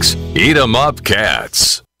Athletics. Eat 'em up,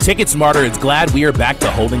 Cats. TicketSmarter is glad we are back to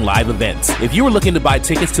holding live events. If you are looking to buy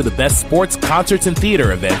tickets to the best sports, concerts, and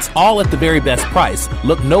theater events, all at the very best price,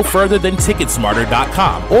 look no further than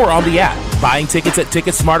Ticketsmarter.com or on the app. Buying tickets at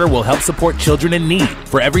TicketSmarter will help support children in need.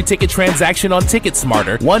 For every ticket transaction on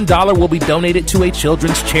TicketSmarter, $1 will be donated to a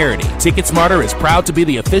children's charity. TicketSmarter is proud to be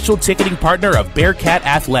the official ticketing partner of Bearkat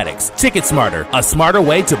Athletics. TicketSmarter, a smarter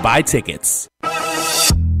way to buy tickets.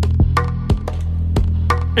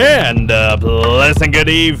 And a pleasant good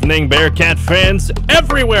evening, Bearkat fans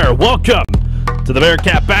everywhere. Welcome to the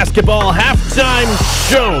Bearkat Basketball Halftime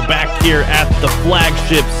Show back here at the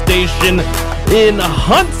flagship station in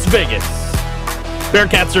Hunts Vegas.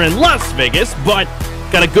 Bearkats are in Las Vegas, but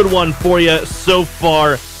got a good one for you so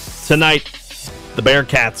far tonight. The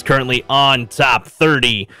Bearkats currently on top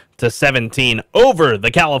 30-17 over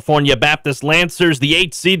the California Baptist Lancers, the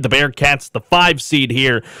 8 seed, the Bearkats, the 5 seed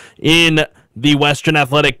here in the Western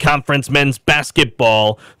Athletic Conference men's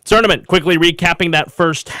basketball tournament. Quickly recapping that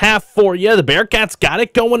first half for you. The Bearkats got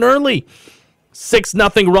it going early.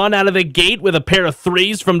 6-0 run out of the gate with a pair of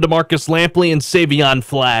threes from DeMarcus Lampley and Savion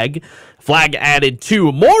Flagg. Flagg added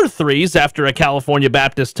 2 more threes after a California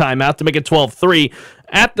Baptist timeout to make it 12-3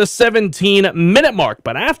 at the 17-minute mark.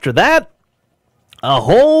 But after that, a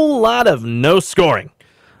whole lot of no scoring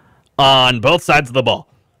on both sides of the ball.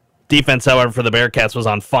 Defense, however, for the Bearkats was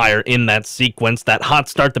on fire in that sequence. That hot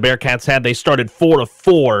start the Bearkats had, they started 4 of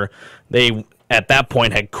 4. They, at that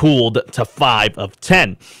point, had cooled to 5 of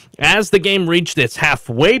 10. As the game reached its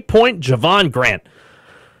halfway point, Javon Grant.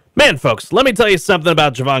 Man, folks, let me tell you something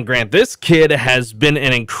about Javon Grant. This kid has been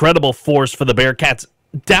an incredible force for the Bearkats.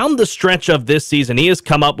 Down the stretch of this season, he has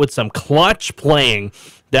come up with some clutch playing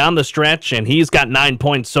down the stretch, and he's got 9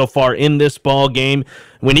 points so far in this ball game.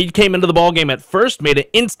 When he came into the ball game at first, made an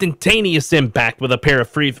instantaneous impact with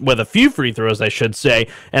a few free throws, I should say,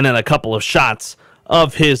 and then a couple of shots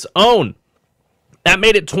of his own. That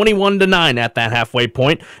made it 21-9 at that halfway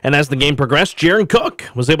point, and as the game progressed, Jaron Cook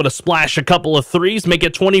was able to splash a couple of threes, make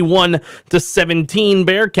it 21-17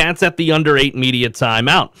 Bearkats at the under 8 media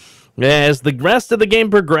timeout. As the rest of the game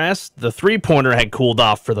progressed, the three-pointer had cooled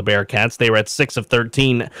off for the Bearkats. They were at 6 of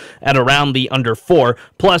 13 at around the under 4.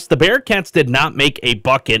 Plus, the Bearkats did not make a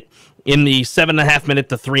bucket in the 7.5-minute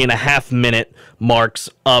to 3.5-minute marks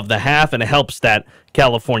of the half, and it helps that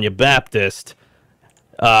California Baptist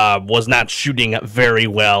was not shooting very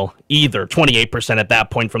well either. 28% at that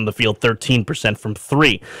point from the field, 13% from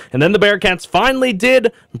 3. And then the Bearkats finally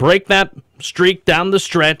did break that streak down the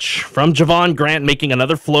stretch from Javon Grant, making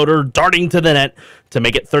another floater, darting to the net to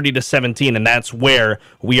make it 30-17, and that's where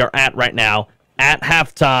we are at right now at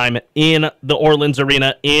halftime in the Orleans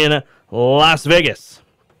Arena in Las Vegas.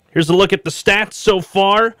 Here's a look at the stats so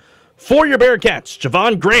far for your Bearkats.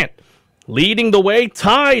 Javon Grant leading the way,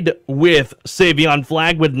 tied with Savion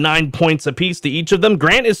Flagg with 9 points apiece to each of them.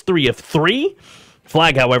 Grant is 3 of 3.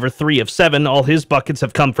 Flagg, however, 3 of 7. All his buckets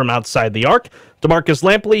have come from outside the arc. DeMarcus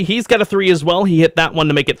Lampley, he's got a 3 as well. He hit that one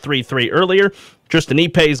to make it 3-3 earlier. Tristan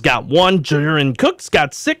Ipe's got 1. Jaron Cook's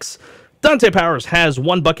got 6. Dante Powers has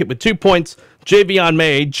 1 bucket with 2 points. Javion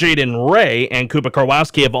May, Jaden Ray, and Kuba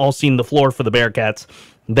Karwowski have all seen the floor for the Bearkats.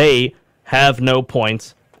 They have no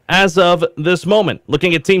points as of this moment.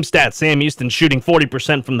 Looking at team stats, Sam Houston shooting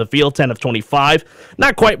 40% from the field, 10 of 25.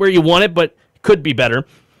 Not quite where you want it, but could be better.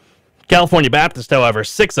 California Baptist, however,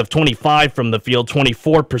 6 of 25 from the field,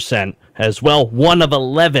 24% as well. 1 of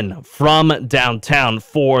 11 from downtown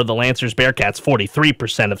for the Lancers. Bearkats,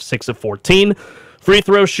 43% of 6 of 14. Free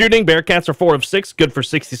throw shooting, Bearkats are 4 of 6, good for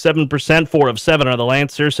 67%. 4 of 7 are the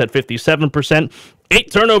Lancers at 57%.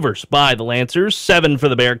 8 turnovers by the Lancers, 7 for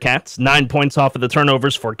the Bearkats. 9 points off of the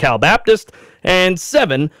turnovers for Cal Baptist, and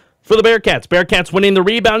 7 for the Bearkats. Bearkats winning the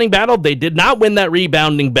rebounding battle. They did not win that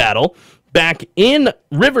rebounding battle back in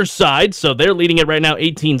Riverside, so they're leading it right now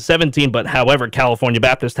 18-17, but however, California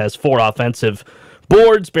Baptist has 4 offensive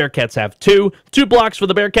boards. Bearkats have 2. 2 blocks for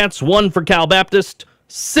the Bearkats, 1 for Cal Baptist.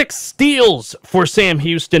 6 steals for Sam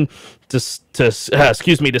Houston to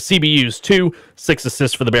CBU's 2. 6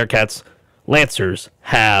 assists for the Bearkats. Lancers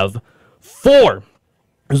have 4.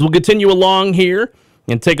 As we'll continue along here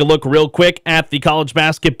and take a look real quick at the college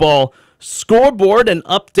basketball Scoreboard, an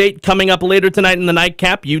update coming up later tonight in the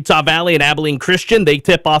nightcap. Utah Valley and Abilene Christian, they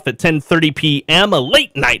tip off at 10:30 p.m., a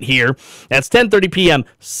late night here. That's 10:30 p.m.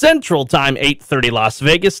 Central Time, 8:30 Las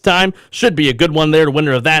Vegas time. Should be a good one there. The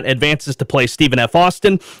winner of that advances to play Stephen F.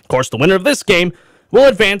 Austin. Of course, the winner of this game will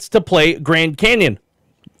advance to play Grand Canyon.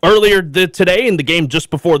 Earlier today, in the game just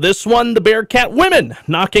before this one, the Bearkat women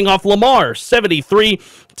knocking off Lamar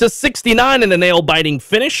 73-69 in a nail-biting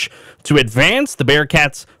finish. To advance, the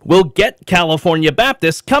Bearkats will get California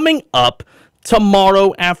Baptist coming up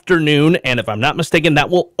tomorrow afternoon, and if I'm not mistaken, that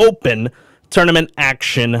will open tournament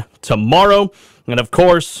action tomorrow. And of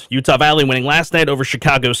course, Utah Valley winning last night over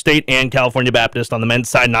Chicago State, and California Baptist on the men's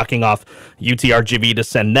side knocking off UTRGV to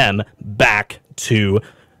send them back to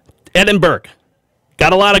Edinburgh.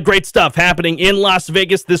 Got a lot of great stuff happening in Las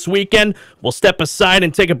Vegas this weekend. We'll step aside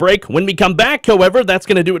and take a break. When we come back, however, that's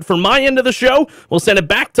going to do it for my end of the show. We'll send it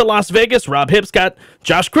back to Las Vegas. Rob Hipp's got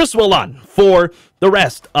Josh Criswell on for the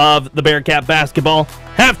rest of the Bearkat basketball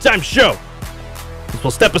halftime show. We'll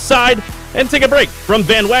step aside and take a break from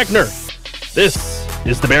Van Wagner. This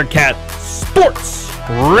is the Bearkat Sports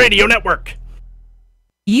Radio Network.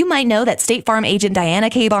 You might know that State Farm agent Diana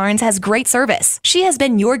K. Barnes has great service. She has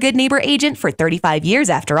been your good neighbor agent for 35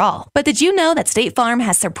 years after all. But did you know that State Farm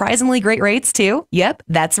has surprisingly great rates too? Yep,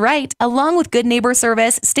 that's right. Along with good neighbor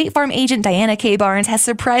service, State Farm agent Diana K. Barnes has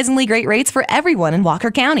surprisingly great rates for everyone in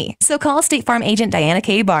Walker County. So call State Farm agent Diana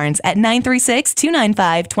K. Barnes at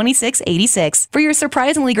 936-295-2686 for your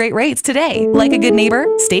surprisingly great rates today. Like a good neighbor,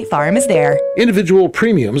 State Farm is there. Individual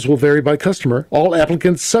premiums will vary by customer. All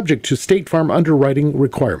applicants subject to State Farm underwriting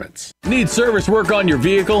requirements. Need service work on your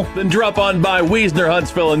vehicle? Then drop on by Wagner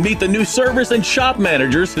Huntsville and meet the new service and shop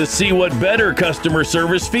managers to see what better customer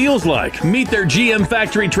service feels like. Meet their GM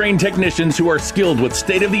factory trained technicians who are skilled with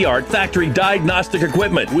state-of-the-art factory diagnostic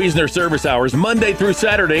equipment. Wagner service hours Monday through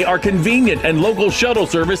Saturday are convenient and local shuttle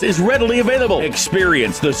service is readily available.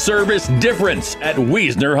 Experience the service difference at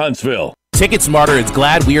Wagner Huntsville. TicketSmarter is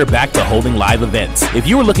glad we are back to holding live events. If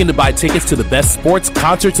you are looking to buy tickets to the best sports,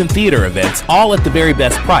 concerts, and theater events, all at the very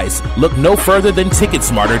best price, look no further than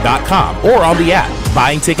TicketSmarter.com or on the app.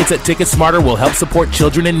 Buying tickets at TicketSmarter will help support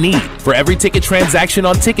children in need. For every ticket transaction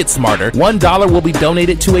on TicketSmarter, $1 will be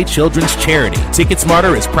donated to a children's charity.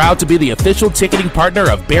 TicketSmarter is proud to be the official ticketing partner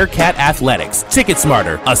of Bearkat Athletics.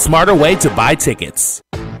 TicketSmarter, a smarter way to buy tickets.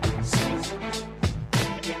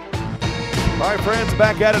 All right, friends,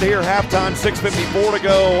 back at it here. Halftime, 6:54 to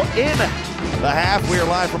go in the half. We are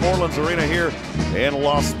live from Orleans Arena here in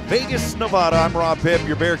Las Vegas, Nevada. I'm Rob Hipp,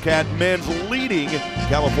 your Bearkat men's leading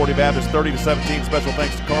California Baptist 30-17. Special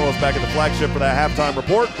thanks to Carlos back at the flagship for that halftime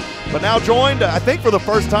report. But now joined, I think for the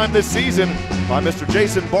first time this season, by Mr.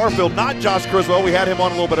 Jason Barfield, not Josh Criswell. We had him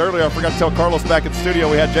on a little bit earlier. I forgot to tell Carlos back in the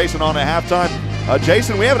studio we had Jason on at halftime.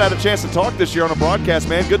 Jason, we haven't had a chance to talk this year on a broadcast,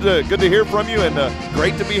 man. Good to hear from you, and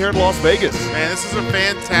great to be here in Las Vegas. Man, this is a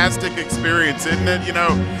fantastic experience, isn't it? You know,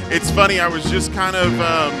 it's funny. I was just kind of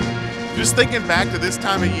just thinking back to this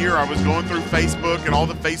time of year. I was going through Facebook and all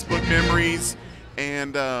the Facebook memories,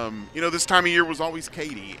 and you know, this time of year was always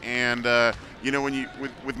Katie. And you know, when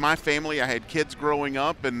with my family, I had kids growing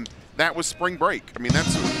up, and that was spring break. I mean,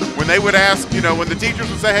 that's when they would ask, you know, when the teachers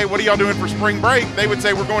would say, hey, what are y'all doing for spring break? They would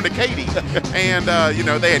say, we're going to Katy. And, you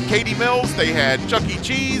know, they had Katy Mills, they had Chuck E.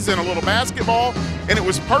 Cheese and a little basketball, and it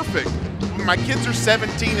was perfect. My kids are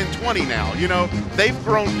 17 and 20 now. You know, they've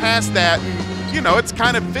grown past that. And, you know, it's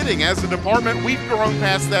kind of fitting. As a department, we've grown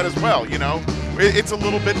past that as well, you know. It's a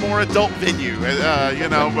little bit more adult venue, you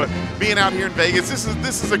know, but being out here in Vegas,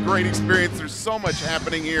 this is a great experience. There's so much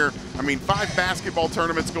happening here. I mean, 5 basketball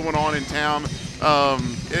tournaments going on in town.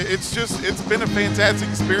 It's been a fantastic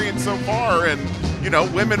experience so far, and you know,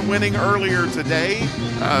 women winning earlier today,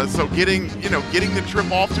 so getting the trip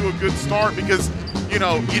off to a good start, because you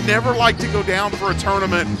know, you never like to go down for a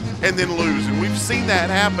tournament and then lose, and we've seen that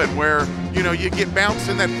happen where you know, you get bounced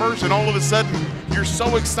in that first, and all of a sudden you're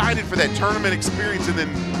so excited for that tournament experience, and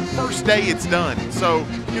then first day it's done. So,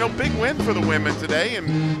 you know, big win for the women today, and,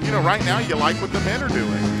 you know, right now you like what the men are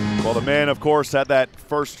doing. Well, the men, of course, had that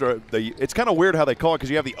first it's kind of weird how they call it,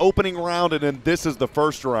 because you have the opening round and then this is the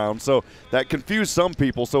first round. So that confused some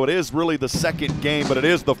people. So it is really the second game, but it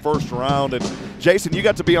is the first round. And, Jason, you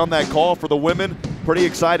got to be on that call for the women. Pretty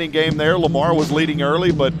exciting game there. Lamar was leading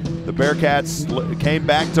early, but the Bearkats came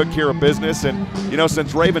back, took care of business. And, you know,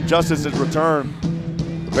 since Raven Justice's return,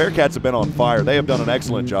 the Bearkats have been on fire. They have done an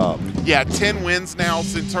excellent job. Yeah, 10 wins now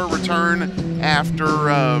since her return after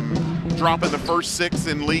dropping the first 6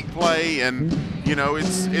 in league play, and You know,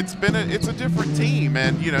 it's a different team,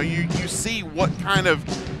 and you know, you see what kind of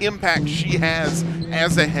impact she has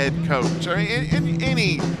as a head coach. I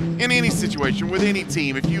mean, in any situation with any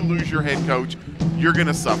team, if you lose your head coach, you're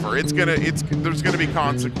gonna suffer. There's gonna be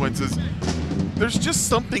consequences. There's just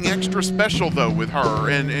something extra special though with her,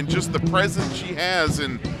 and just the presence she has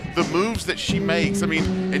and the moves that she makes. I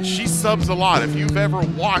mean, and she subs a lot. If you've ever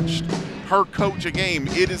watched her coach a game,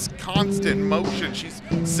 it is constant motion. She's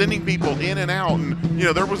sending people in and out. And, you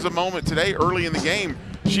know, there was a moment today early in the game,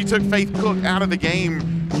 she took Faith Cook out of the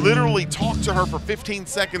game, literally talked to her for 15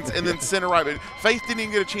 seconds and then sent her right. But Faith didn't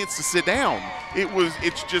even get a chance to sit down.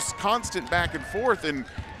 It's just constant back and forth. And,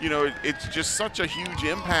 you know, it's just such a huge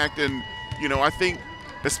impact. And, you know, I think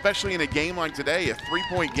especially in a game like today, a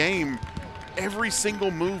 3-point game, every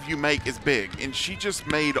single move you make is big, and she just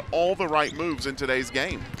made all the right moves in today's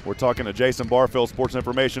game. We're talking to Jason Barfield, Sports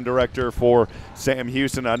Information Director for Sam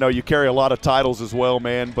Houston. I know you carry a lot of titles as well,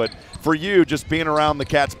 man, but for you, just being around the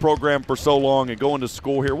Cats program for so long and going to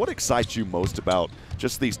school here, what excites you most about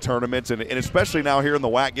just these tournaments, and especially now here in the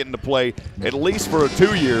WAC, getting to play at least for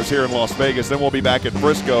 2 years here in Las Vegas? Then we'll be back at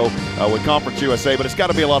Frisco with Conference USA, but it's got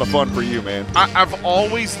to be a lot of fun for you, man. I've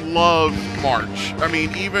always loved March. I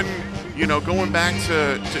mean, even – you know, going back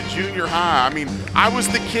to junior high, I mean, I was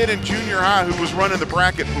the kid in junior high who was running the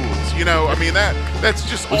bracket pools. You know, I mean, that's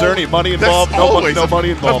just. Was there any money involved? No money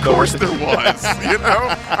involved. Of course there was. You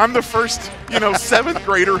know, I'm the first, 7th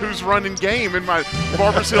grader who's running game in my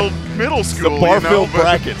Barbers Hill Middle School. The Barfield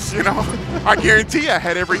brackets. You know, I guarantee I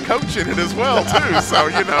had every coach in it as well too. So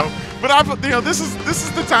but this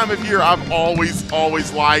is the time of year I've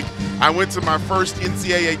always liked. I went to my first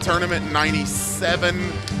NCAA tournament in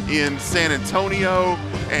 '97 in San Antonio,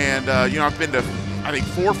 and I've been to I think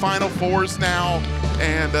 4 Final Fours now,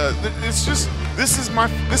 and this is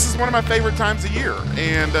one of my favorite times of year.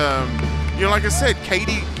 And like I said,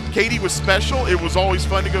 Katie was special. It was always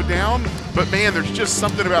fun to go down, but man, there's just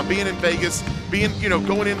something about being in Vegas,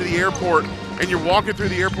 going into the airport, and you're walking through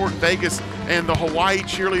the airport in Vegas, and the Hawaii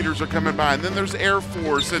cheerleaders are coming by, and then there's Air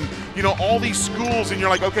Force, and all these schools, and you're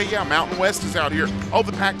like, okay, yeah, Mountain West is out here. Oh,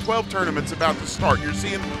 the Pac-12 tournament's about to start. You're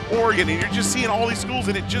seeing Oregon, and you're just seeing all these schools,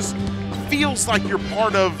 and it just feels like you're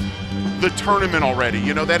part of the tournament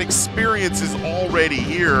already. That experience is already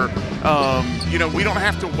here. We don't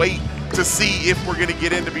have to wait to see if we're going to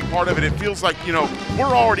get in to be part of it. It feels like,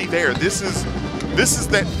 we're already there. This is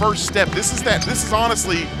that first step. This is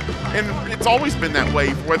honestly, and it's always been that way,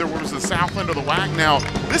 whether it was the Southland or the WAC now,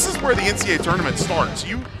 this is where the NCAA tournament starts.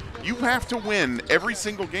 You have to win every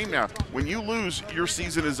single game now. When you lose, your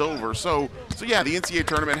season is over. So yeah, the NCAA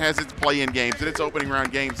tournament has its play-in games and its opening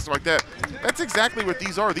round games, stuff like that. That's exactly what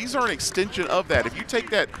these are. These are an extension of that. If you take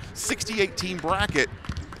that 68-team bracket,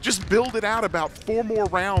 just build it out about 4 more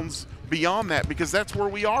rounds beyond that, because that's where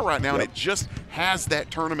we are right now, and it just has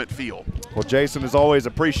that tournament feel. Well, Jason, as always,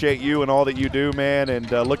 appreciate you and all that you do, man,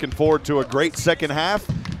 and looking forward to a great second half,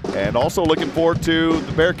 and also looking forward to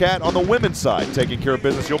the Bearkat on the women's side taking care of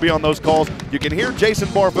business. You'll be on those calls. You can hear Jason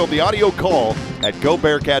Barfield, the audio call, at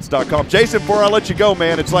GoBearkats.com. Jason, before I let you go,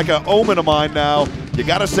 man, it's like an omen of mine now. You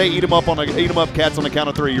got to say eat 'em up Cats on the count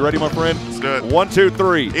of 3. You ready, my friend? Let's do it. 1, 2,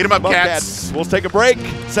 3. Eat 'em up, Cats. We'll take a break.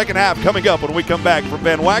 Second half coming up when we come back from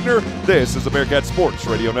Ben Wagner. This is the Bearkat Sports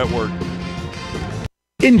Radio Network.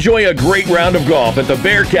 Enjoy a great round of golf at the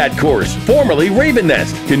Bearkat Course, formerly Raven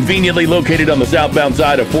Nest. Conveniently located on the southbound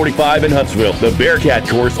side of 45 in Huntsville, the Bearkat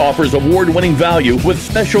Course offers award-winning value with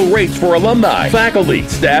special rates for alumni, faculty,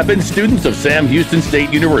 staff, and students of Sam Houston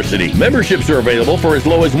State University. Memberships are available for as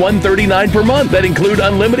low as $139 per month that include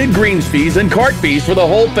unlimited greens fees and cart fees for the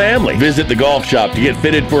whole family. Visit the golf shop to get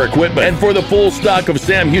fitted for equipment and for the full stock of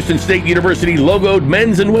Sam Houston State University logoed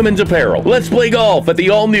men's and women's apparel. Let's play golf at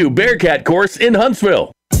the all-new Bearkat Course in Huntsville.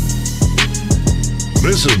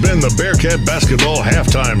 This has been the Bearkat Basketball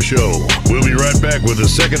Halftime Show. We'll be right back with the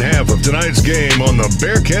second half of tonight's game on the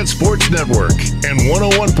Bearkat Sports Network and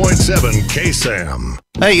 101.7 KSAM.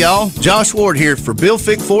 Hey y'all, Josh Ward here for Bill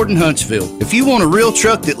Fick Ford in Huntsville. If you want a real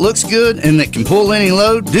truck that looks good and that can pull any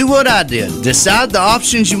load, do what I did. Decide the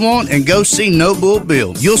options you want and go see No Bull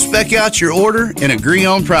Bill. You'll spec out your order and agree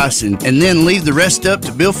on pricing, and then leave the rest up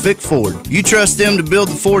to Bill Fick Ford. You trust them to build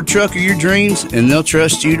the Ford truck of your dreams, and they'll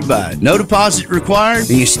trust you to buy it. No deposit required,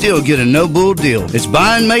 and you still get a No Bull deal. It's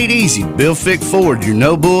buying made easy. Bill Fick Ford, your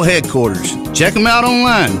No Bull headquarters. Check them out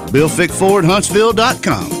online,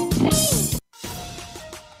 BillFickFordHuntsville.com.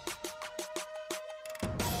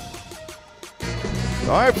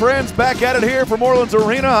 All right, friends, back at it here from Orleans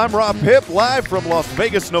Arena. I'm Rob Hipp, live from Las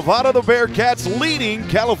Vegas, Nevada. The Bearkats leading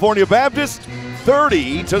California Baptist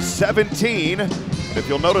 30-17. If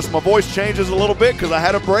you'll notice, my voice changes a little bit because I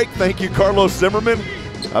had a break. Thank you, Carlos Zimmerman.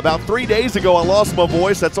 About 3 days ago, I lost my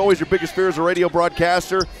voice. That's always your biggest fear as a radio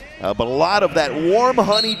broadcaster. But a lot of that warm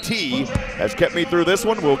honey tea has kept me through this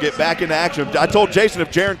one. We'll get back into action. I told Jason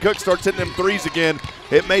if Jaron Cook starts hitting them threes again,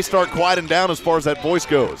 it may start quieting down as far as that voice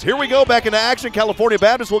goes. Here we go, back into action. California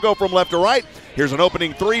Baptist will go from left to right. Here's an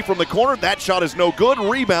opening three from the corner. That shot is no good.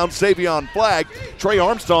 Rebound, Savion Flagg. Trey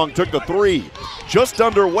Armstrong took the three. Just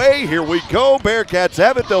underway. Here we go. Bearkats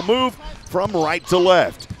have it. They'll move from right to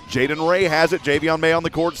left. Jaden Ray has it. Javion May on the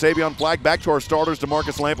court. Savion Flagg back to our starters,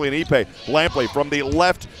 DeMarcus Lampley and Ipe. Lampley from the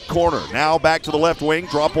left corner. Now back to the left wing.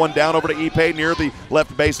 Drop one down over to Ipe near the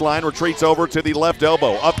left baseline. Retreats over to the left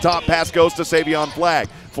elbow. Up top, pass goes to Savion Flagg.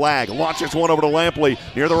 Flagg launches one over to Lampley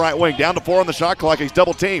near the right wing. Down to 4 on the shot clock. He's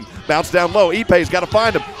double teamed. Bounce down low. Ipe's got to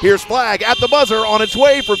find him. Here's Flagg at the buzzer on its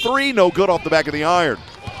way for three. No good off the back of the iron.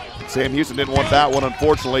 Sam Houston didn't want that one,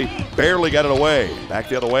 unfortunately. Barely got it away. Back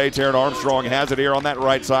the other way. Taron Armstrong has it here on that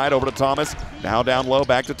right side. Over to Thomas. Now down low.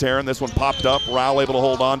 Back to Taron. This one popped up. Rowell able to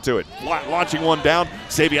hold on to it. Launching one down.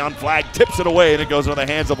 Savion Flagg tips it away, and it goes into the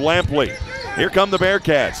hands of Lampley. Here come the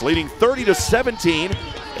Bearkats, leading 30-17.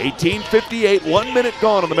 18:58. 1 minute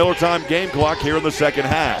gone on the Miller Time game clock here in the second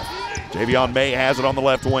half. Javion May has it on the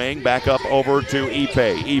left wing. Back up over to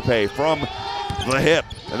Ipe. Ipe from the hip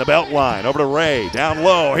and the belt line over to Ray. Down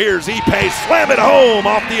low. Here's Ipe. Slam it home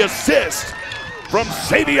off the assist from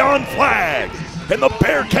Savion Flagg. And the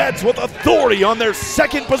Bearkats with authority on their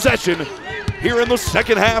second possession here in the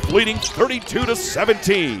second half, leading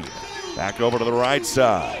 32-17. Back over to the right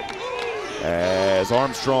side. As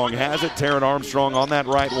Armstrong has it, Taron Armstrong on that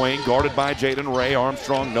right wing, guarded by Jaden Ray.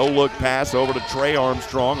 Armstrong, no look pass over to Trey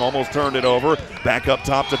Armstrong, almost turned it over. Back up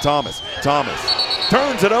top to Thomas. Thomas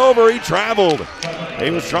turns it over, he traveled. He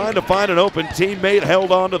was trying to find an open teammate,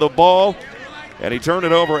 held on to the ball, and he turned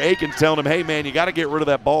it over. Aiken's telling him, hey man, you got to get rid of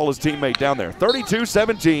that ball, his teammate down there.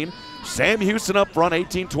 32-17, Sam Houston up front,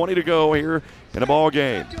 18:20 to go here in the ball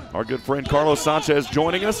game. Our good friend Carlos Sanchez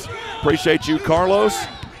joining us. Appreciate you, Carlos.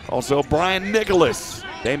 Also, Brian Nicholas,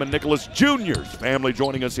 Damon Nicholas Jr.'s family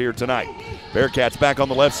joining us here tonight. Bearkats back on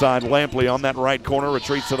the left side. Lampley on that right corner,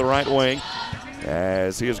 retreats to the right wing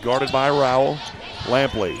as he is guarded by Rowell.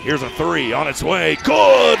 Lampley, here's a three on its way.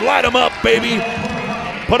 Good, light him up, baby.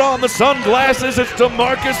 Put on the sunglasses, it's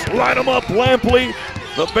DeMarcus. Light him up, Lampley.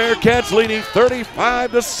 The Bearkats leading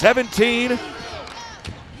 35-17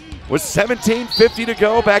 with 17:50 to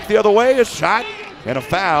go. Back the other way, a shot and a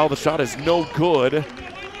foul. The shot is no good.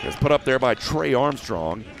 It's put up there by Trey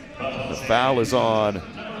Armstrong. The foul is on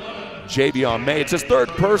Javion May. It's his third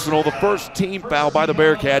personal, the first team foul by the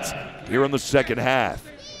Bearkats here in the second half.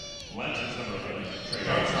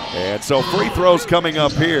 And so free throws coming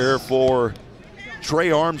up here for Trey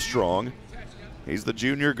Armstrong. He's the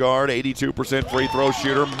junior guard, 82% free throw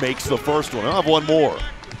shooter, makes the first one. I'll have one more.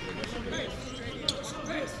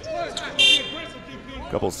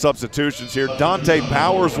 Couple substitutions here. Dante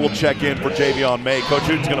Powers will check in for Javion May. Coach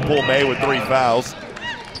Hooten's going to pull May with 3 fouls.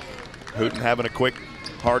 Hooten having a quick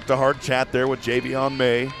heart-to-heart chat there with Javion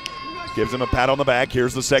May. Gives him a pat on the back.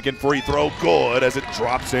 Here's the second free throw. Good as it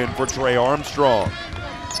drops in for Trey Armstrong.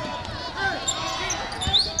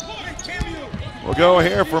 We'll go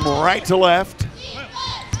here from right to left.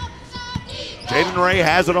 Jaden Ray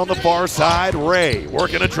has it on the far side. Ray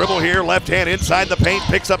working a dribble here. Left hand inside the paint.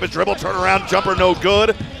 Picks up his dribble. Turnaround jumper, no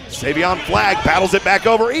good. Savion Flagg battles it back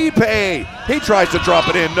over. Ipe. He tries to drop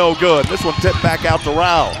it in. No good. This one tipped back out to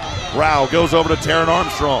Rowell. Rowell goes over to Taron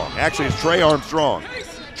Armstrong. Actually, it's Trey Armstrong.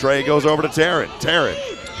 Trey goes over to Taron. Taron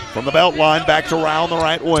from the belt line back to Rowell on the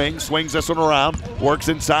right wing. Swings this one around. Works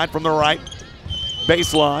inside from the right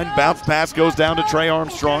baseline. Bounce pass goes down to Trey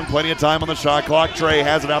Armstrong. Plenty of time on the shot clock. Trey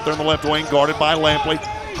has it out there in the left wing, guarded by Lampley.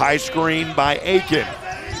 High screen by Aiken.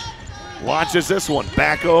 Launches this one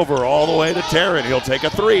back over all the way to Taron. He'll take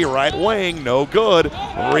a three. Right wing, no good.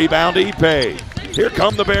 Rebound Ipe. Here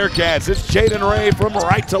come the Bearkats. It's Jaden Ray from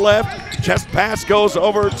right to left. Chest pass goes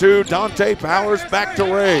over to Dante Powers. Back to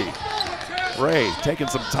Ray. Ray taking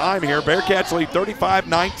some time here. Bearkats lead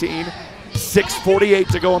 35-19. 6:48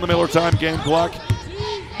 to go on the Miller Time game clock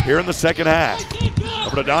here in the second half.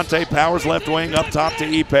 Over to Dante Powers, left wing, up top to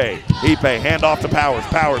Ipe. Ipe, hand off to Powers.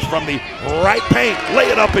 Powers from the right paint, lay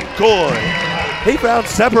it up and good. He found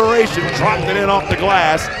separation, dropped it in off the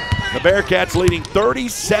glass. The Bearkats leading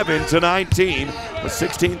 37-19 with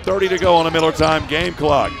 16:30 to go on the Miller Time game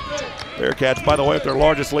clock. Bearkats, by the way, with their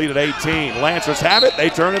largest lead at 18. Lancers have it, they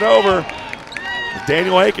turn it over.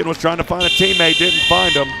 Daniel Aiken was trying to find a teammate, didn't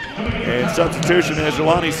find him. And substitution as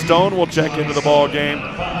Jelani Stone will check into the ball game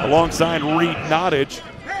alongside Reed Nottage.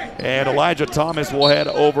 And Elijah Thomas will head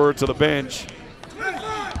over to the bench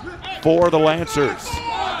for the Lancers.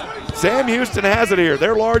 Sam Houston has it here.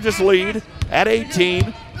 Their largest lead at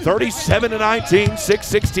 18, 37-19,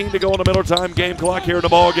 6:16 to go on the Miller time game clock here in the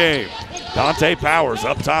ball game. Dante Powers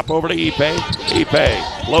up top over to Ipe.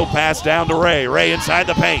 Ipe, low pass down to Ray. Ray inside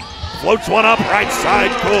the paint. Floats one up, right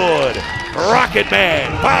side, good. Rocket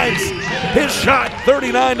Man finds his shot,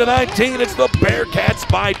 39-19. It's the Bearkats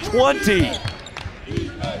by 20.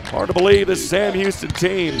 Hard to believe this Sam Houston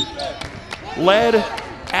team led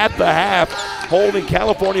at the half, holding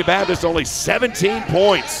California Baptist only 17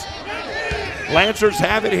 points. Lancers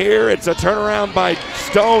have it here. It's a turnaround by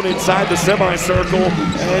Stone inside the semicircle,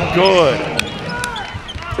 and good.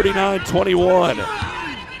 39-21.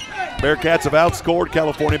 Bearkats have outscored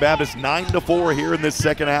California Baptist 9-4 here in this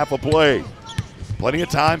second half of play. Plenty of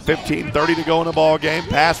time, 15:30 to go in the ball game.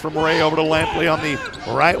 Pass from Ray over to Lampley on the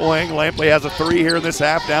right wing. Lampley has a three here in this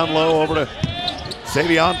half, down low over to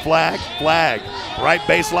Savion Flagg. Flagg, right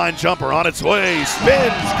baseline jumper on its way,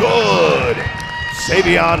 spins, good.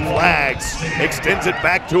 Savion Flaggs extends it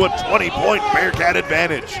back to a 20-point Bearkat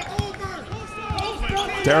advantage.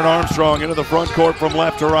 Darren Armstrong into the front court from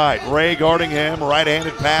left to right. Ray guarding him,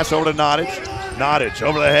 right-handed pass over to Nottage. Nottage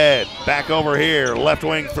over the head, back over here. Left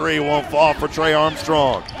wing three won't fall for Trey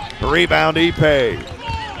Armstrong. Rebound Ipe.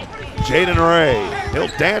 Jaden Ray,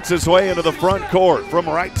 he'll dance his way into the front court from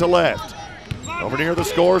right to left. Over near the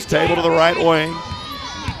scores table to the right wing.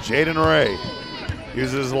 Jaden Ray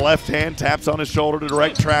uses his left hand, taps on his shoulder to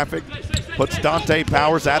direct traffic. Puts Dante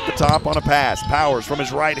Powers at the top on a pass. Powers from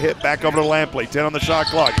his right hip back over to Lampley. 10 on the shot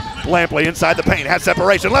clock. Lampley inside the paint, has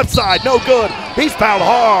separation. Left side, no good. He's fouled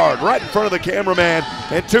hard right in front of the cameraman.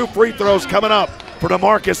 And 2 free throws coming up for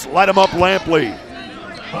DeMarcus. Light him up, Lampley.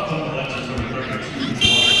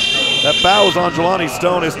 That foul was on Jelani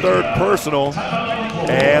Stone, his third personal.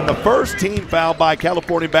 And the first team foul by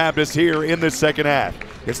California Baptist here in this second half.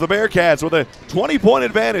 It's the Bearkats with a 20-point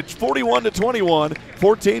advantage, 41-21,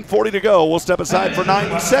 14:40 to go. We'll step aside for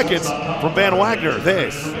 90 seconds from Van Wagner.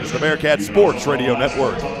 This is the Bearkat Sports Radio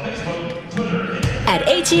Network. At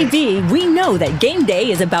H-E-B, we know that game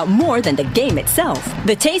day is about more than the game itself.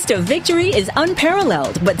 The taste of victory is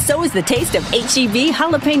unparalleled, but so is the taste of H-E-B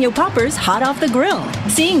jalapeno poppers hot off the grill.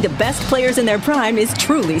 Seeing the best players in their prime is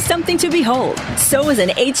truly something to behold. So is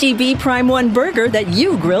an H-E-B Prime 1 burger that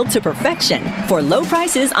you grilled to perfection. For low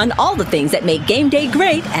prices on all the things that make game day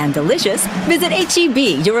great and delicious, visit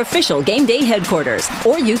H-E-B, your official game day headquarters,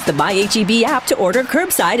 or use the Buy H-E-B app to order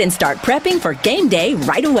curbside and start prepping for game day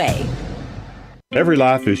right away. Every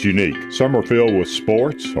life is unique. Some are filled with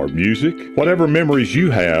sports or music. Whatever memories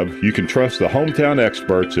you have, you can trust the hometown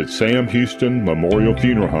experts at Sam Houston Memorial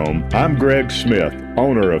Funeral Home. I'm Greg Smith,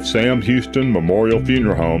 owner of Sam Houston Memorial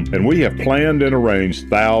Funeral Home, and we have planned and arranged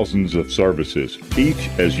thousands of services, each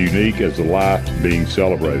as unique as the life being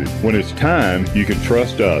celebrated. When it's time, you can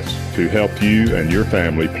trust us to help you and your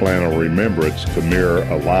family plan a remembrance to mirror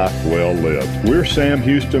a life well lived. We're Sam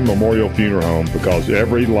Houston Memorial Funeral Home because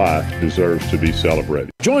every life deserves to be celebrated.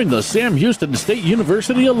 Join the Sam Houston State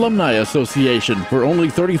University Alumni Association. For only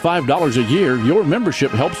 $35 a year, your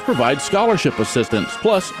membership helps provide scholarship assistance,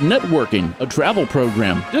 plus networking, a travel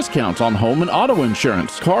program, discounts on home and auto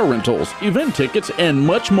insurance, car rentals, event tickets, and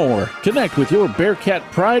much more. Connect with your Bearkat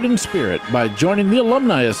pride and spirit by joining the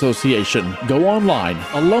Alumni Association. Go online,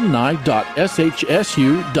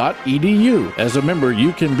 alumni.shsu.edu. As a member,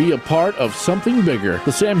 you can be a part of something bigger.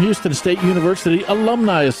 The Sam Houston State University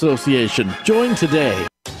Alumni Association. Join today.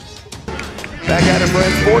 Back at it,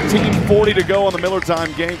 friends. 14:40 to go on the Miller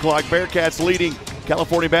time game clock. Bearkats leading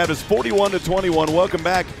California Baptist 41-21. Welcome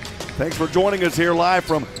back. Thanks for joining us here live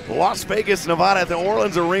from Las Vegas, Nevada at the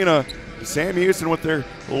Orleans Arena. Sam Houston with their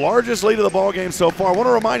largest lead of the ball game so far. I want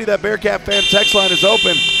to remind you that Bearkat Fan Text Line is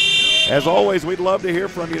open. As always, we'd love to hear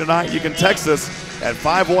from you tonight. You can text us at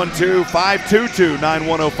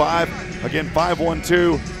 512-522-9105. Again,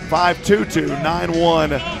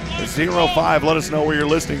 512-522-9105. Let us know where you're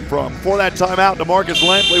listening from. Before that timeout, DeMarcus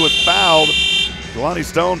Lampley was fouled. Jelani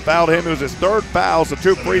Stone fouled him. It was his third foul, so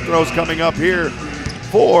 2 free throws coming up here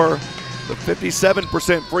for the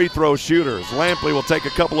 57% free throw shooters. Lampley will take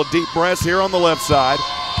a couple of deep breaths here on the left side.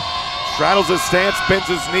 Straddles his stance, bends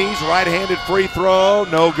his knees, right-handed free throw,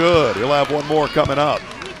 no good. He'll have one more coming up.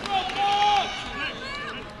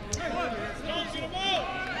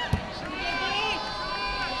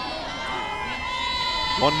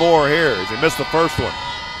 One more here as he missed the first one.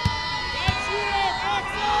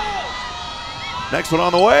 Next one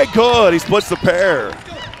on the way, good. He splits the pair.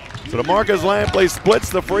 So DeMarcus Lampley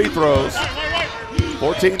splits the free throws.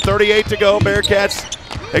 14:38 to go. Bearkats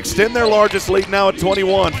extend their largest lead now at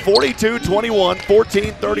 21. 42-21,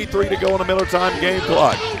 14:33 to go on the Miller time game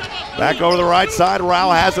clock. Back over the right side. Rao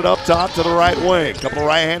has it up top to the right wing. Couple of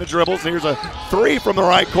right-handed dribbles. Here's a three from the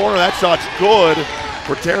right corner. That shot's good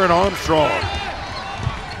for Taryn Armstrong.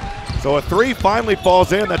 So a three finally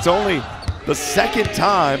falls in. That's only the second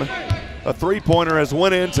time a three-pointer has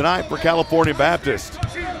went in tonight for California Baptist.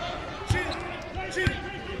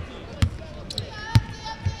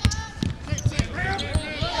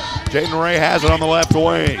 Jaden Ray has it on the left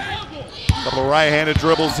wing. Couple of right-handed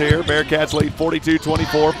dribbles here. Bearkats lead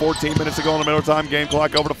 42-24. 14 minutes to go on the middle time game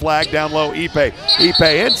clock. Over to Flag, down low, Ipe.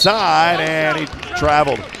 Ipe inside, and he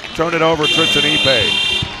traveled. Turned it over, Tristan Ipe.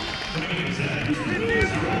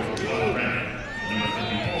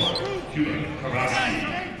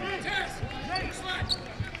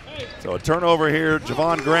 So a turnover here.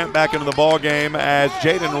 Javon Grant back into the ball game as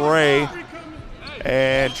Jaden Ray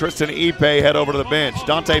and Tristan Ipe head over to the bench.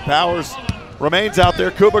 Dante Powers remains out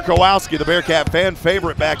there. Kuba Kowalski, the Bearkat fan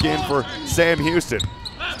favorite, back in for Sam Houston.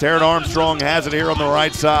 Taryn Armstrong has it here on the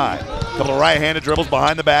right side. A couple of right-handed dribbles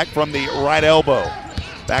behind the back from the right elbow.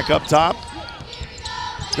 Back up top.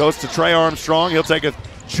 Goes to Trey Armstrong. He'll take a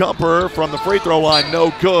jumper from the free throw line.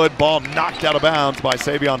 No good. Ball knocked out of bounds by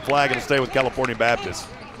Savion Flagg, and it'll stay with California Baptist.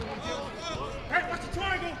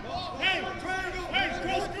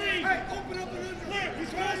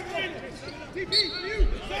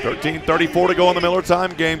 13:34 to go on the Miller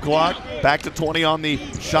time game clock. Back to 20 on the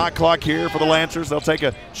shot clock here for the Lancers. They'll take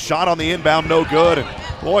a shot on the inbound, no good. And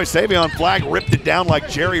boy, Savion Flagg ripped it down like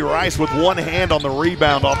Jerry Rice with one hand on the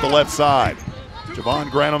rebound off the left side. Javon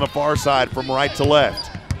Grant on the far side from right to left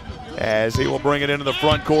as he will bring it into the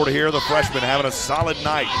front court here. The freshman having a solid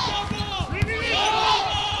night.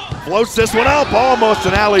 Floats this one up, almost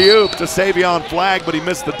an alley-oop to Savion Flagg, but he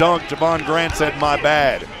missed the dunk. Javon Grant said, my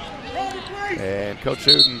bad. And Coach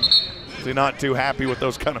Hooten is not too happy with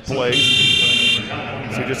those kind of plays.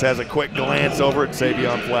 So he just has a quick glance over at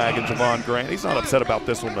Savion Flagg and Javon Grant. He's not upset about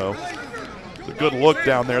this one, though. It's a good look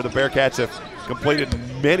down there. The Bearkats have completed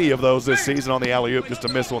many of those this season on the alley-oop, just to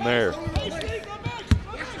miss one there.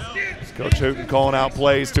 It's Coach Hooten calling out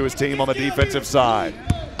plays to his team on the defensive side.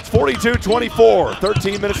 It's 42-24,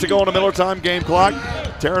 13 minutes to go on the Miller time game clock.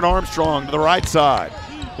 Taryn Armstrong to the right side.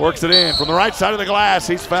 Works it in from the right side of the glass.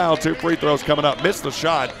 He's fouled. 2 free throws coming up. Missed the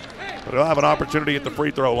shot, but he'll have an opportunity at the free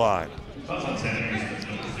throw line.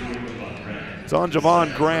 It's on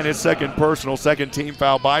Javon Grant, his second personal, second team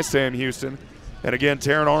foul by Sam Houston. And again,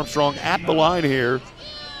 Taryn Armstrong at the line here,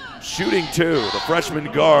 shooting 2. The freshman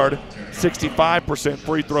guard, 65%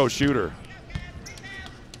 free throw shooter.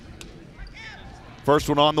 First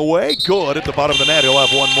one on the way, good at the bottom of the net. He'll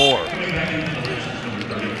have one more.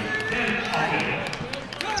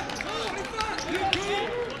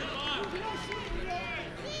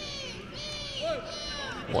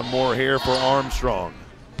 One more here for Armstrong.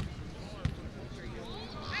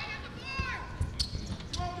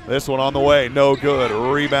 This one on the way, no good.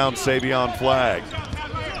 Rebound, Savion Flagg.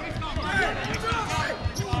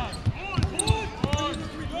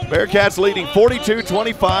 Bearkats leading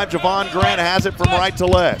 42-25. Javon Grant has it from right to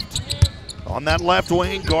left. On that left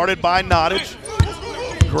wing, guarded by Nottage.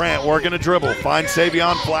 Grant working a dribble, finds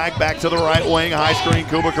Savion Flagg back to the right wing. High screen,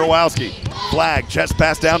 Kuba Kowalski. Flagg, chest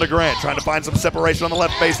pass down to Grant, trying to find some separation on the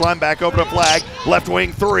left baseline. Back over to Flagg. Left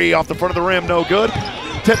wing 3 off the front of the rim, no good.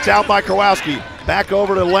 Tipped out by Kowalski. Back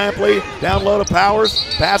over to Lampley, down low to Powers.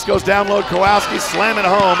 Pass goes down low to Kowalski, slam it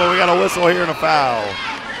home, but we got a whistle here and a foul.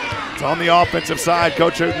 It's on the offensive side.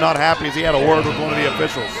 Coach Hooten not happy as he had a word with one of the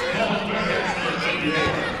officials.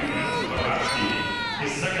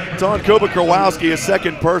 It's on Kuba Kowalski, his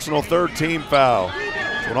second personal, third team foul.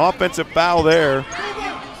 So an offensive foul there.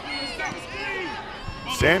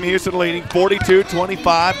 Sam Houston leading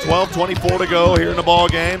 42-25, 12:24 to go here in the ball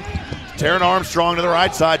game. Taryn Armstrong to the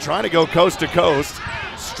right side, trying to go coast to coast.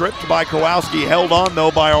 Stripped by Kowalski, held on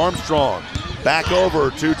though by Armstrong. Back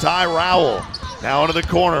over to Ty Rowell. Now into the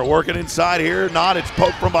corner, working inside here. Nottage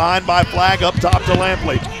poked from behind by Flagg, up top to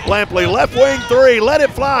Lampley. Lampley, left wing 3, let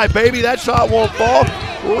it fly, baby. That shot won't fall.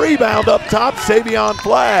 Rebound up top, Savion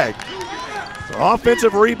Flagg.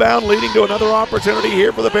 Offensive rebound leading to another opportunity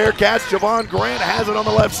here for the Bearkats. Javon Grant has it on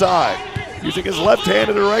the left side. Using his left hand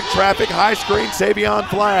to direct traffic, high screen, Savion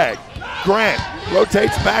Flagg. Grant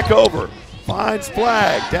rotates back over, finds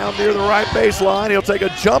Flagg down near the right baseline. He'll take a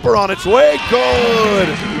jumper on its way, good.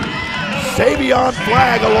 Savion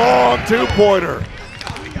Flagg, a long 2-pointer.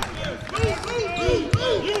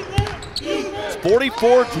 It's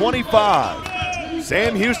 44-25.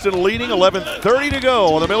 Sam Houston leading, 11:30 to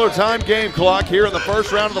go on the Miller time game clock here in the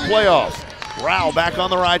first round of the playoffs. Rao back on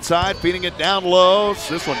the right side, feeding it down low.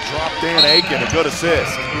 This one dropped in, Aiken, a good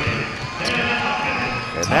assist.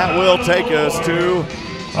 And that will take us to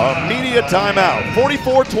A media timeout.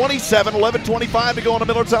 44-27, 11:25 to go on the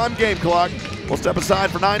Miller Time game clock. We'll step aside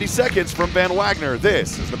for 90 seconds from Van Wagner.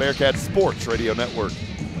 This is the Bearkat Sports Radio Network.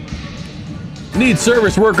 Need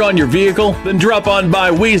service work on your vehicle? Then drop on by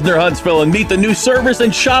Wagner Huntsville and meet the new service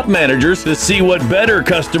and shop managers to see what better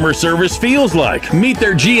customer service feels like. Meet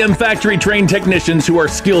their GM factory-trained technicians who are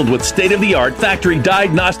skilled with state-of-the-art factory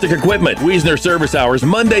diagnostic equipment. Wagner service hours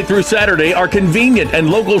Monday through Saturday are convenient and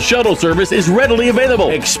local shuttle service is readily available.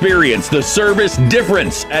 Experience the service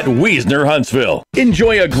difference at Wagner Huntsville.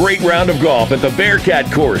 Enjoy a great round of golf at the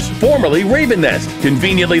Bearkat course, formerly Raven Nest,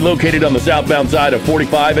 conveniently located on the southbound side of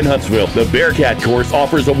 45 in Huntsville. The Bearkat course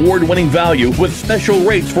offers award-winning value with special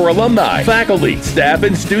rates for alumni, faculty, staff,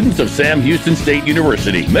 and students of Sam Houston State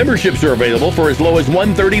University. Memberships are available for as low as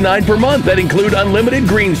 $139 per month that include unlimited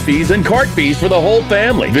greens fees and cart fees for the whole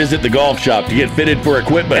family. Visit the golf shop to get fitted for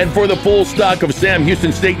equipment and for the full stock of Sam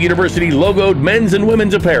Houston State University logoed men's and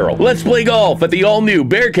women's apparel. Let's play golf at the all-new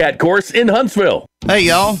Bearkat course in Huntsville. Hey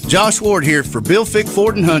y'all, Josh Ward here for Bill Fick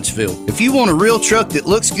Ford in Huntsville. If you want a real truck that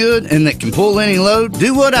looks good and that can pull any load,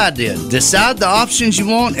 do what I did. Decide the options you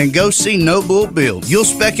want and go see No Bull Build. You'll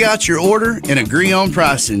spec out your order and agree on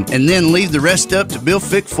pricing, and then leave the rest up to Bill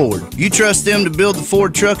Fick Ford. You trust them to build the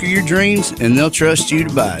Ford truck of your dreams, and they'll trust you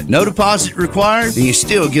to buy it. No deposit required, and you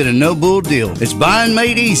still get a No Bull deal. It's buying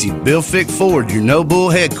made easy. Bill Fick Ford, your No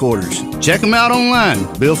Bull headquarters. Check them out online,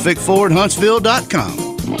 BillFickFordHuntsville.com.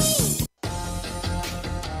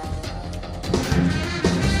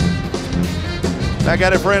 Back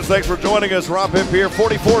at it, friends. Thanks for joining us. Rob Hipp here,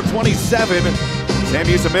 44-27. Sam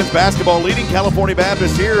Houston men's basketball leading California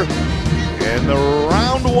Baptist here in the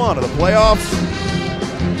round one of the playoffs.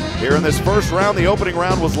 Here in this first round, the opening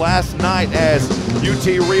round was last night as UT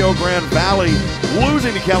Rio Grande Valley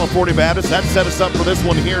losing to California Baptist. That set us up for this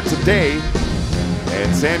one here today.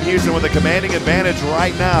 And Sam Houston with a commanding advantage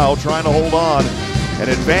right now, trying to hold on and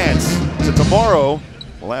advance to tomorrow.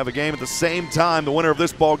 We'll have a game at the same time. The winner of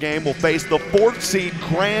this ball game will face the 4th seed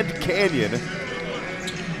Grand Canyon.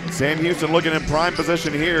 Sam Houston looking in prime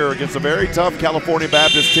position here against a very tough California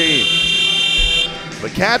Baptist team. The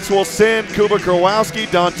Cats will send Kuba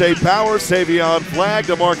Kurwowski, Dante Powers, Savion Flagg,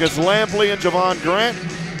 DeMarcus Lampley, and Javon Grant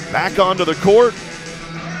back onto the court.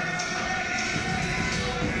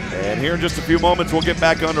 And here in just a few moments, we'll get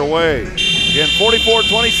back underway. Again,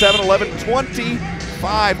 44-27,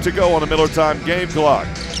 11:25 to go on the Miller Time game clock.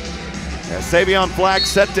 As Savion Flagg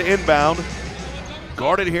set to inbound,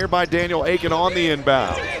 guarded here by Daniel Aiken on the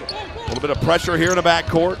inbound. A little bit of pressure here in the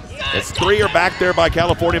backcourt. As 3 are back there by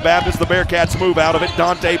California Baptist. The Bearkats move out of it.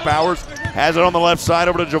 Dante Powers has it on the left side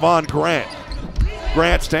over to Javon Grant.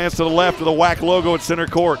 Grant stands to the left of the WAC logo at center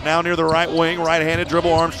court. Now near the right wing, right-handed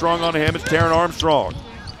dribble Armstrong on him. It's Taryn Armstrong.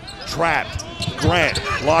 Trapped. Grant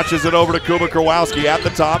launches it over to Kuba Kurwowski at the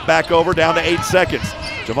top, back over, down to 8 seconds.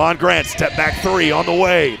 Javon Grant, step back 3 on the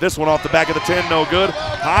way. This one off the back of the 10, no good.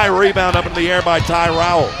 High rebound up in the air by Ty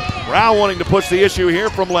Rowell. Rowell wanting to push the issue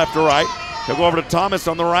here from left to right. He'll go over to Thomas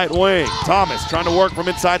on the right wing. Thomas trying to work from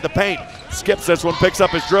inside the paint. Skips this one, picks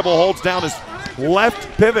up his dribble, holds down his left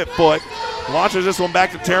pivot foot. Launches this one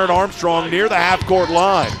back to Taryn Armstrong near the half-court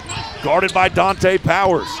line. Guarded by Dante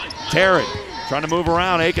Powers. Taryn trying to move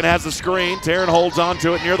around. Aiken has the screen. Taryn holds on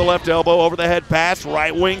to it near the left elbow. Over the head pass.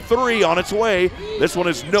 Right wing 3 on its way. This one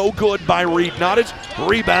is no good by Reed Nottage.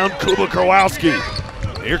 Rebound Kuba Kurwowski.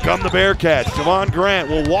 Here come the Bearkats. Javon Grant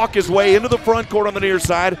will walk his way into the front court on the near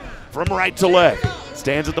side from right to left.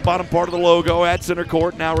 Stands at the bottom part of the logo at center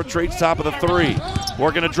court. Now retreats top of the 3.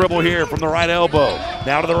 Working a dribble here from the right elbow.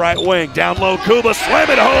 Now to the right wing. Down low, Kuba. Slam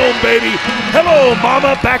it home, baby. Hello,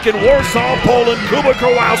 mama. Back in Warsaw, Poland. Kuba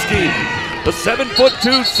Kurwowski. The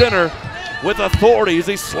 7'2" center with authority as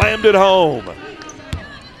he slammed it home.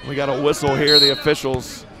 We got a whistle here, the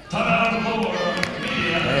officials. Hey,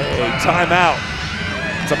 timeout.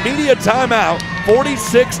 It's a media timeout.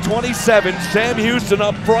 46-27, Sam Houston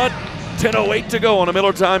up front. 10:08 to go on a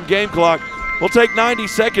Miller Time game clock. We'll take 90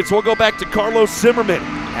 seconds. We'll go back to Carlos Zimmerman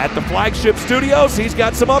at the flagship studios. He's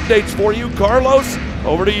got some updates for you. Carlos,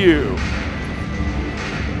 over to you.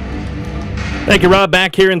 Thank you, Rob.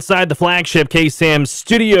 Back here inside the flagship KSAM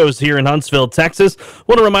studios here in Huntsville, Texas.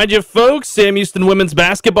 Want to remind you, folks, Sam Houston women's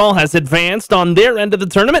basketball has advanced on their end of the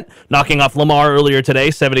tournament, knocking off Lamar earlier today,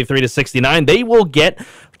 73-69. They will get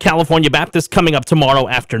California Baptist coming up tomorrow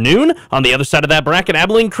afternoon. On the other side of that bracket,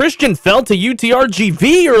 Abilene Christian fell to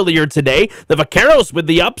UTRGV earlier today. The Vaqueros with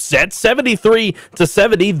the upset,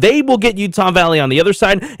 73-70. They will get Utah Valley on the other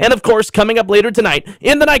side. And, of course, coming up later tonight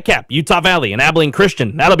in the nightcap, Utah Valley and Abilene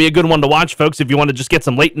Christian. That'll be a good one to watch, folks, if you want to just get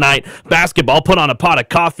some late-night basketball, put on a pot of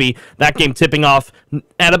coffee. That game tipping off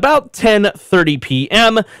at about 10:30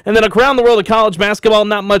 p.m. And then around the world of college basketball,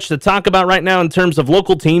 not much to talk about right now in terms of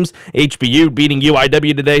local teams. HBU beating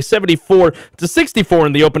UIW today 74-64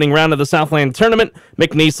 in the opening round of the Southland tournament.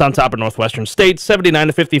 McNeese on top of Northwestern State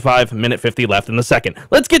 79-55, minute 50 left in the second.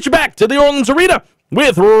 Let's get you back to the Orleans Arena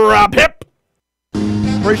with Rob Hipp.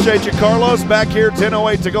 Appreciate you, Carlos. Back here,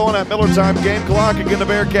 10:08 to go on that Miller time game clock. Again, the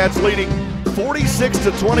Bearkats leading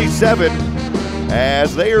 46-27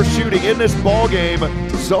 as they are shooting in this ball game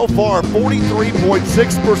so far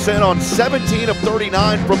 43.6% on 17 of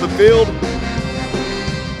 39 from the field.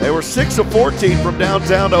 They were 6 of 14 from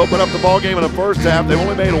downtown to open up the ball game in the first half. They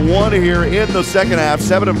only made one here in the second half,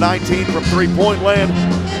 7 of 19 from three-point land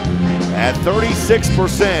at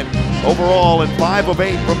 36% overall and 5 of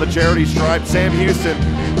 8 from the charity stripe. Sam Houston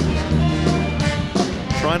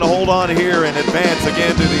trying to hold on here and advance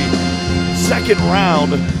again to the second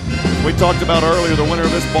round. We talked about earlier, the winner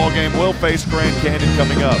of this ball game will face Grand Canyon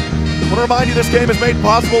coming up. I want to remind you this game is made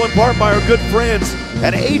possible in part by our good friends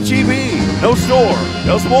at HEB. No store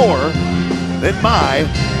does more than my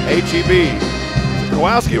HEB.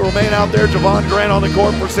 Kowalski will remain out there. Javon Grant on the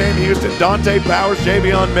court for Sam Houston. Dante Powers,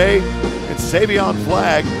 Javion May, and Savion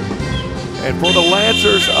Flagg. And for the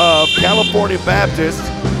Lancers of California Baptist,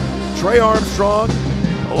 Trey Armstrong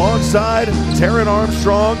alongside Taryn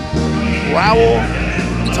Armstrong, Rowell,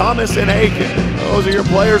 Thomas, and Aiken. Those are your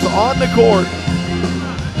players on the court.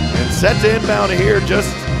 And set to inbound here just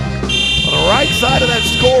on the right side of that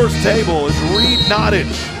scores table is Reed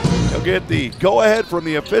Nottage. He'll get the go-ahead from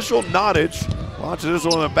the official. Nottage launches this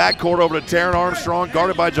one in the backcourt over to Taryn Armstrong,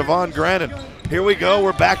 guarded by Javon Grant. And here we go.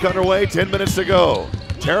 We're back underway. 10 minutes to go.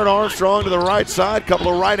 Taryn Armstrong to the right side. Couple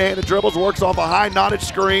of right-handed dribbles. Works off a high Nottage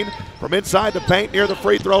screen from inside the paint near the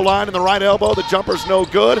free throw line in the right elbow. The jumper's no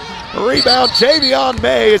good. Rebound, Javion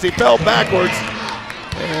May as he fell backwards.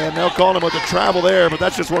 And they'll call him with the travel there, but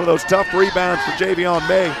that's just one of those tough rebounds for Javion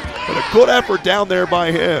May. But a good effort down there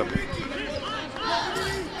by him.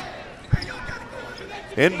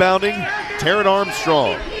 Inbounding, Taryn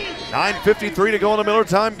Armstrong. 9:53 to go on the Miller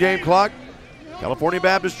time game clock. California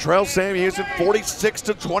Baptist trails Sam Houston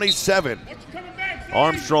 46-27.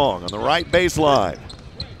 Armstrong on the right baseline.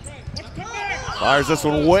 Fires this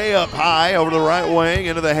one way up high over the right wing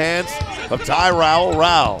into the hands of Ty Rowell.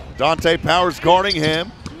 Rowell, Dante Powers guarding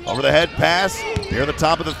him. Over the head pass near the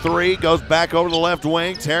top of the three. Goes back over the left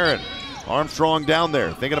wing. Taryn Armstrong down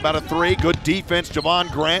there thinking about a three. Good defense.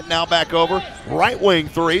 Javon Grant now back over. Right wing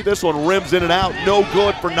three. This one rims in and out. No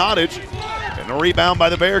good for Nottage. And the rebound by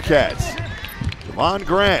the Bearkats. Javon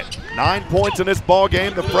Grant, 9 points in this ball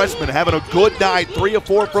game. The freshman having a good night. 3 of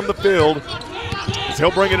 4 from the field. As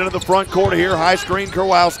he'll bring it into the front court here. High screen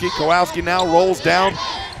Kowalski. Kowalski now rolls down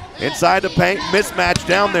inside the paint. Mismatch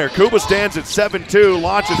down there. Kuba stands at 7-2.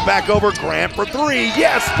 Launches back over. Grant for three.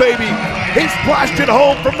 Yes, baby. He splashed it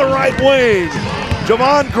home from the right wing.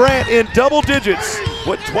 Javon Grant in double digits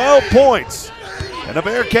with 12 points. And the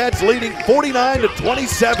Bearkats leading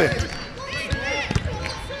 49-27.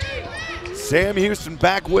 Sam Houston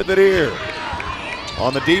back with it here.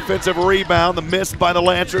 On the defensive rebound, the miss by the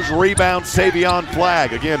Lancers. Rebound, Savion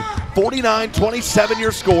Flagg. Again, 49-27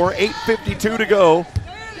 your score, 8:52 to go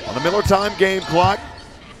on the Miller time game clock.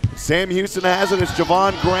 Sam Houston has it. It's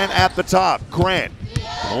Javon Grant at the top. Grant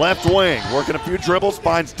on the left wing, working a few dribbles,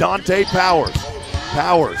 finds Dante Powers.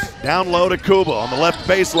 Powers down low to Kuba on the left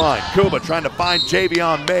baseline. Kuba trying to find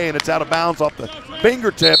Javion May, and it's out of bounds off the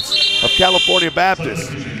fingertips of California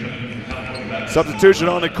Baptist. Substitution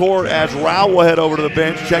on the court as Rowell will head over to the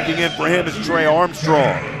bench. Checking in for him is Trey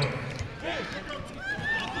Armstrong.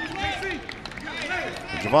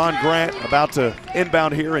 Javon Grant about to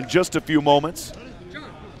inbound here in just a few moments.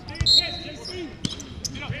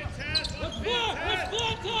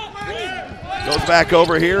 Goes back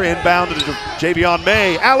over here, inbound to Javion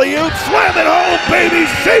May. Alley-oop, slam it home, baby!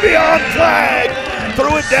 Savion Flagg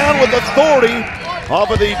threw it down with authority off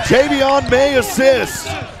of the Javion May assist.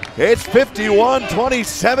 It's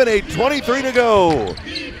 51-27, 8:23 to go.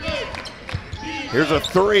 Here's a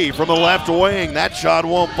three from the left wing. That shot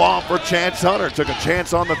won't fall for Chance Hunter. Took a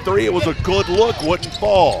chance on the three. It was a good look, wouldn't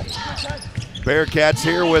fall. Bearkats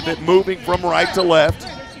here with it, moving from right to left.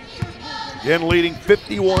 Again, leading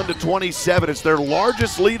 51-27. It's their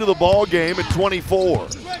largest lead of the ball game at 24.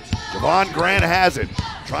 Javon Grant has it.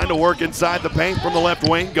 Trying to work inside the paint from the left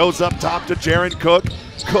wing. Goes up top to Jaron Cook.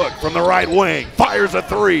 Cook from the right wing, fires a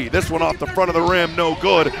three. This one off the front of the rim, no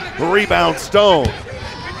good. Rebound Stone.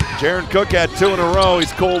 Jaron Cook had 2 in a row.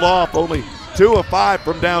 He's cooled off, only 2 of 5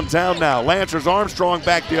 from downtown now. Lancers Armstrong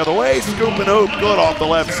back the other way. Scoop and hoop, good off the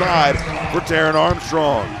left side for Taryn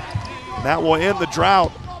Armstrong. And that will end the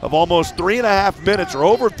drought of almost 3.5 minutes, or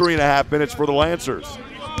over 3.5 minutes for the Lancers.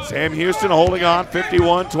 Sam Houston holding on,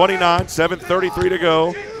 51-29, 7:33 to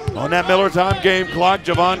go. On that Miller time game clock,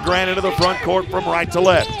 Javon Grant into the front court from right to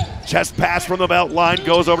left. Chest pass from the belt line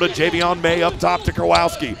goes over to Javion May, up top to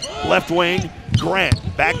Kowalski. Left wing, Grant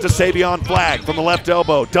back to Savion Flagg from the left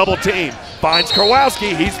elbow. Double team, finds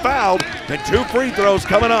Kowalski, he's fouled, and 2 free throws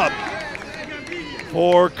coming up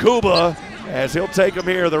for Kuba as he'll take them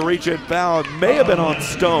here. The reach-in foul may have been on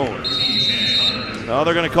Stone. No,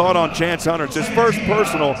 they're going to call it on Chance Hunter. It's his first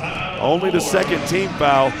personal, only the second team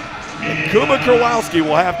foul. And Kuba Kowalski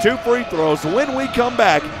will have 2 free throws. When we come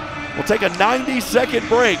back, we'll take a 90-second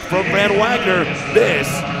break from Van Wagner. This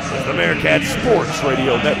is the Bearkat Sports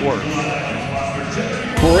Radio Network.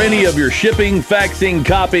 For any of your shipping, faxing,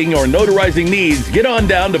 copying, or notarizing needs, get on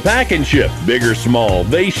down to Pack and Ship. Big or small,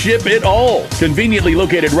 they ship it all. Conveniently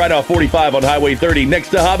located right off 45 on Highway 30 next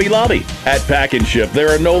to Hobby Lobby. At Pack and Ship, there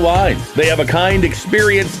are no lines. They have a kind,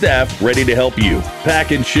 experienced staff ready to help you.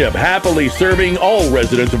 Pack and Ship, happily serving all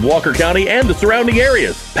residents of Walker County and the surrounding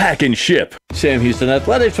areas. Pack and Ship. Sam Houston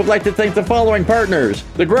Athletics would like to thank the following partners: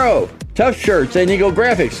 The Grove, Tough Shirts and Eagle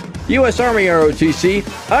Graphics, U.S. Army ROTC,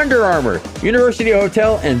 Under Armour, University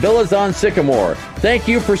Hotel, and Villas on Sycamore. Thank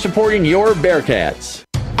you for supporting your Bearkats.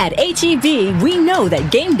 At H-E-B, we know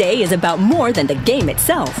that game day is about more than the game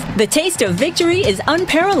itself. The taste of victory is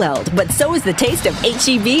unparalleled, but so is the taste of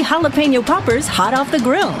H-E-B jalapeno poppers hot off the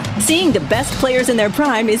grill. Seeing the best players in their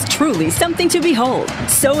prime is truly something to behold.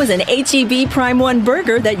 So is an H-E-B Prime 1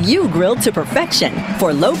 burger that you grilled to perfection.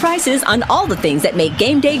 For low prices on all the things that make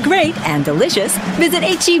game day great and delicious, visit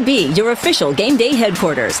H-E-B, your official game day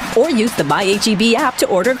headquarters, or use the My H-E-B app to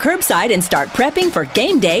order curbside and start prepping for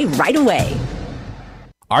game day right away.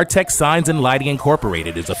 Our Tech Signs and Lighting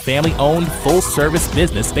Incorporated is a family-owned, full-service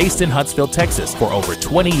business based in Huntsville, Texas for over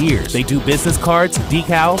 20 years. They do business cards,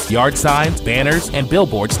 decals, yard signs, banners, and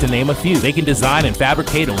billboards, to name a few. They can design and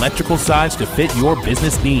fabricate electrical signs to fit your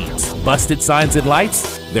business needs. Busted signs and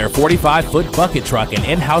lights? Their 45-foot bucket truck and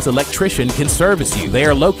in-house electrician can service you. They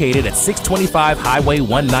are located at 625 Highway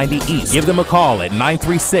 190 East. Give them a call at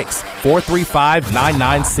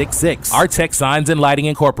 936-435-9966. Our Tech Signs and Lighting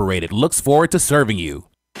Incorporated looks forward to serving you.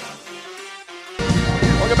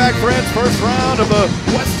 Welcome back, friends. First round of the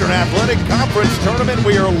Western Athletic Conference Tournament.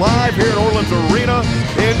 We are live here at Orleans Arena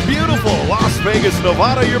in beautiful Las Vegas,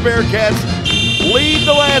 Nevada. Your Bearkats lead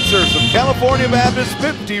the Lancers of California Baptist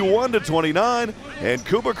 51-29. And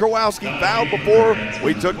Kuba Kowalski fouled before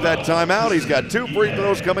we took that timeout. He's got 2 free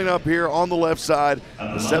throws coming up here on the left side.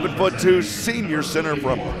 The 7'2" senior center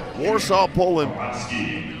from Warsaw, Poland.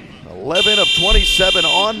 11 of 27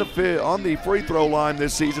 on the free throw line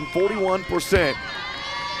this season, 41%.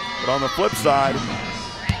 But on the flip side,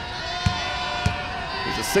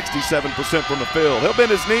 he's a 67% from the field. He'll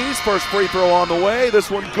bend his knees. First free throw on the way.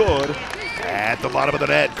 This one good. At the bottom of the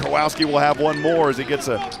net, Kowalski will have one more as he gets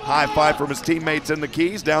a high five from his teammates in the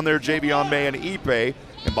keys. Down there, Javion May and Ipe.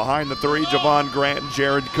 And behind the 3, Javon Grant and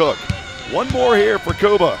Jared Cook. One more here for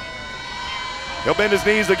Kuba. He'll bend his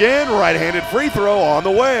knees again. Right-handed free throw on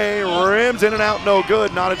the way. Rims in and out, no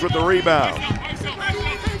good. Nottage with the rebound.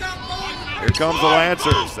 Here comes the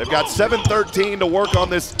Lancers. They've got 7:13 to work on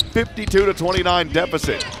this 52-29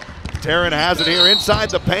 deficit. Taryn has it here inside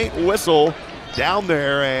the paint. Whistle down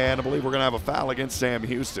there, and I believe we're going to have a foul against Sam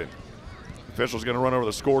Houston. The official's going to run over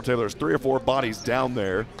the score table. There's 3 or 4 bodies down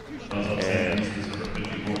there, and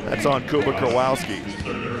that's on Kuba Kowalski.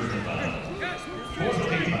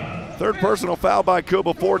 Third personal foul by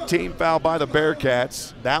Kuba, 14 foul by the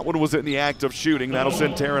Bearkats. That one was in the act of shooting. That'll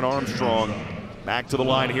send Taryn Armstrong back to the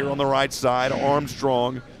line here on the right side.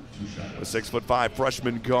 Armstrong, a 6'5"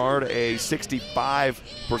 freshman guard, a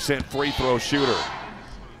 65% free throw shooter.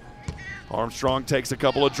 Armstrong takes a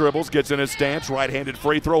couple of dribbles, gets in his stance, right-handed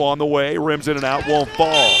free throw on the way, rims in and out, won't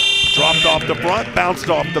fall. Dropped off the front, bounced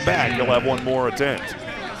off the back. He'll have one more attempt.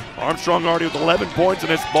 Armstrong already with 11 points in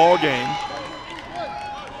this ball game.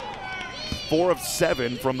 4 of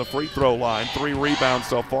 7 from the free throw line. 3 rebounds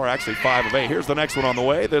so far, actually 5 of 8. Here's the next one on the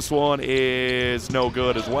way. This one is no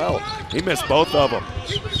good as well. He missed both of them.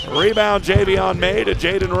 Rebound, Javion May to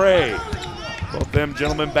Jaden Ray. Both them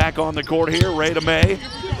gentlemen back on the court here. Ray to May.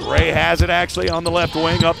 Ray has it actually on the left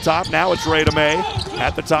wing up top. Now it's Ray to May.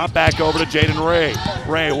 At the top, back over to Jaden Ray.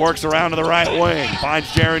 Ray works around to the right wing. Finds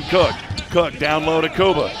Jaron Cook. Cook down low to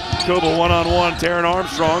Kuba. Kuba one-on-one. Taryn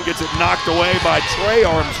Armstrong gets it knocked away by Trey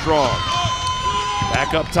Armstrong.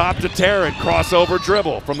 Back up top to Taryn, crossover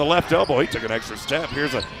dribble from the left elbow. He took an extra step.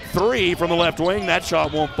 Here's a 3 from the left wing. That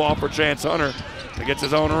shot won't fall for Chance Hunter. He gets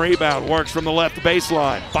his own rebound, works from the left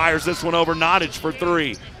baseline, fires this one over Nottage for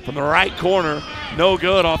three. From the right corner, no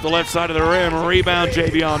good off the left side of the rim. Rebound,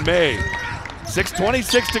 Javion May.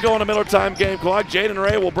 6:26 to go on the Miller time game clock. Jaden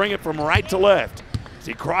Ray will bring it from right to left. As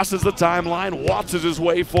he crosses the timeline, waltzes his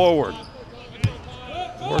way forward.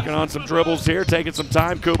 Working on some dribbles here, taking some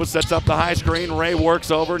time. Kuba sets up the high screen. Ray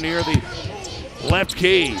works over near the left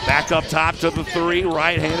key. Back up top to the three,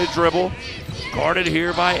 right-handed dribble. Guarded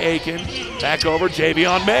here by Aiken. Back over,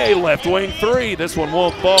 Javion May, left wing three. This one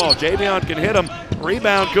won't fall. Javion can hit him.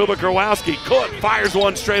 Rebound, Kuba Kurwowski. Cook fires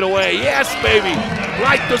one straight away. Yes, baby.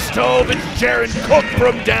 Light the stove. It's Jaron Cook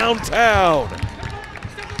from downtown.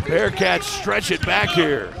 Bearkats stretch it back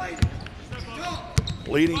here.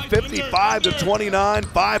 Leading 55-29,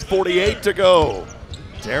 5:48 to go.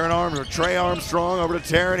 Trey Armstrong over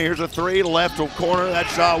to Taryn. Here's a three, left corner. That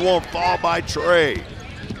shot won't fall by Trey.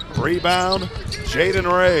 Rebound,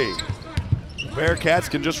 Jaden Ray. Bearkats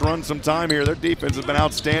can just run some time here. Their defense has been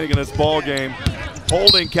outstanding in this ball game.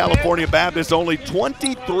 Holding California Baptist only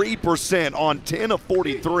 23% on 10 of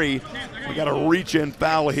 43. We got a reach-in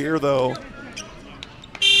foul here, though,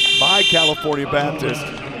 by California Baptist.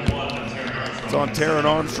 It's on Taryn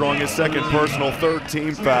Armstrong, his second personal, third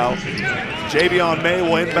team foul. Javion May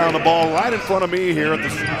will inbound the ball right in front of me here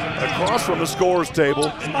across from the scorer's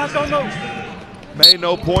table. May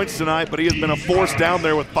no points tonight, but he has been a force down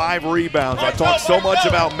there with 5 rebounds. I talk so much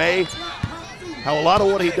about May, how a lot of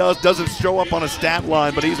what he does doesn't show up on a stat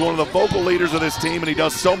line, but he's one of the vocal leaders of this team, and he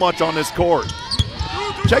does so much on this court.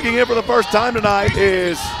 Checking in for the first time tonight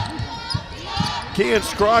is Kean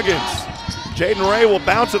Scroggins. Jaden Ray will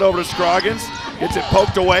bounce it over to Scroggins. Gets it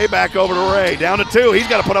poked away, back over to Ray. Down to 2, he's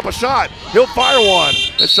got to put up a shot. He'll fire one.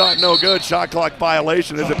 This shot no good, shot clock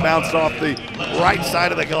violation as it bounced off the right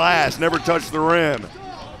side of the glass, never touched the rim.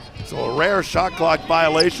 So a rare shot clock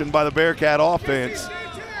violation by the Bearkat offense.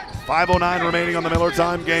 5:09 remaining on the Miller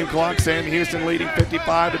time game clock. Sam Houston leading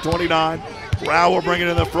 55-29. Rao will bring it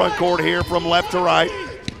in the front court here from left to right.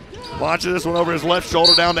 Launches this one over his left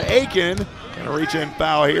shoulder down to Aiken. And a reach-in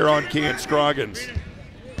foul here on Kean Scroggins.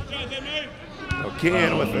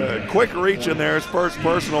 Kean with a quick reach in there, his first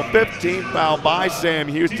personal, 15th foul by Sam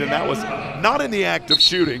Houston. That was not in the act of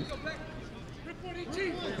shooting.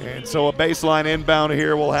 And so a baseline inbound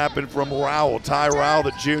here will happen from Rowell. Ty Rowell,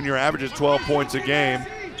 the junior, averages 12 points a game.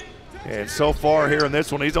 And so far here in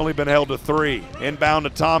this one, he's only been held to 3. Inbound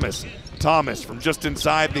to Thomas. Thomas from just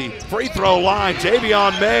inside the free throw line.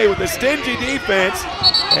 Javion May with a stingy defense.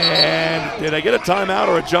 And did they get a timeout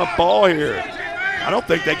or a jump ball here? I don't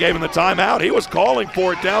think they gave him the timeout. He was calling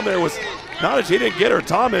for it down there. Was Nottage, he didn't get her.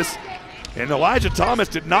 Thomas. And Elijah Thomas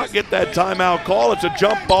did not get that timeout call. It's a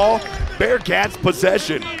jump ball. Bearkats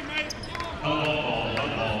possession.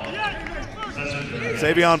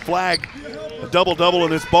 Savion Flagg, a double-double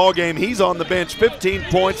in this ball game. He's on the bench, 15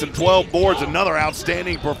 points and 12 boards. Another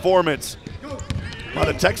outstanding performance by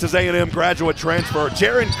the Texas A&M graduate transfer.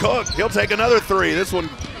 Jaron Cook, he'll take another 3. This one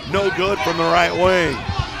no good from the right wing.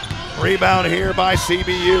 Rebound here by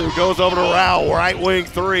CBU. Goes over to Rao, right wing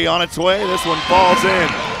 3 on its way. This one falls in.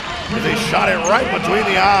 They shot it right between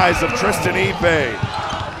the eyes of Tristan Ipe.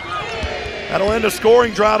 That'll end a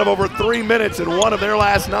scoring drought of over 3 minutes in one of their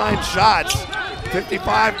last 9 shots.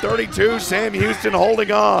 55-32, Sam Houston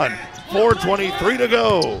holding on. 4:23 to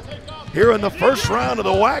go here in the first round of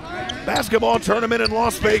the WAC basketball tournament in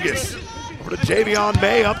Las Vegas. Over to Javion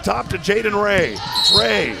May, up top to Jaden Ray.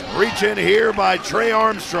 Ray, reach in here by Trey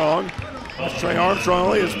Armstrong. That's Trey Armstrong,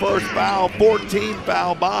 only his first foul, 14th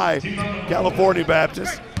foul by California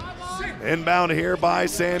Baptist. Inbound here by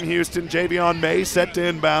Sam Houston. Javion May set to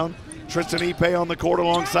inbound. Tristan Ipe on the court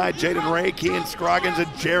alongside Jaden Ray, Kean Scroggins, and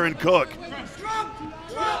Jaron Cook.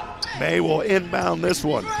 May will inbound this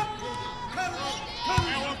one.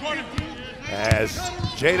 As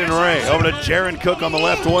Jaden Ray over to Jaron Cook on the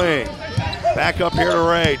left wing. Back up here to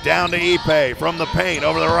Ray, down to Ipe from the paint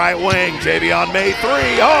over the right wing. Javion May 3.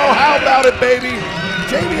 Oh, how about it, baby?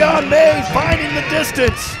 Javion May finding the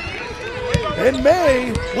distance. And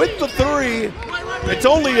May with the 3. It's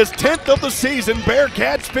only his 10th of the season.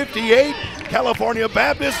 Bearkats 58, California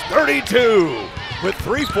Baptist 32 with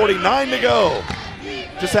 3:49 to go.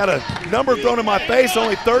 Just had a number thrown in my face,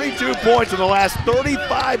 only 32 points in the last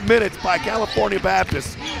 35 minutes by California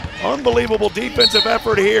Baptist. Unbelievable defensive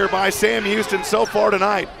effort here by Sam Houston so far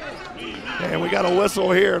tonight. And we got a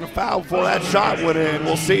whistle here and a foul before that shot went in.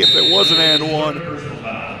 We'll see if it was an and one.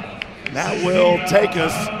 That will take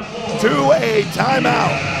us to a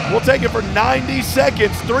timeout. We'll take it for 90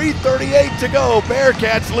 seconds, 3:38 to go.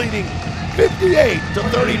 Bearkats leading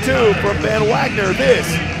 58-32 from Van Wagner. This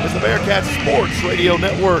is the Bearkats Sports Radio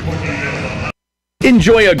Network.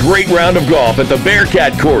 Enjoy a great round of golf at the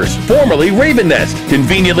Bearkat course, formerly Raven Nest.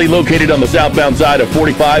 Conveniently located on the southbound side of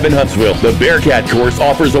 45 in Huntsville, the Bearkat course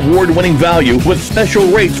offers award-winning value with special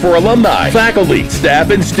rates for alumni, faculty,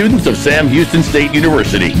 staff, and students of Sam Houston State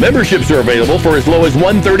University. Memberships are available for as low as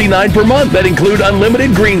 $139 per month that include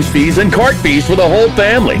unlimited greens fees and cart fees for the whole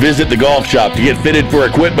family. Visit the golf shop to get fitted for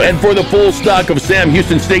equipment and for the full stock of Sam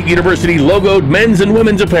Houston State University logoed men's and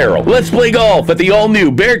women's apparel. Let's play golf at the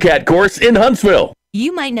all-new Bearkat course in Huntsville.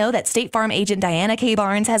 You might know that State Farm agent Diana K.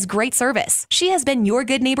 Barnes has great service. She has been your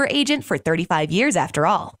good neighbor agent for 35 years after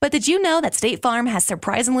all. But did you know that State Farm has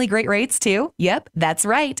surprisingly great rates too? Yep, that's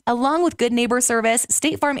right. Along with good neighbor service,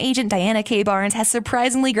 State Farm agent Diana K. Barnes has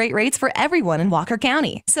surprisingly great rates for everyone in Walker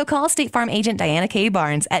County. So call State Farm agent Diana K.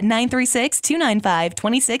 Barnes at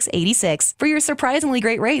 936-295-2686 for your surprisingly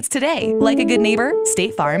great rates today. Like a good neighbor,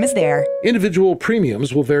 State Farm is there. Individual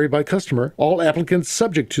premiums will vary by customer. All applicants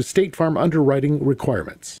subject to State Farm underwriting requirements.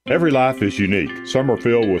 Every life is unique. Some are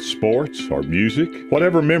filled with sports or music.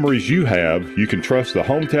 Whatever memories you have, you can trust the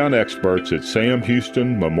hometown experts at Sam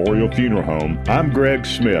Houston Memorial Funeral Home. I'm Greg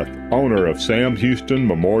Smith, owner of Sam Houston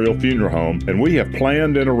Memorial Funeral Home, and we have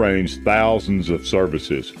planned and arranged thousands of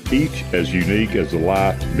services, each as unique as the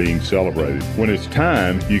life being celebrated. When it's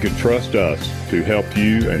time, you can trust us to help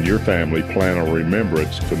you and your family plan a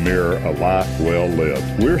remembrance to mirror a life well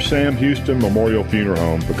lived. We're Sam Houston Memorial Funeral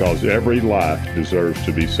Home because every life deserves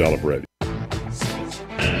to be celebrated.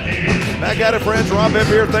 Back at it, friends. Rob Hipp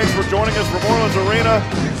here. Thanks for joining us from Orleans Arena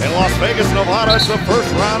in Las Vegas, Nevada. It's the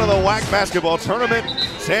first round of the WAC basketball tournament.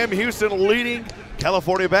 Sam Houston leading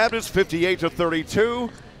California Baptist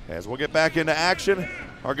 58-32. As we'll get back into action,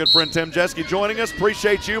 our good friend Tim Jeske joining us.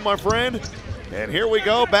 Appreciate you, my friend. And here we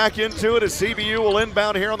go, back into it as CBU will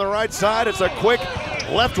inbound here on the right side. It's a quick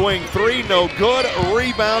left wing three, no good. A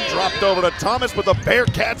rebound dropped over to Thomas, but the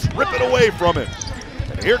Bearkats rip it away from him.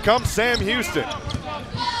 And here comes Sam Houston.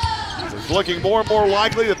 It's looking more and more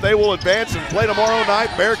likely that they will advance and play tomorrow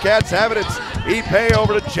night. Bearkats have it. It's Ipe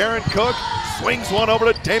over to Jaron Cook. Swings one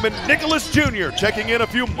over to Damon Nicholas Jr. checking in a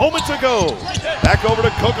few moments ago. Back over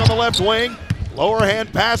to Cook on the left wing. Lower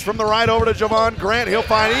hand pass from the right over to Javon Grant. He'll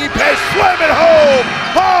find Ipe, slam it home.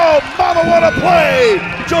 Oh, mama, what a play.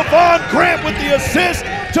 Javon Grant with the assist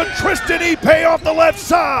to Tristan Ipe off the left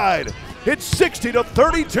side. It's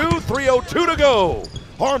 60-32, 3:02 to go.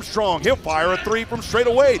 Armstrong, he'll fire a three from straight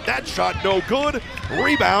away. That shot no good.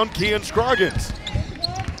 Rebound, Kean Scroggins.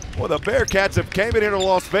 Well, the Bearkats have came in here to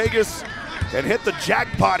Las Vegas and hit the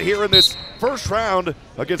jackpot here in this first round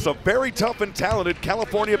against a very tough and talented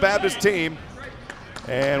California Baptist team.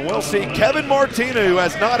 And we'll see Kevin Martina, who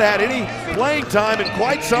has not had any playing time in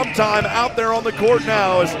quite some time, out there on the court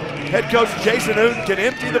now as head coach Jason Newton can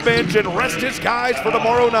empty the bench and rest his guys for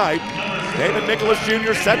tomorrow night. David Nicholas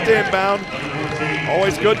Jr. set to inbound.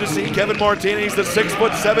 Always good to see Kevin Martina. He's the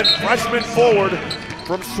 6'7" freshman forward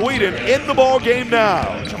from Sweden in the ball game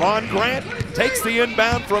now. Javon Grant takes the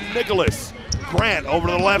inbound from Nicholas. Grant over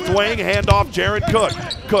to the left wing, handoff Jaron Cook.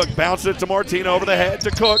 Cook bounces it to Martina over the head to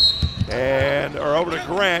Cook. Or over to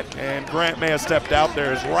Grant, and Grant may have stepped out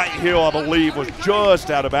there. His right heel, I believe, was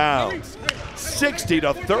just out of bounds.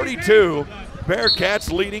 60-32,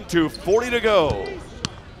 Bearkats leading to 40 to go.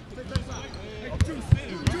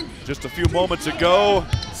 Just a few moments ago,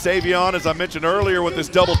 Savion, as I mentioned earlier, with this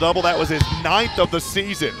double-double, that was his 9th of the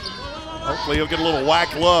season. Hopefully he'll get a little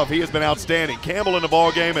WAC love. He has been outstanding. Campbell in the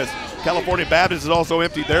ball game as California Baptist has also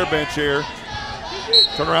emptied their bench here.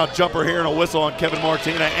 Turnaround jumper here and a whistle on Kevin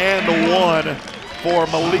Martina, and the one for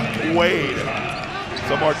Malik Wade.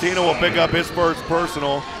 So Martina will pick up his first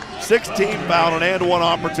personal. 16 foul and one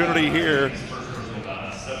opportunity here.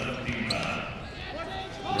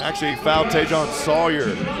 Actually fouled Tajon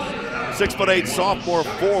Sawyer, 6'8" sophomore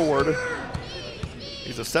forward.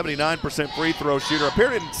 He's a 79% free throw shooter.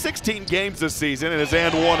 Appeared in 16 games this season, and his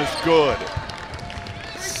and one is good.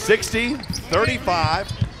 60-35.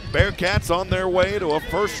 Bearkats on their way to a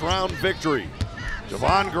first round victory.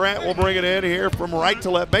 Javon Grant will bring it in here from right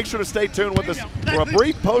to left. Make sure to stay tuned with us for a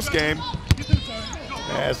brief post game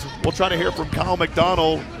as we'll try to hear from Kyle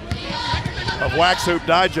McDonald of Wax Hoop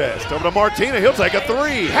Digest. Over to Martina, he'll take a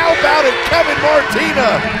three. How about it, Kevin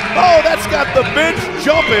Martina? Oh, that's got the bench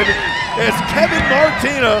jumping as Kevin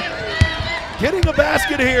Martina getting a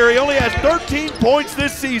basket here. He only has 13 points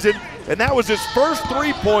this season, and that was his first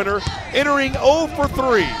three-pointer, entering 0 for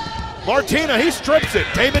 3. Martina, he strips it.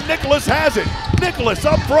 Damon Nicholas has it. Nicholas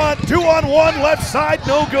up front, 2-on-1, left side,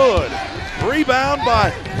 no good. Rebound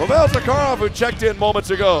by Pavel Zakharov, who checked in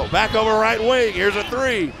moments ago. Back over right wing, here's a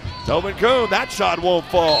three. Tobin Kuhn, that shot won't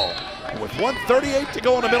fall. With 1:38 to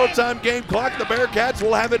go on the Miller-time game clock, the Bearkats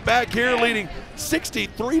will have it back here, leading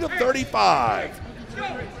 63-35.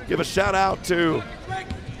 Give a shout out to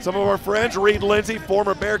some of our friends. Reed Lindsay,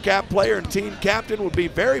 former Bearkat player and team captain, would be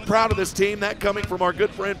very proud of this team. That coming from our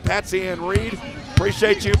good friend Patsy Ann Reed.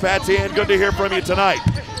 Appreciate you, Patsy Ann. Good to hear from you tonight.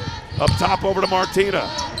 Up top over to Martina.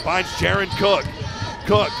 Finds Jaron Cook.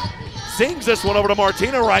 Cook sings this one over to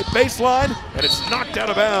Martina, right baseline, and it's knocked out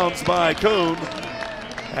of bounds by Kuhn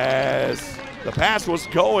as the pass was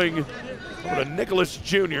going over to Nicholas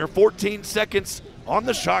Jr. 14 seconds on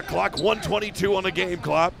the shot clock, 1:22 on the game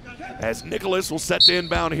clock, as Nicholas will set to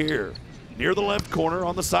inbound here. Near the left corner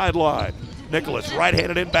on the sideline. Nicholas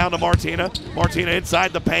right-handed inbound to Martina. Martina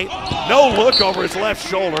inside the paint. No look over his left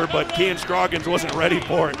shoulder, but Kean Scroggins wasn't ready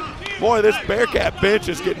for it. Boy, this Bearkat bench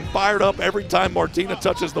is getting fired up every time Martina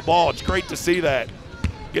touches the ball. It's great to see that.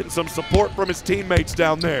 Getting some support from his teammates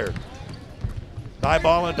down there.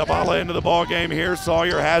 Dybala and Dabala into the ball game here.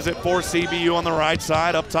 Sawyer has it for CBU on the right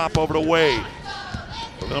side. Up top over to Wade.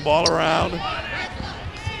 Moving the ball around.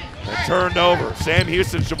 And turned over. Sam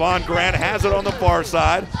Houston, Siobhan Grant has it on the far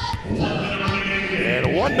side.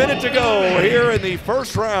 And 1 minute to go here in the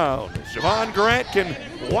first round. Siobhan Grant can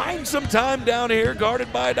wind some time down here,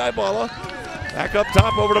 guarded by Dybala. Back up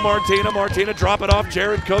top over to Martina. Martina drop it off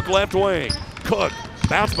Jared Cook, left wing. Cook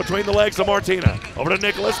bounce between the legs of Martina. Over to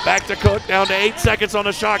Nicholas, back to Cook, down to 8 seconds on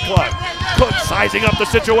the shot clock. Cook sizing up the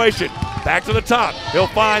situation. Back to the top. He'll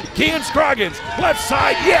find Kean Scroggins. Left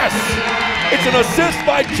side, yes! It's an assist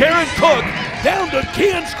by Jaron Cook down to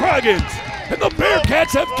Kean Scroggins. And the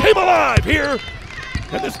Bearkats have came alive here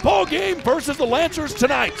in this ball game versus the Lancers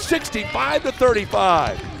tonight,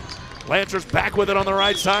 65-35. Lancers back with it on the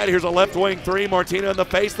right side. Here's a left wing three. Martina in the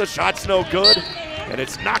face. The shot's no good. And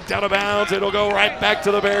it's knocked out of bounds. It'll go right back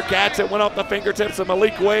to the Bearkats. It went off the fingertips of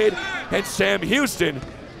Malik Wade. And Sam Houston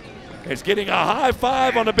is getting a high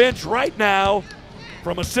five on the bench right now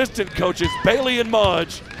from assistant coaches Bailey and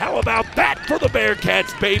Mudge. How about that for the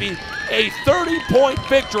Bearkats, baby? A 30-point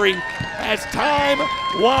victory as time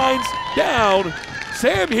winds down.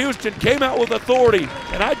 Sam Houston came out with authority,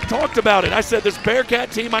 and I talked about it. I said this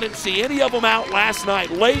Bearkat team, I didn't see any of them out last night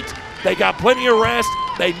late. They got plenty of rest.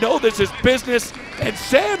 They know this is business, and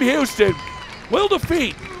Sam Houston will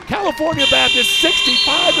defeat California Baptist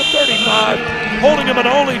 65-35, holding them at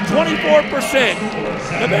only 24%.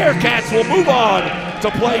 The Bearkats will move on to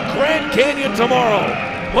play Grand Canyon tomorrow.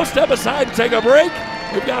 We'll step aside and take a break.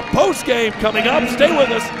 We've got post-game coming up. Stay with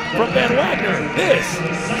us from Ben Wagner. This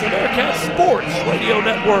is the Bearkat Sports Radio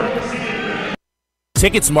Network.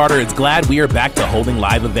 TicketSmarter is glad we are back to holding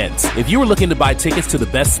live events. If you are looking to buy tickets to the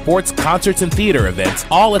best sports, concerts, and theater events,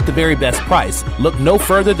 all at the very best price, look no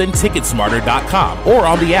further than TicketSmarter.com or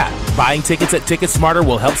on the app. Buying tickets at TicketSmarter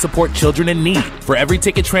will help support children in need. For every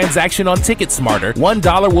ticket transaction on TicketSmarter,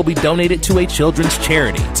 $1 will be donated to a children's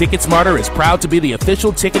charity. TicketSmarter is proud to be the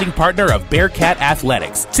official ticketing partner of Bearkat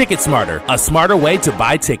Athletics. TicketSmarter, a smarter way to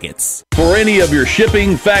buy tickets. For any of your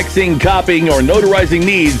shipping, faxing, copying, or notarizing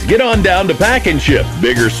needs, get on down to Pack and Ship.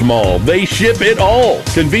 Big or small, they ship it all.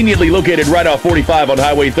 Conveniently located right off 45 on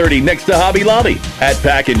Highway 30 next to Hobby Lobby. At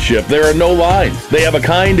Pack and Ship, there are no lines. They have a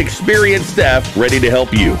kind, experienced staff ready to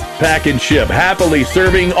help you. Pack and Ship, happily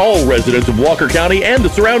serving all residents of Walker County and the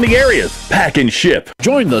surrounding areas. Pack and Ship.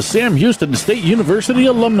 Join the Sam Houston State University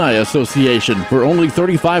Alumni Association. For only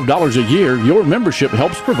 $35 a year, your membership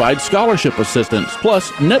helps provide scholarship assistance, plus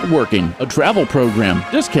networking, a travel program,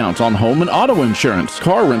 discounts on home and auto insurance,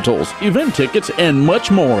 car rentals, event tickets, and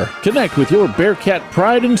much more. Connect with your Bearkat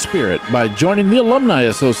pride and spirit by joining the Alumni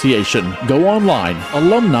Association. Go online,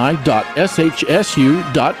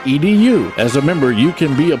 alumni.shsu.edu. As a member, you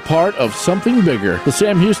can be a part of something bigger. The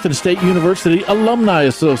Sam Houston State University Alumni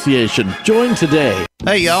Association. Join today.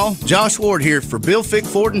 Hey y'all, Josh Ward here for Bill Fick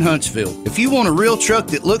Ford in Huntsville. If you want a real truck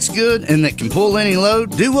that looks good and that can pull any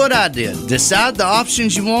load, do what I did. Decide the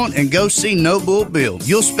options you want and go see No Bull Bill.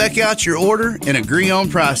 You'll spec out your order and agree on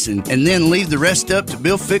pricing, and then leave the rest up to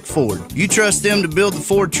Bill Fick Ford. You trust them to build the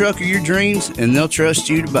Ford truck of your dreams, and they'll trust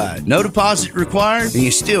you to buy it. No deposit required, and you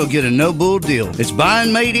still get a No Bull deal. It's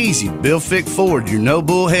buying made easy. Bill Fick Ford, your No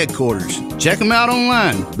Bull headquarters. Check them out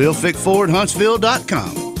online,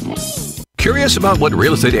 BillFickFordHuntsville.com. Curious about what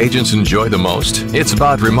real estate agents enjoy the most? It's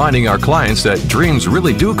about reminding our clients that dreams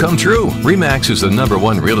really do come true. RE/MAX is the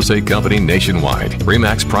 #1 real estate company nationwide.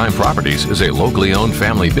 RE/MAX Prime Properties is a locally owned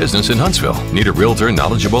family business in Huntsville. Need a realtor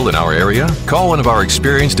knowledgeable in our area? Call one of our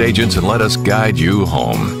experienced agents and let us guide you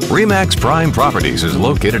home. RE/MAX Prime Properties is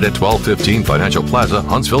located at 1215 Financial Plaza,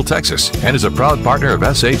 Huntsville, Texas, and is a proud partner of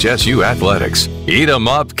SHSU Athletics. Eat 'em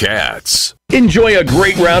up, Cats. Enjoy a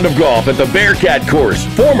great round of golf at the Bearkat course,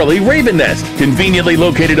 formerly Raven Nest. Conveniently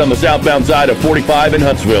located on the southbound side of 45 in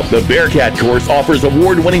Huntsville, the Bearkat course offers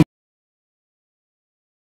award-winning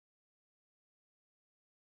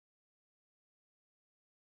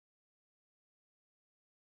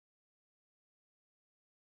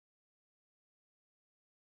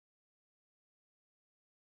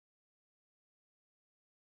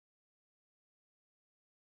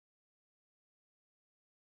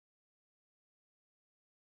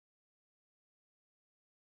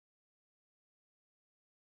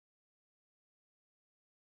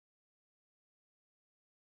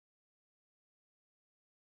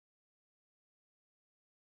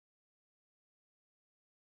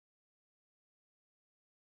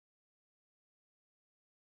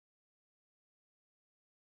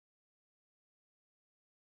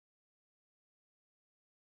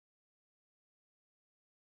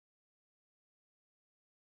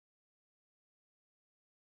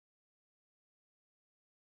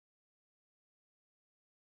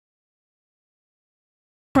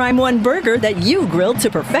Prime One burger that you grilled to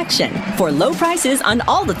perfection. For low prices on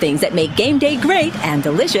all the things that make game day great and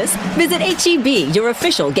delicious, visit H-E-B, your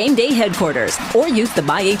official game day headquarters, or use the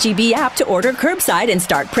My H-E-B app to order curbside and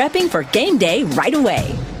start prepping for game day right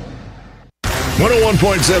away.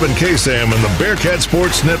 101.7 KSAM and the Bearkat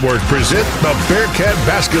Sports Network present the Bearkat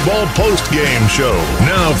Basketball Post-Game Show.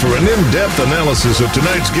 Now for an in-depth analysis of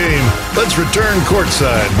tonight's game, let's return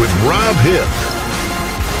courtside with Rob Hipp.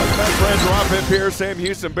 Welcome back, friends. Rob Hipp here. Sam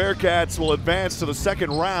Houston Bearkats will advance to the second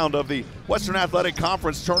round of the Western Athletic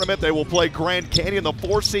Conference Tournament. They will play Grand Canyon, the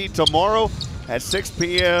 4 seed, tomorrow at 6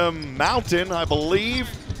 p.m. Mountain, I believe,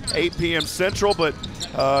 8 p.m. Central. But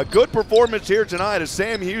good performance here tonight as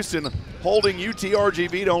Sam Houston holding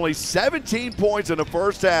UTRGV to only 17 points in the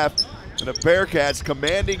first half. And the Bearkats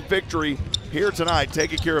commanding victory here tonight,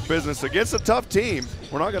 taking care of business against a tough team.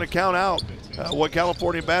 We're not going to count out what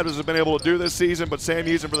California Baptist has been able to do this season, but Sam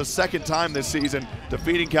Houston for the second time this season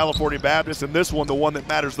defeating California Baptist, and this one, the one that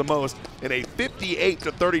matters the most, in a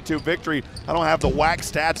 58-32 victory. I don't have the WAC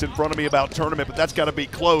stats in front of me about tournament, but that's got to be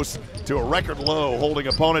close to a record low holding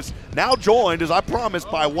opponents. Now joined, as I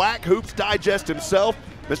promised, by WAC Hoops Digest himself,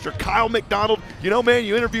 Mr. Kyle McDonald. You know, man,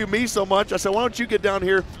 you interview me so much. I said, why don't you get down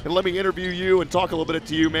here and let me interview you and talk a little bit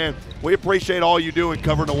to you, man. We appreciate all you do in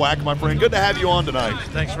covering the WAC, my friend. Good to have you on tonight.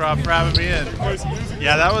 Thanks, Rob, for having me in.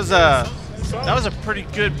 Yeah, that was a pretty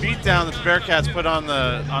good beatdown that the Bearkats put on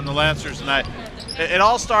the Lancers tonight. It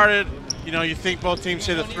all started, you know, you think both teams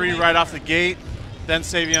hit a 3 right off the gate, then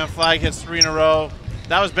Savion Flagg hits 3 in a row.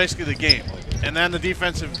 That was basically the game. And then the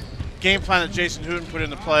defensive game plan that Jason Hooten put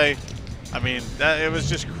into play, I mean, it was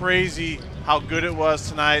just crazy how good it was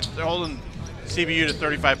tonight. They're holding CBU to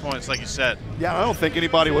 35 points, like you said. Yeah, I don't think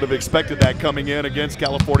anybody would have expected that coming in against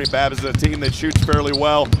California Baptist, a team that shoots fairly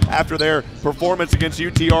well. After their performance against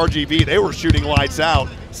UTRGV, they were shooting lights out.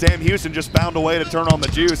 Sam Houston just found a way to turn on the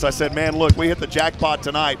juice. I said, man, look, we hit the jackpot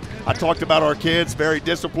tonight. I talked about our kids, very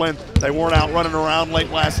disciplined. They weren't out running around late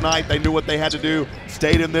last night. They knew what they had to do,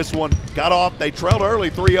 stayed in this one, got off. They trailed early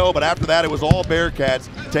 3-0, but after that, it was all Bearkats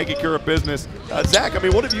taking care of business. Zach, I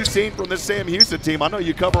mean, what have you seen from this Sam Houston team? I know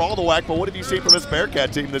you cover all the WAC, but what have you seen from this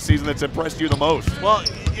Bearkat team this season that's impressed you the most? Well,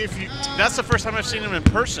 that's the first time I've seen them in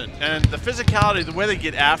person, and the physicality, the way they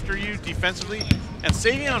get after you defensively. And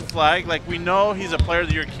Savion Flagg, like, we know he's a Player of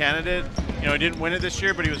the Year candidate. You know, he didn't win it this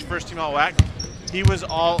year, but he was first team all WAC. He was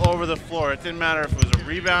all over the floor. It didn't matter if it was a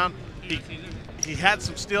rebound. He had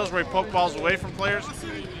some steals where he poked balls away from players,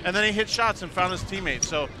 and then he hit shots and found his teammates.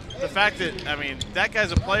 So the fact that, I mean, that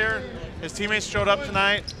guy's a player. His teammates showed up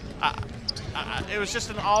tonight. It was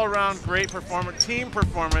just an all-around great team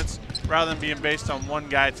performance, rather than being based on one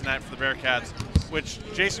guy tonight for the Bearkats, which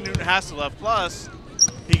Jason Newton has to love. Plus,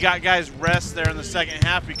 he got guys rest there in the second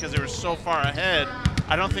half because they were so far ahead.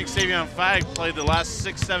 I don't think Savion Flagg played the last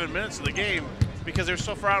 6-7 minutes of the game because they were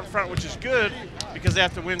so far out in front, which is good because they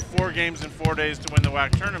have to win 4 games in 4 days to win the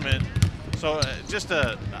WAC tournament. So just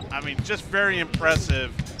very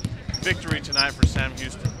impressive victory tonight for Sam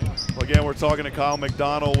Houston. Well, again, we're talking to Kyle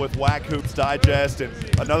McDonald with WAC Hoops Digest, and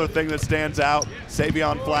another thing that stands out,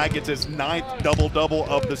 Savion Flagg gets his 9th double-double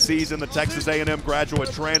of the season, the Texas A&M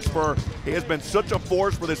graduate transfer. He has been such a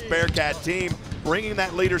force for this Bearkat team, bringing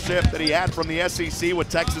that leadership that he had from the SEC with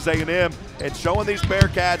Texas A&M and showing these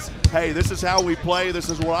Bearkats, hey, this is how we play, this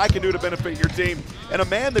is what I can do to benefit your team. And a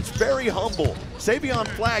man that's very humble. Savion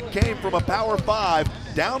Flagg came from a Power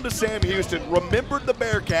 5 down to Sam Houston, remembered the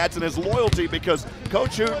Bearkats and his loyalty because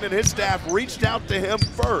Coach Hooten and his staff reached out to him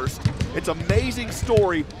first. It's an amazing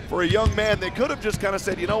story for a young man that could have just kind of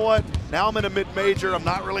said, you know what, now I'm in a mid-major, I'm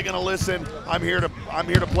not really going to listen, I'm here to I'm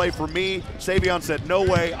here to play for me. Savion said, no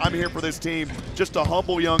way, I'm here for this team. Just a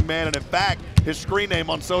humble young man, and in fact, his screen name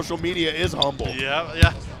on social media is Humble.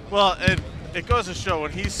 Yeah. Well, and it goes to show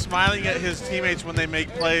when he's smiling at his teammates when they make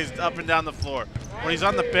plays up and down the floor, when he's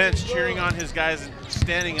on the bench cheering on his guys and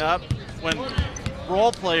standing up, when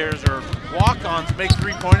role players or walk-ons make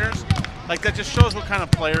three-pointers, like that just shows what kind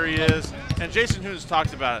of player he is. And Jason Hooten's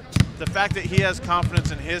talked about it. The fact that he has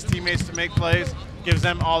confidence in his teammates to make plays gives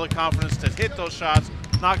them all the confidence to hit those shots,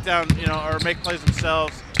 knock down, or make plays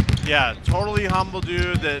themselves. Yeah, totally humble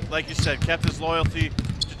dude that, like you said, kept his loyalty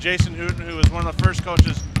to Jason Hooten, who was one of the first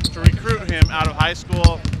coaches to recruit him out of high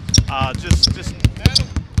school. And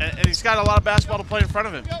he's got a lot of basketball to play in front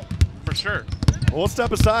of him, for sure. We'll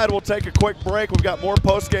step aside. We'll take a quick break. We've got more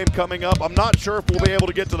post-game coming up. I'm not sure if we'll be able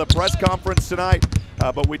to get to the press conference tonight,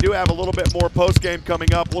 but we do have a little bit more post-game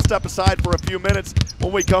coming up. We'll step aside for a few minutes.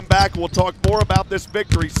 When we come back, we'll talk more about this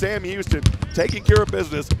victory. Sam Houston taking care of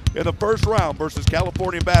business in the first round versus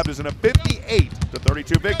California Baptist in a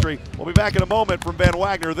 58-32 victory. We'll be back in a moment from Van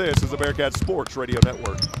Wagner. This is the Bearkat Sports Radio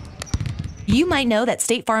Network. You might know that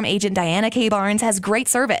State Farm agent Diana K. Barnes has great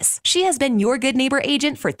service. She has been your good neighbor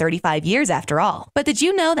agent for 35 years after all. But did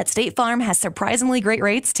you know that State Farm has surprisingly great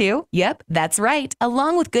rates too? Yep, that's right.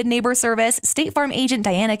 Along with good neighbor service, State Farm agent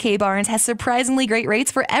Diana K. Barnes has surprisingly great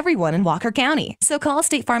rates for everyone in Walker County. So call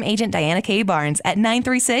State Farm agent Diana K. Barnes at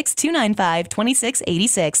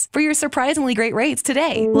 936-295-2686 for your surprisingly great rates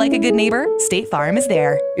today. Like a good neighbor, State Farm is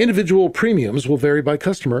there. Individual premiums will vary by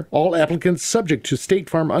customer. All applicants subject to State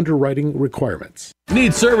Farm underwriting requirements.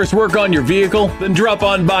 Need service work on your vehicle? Then drop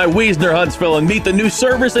on by Wagner Huntsville and meet the new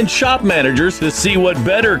service and shop managers to see what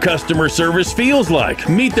better customer service feels like.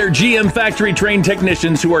 Meet their GM factory trained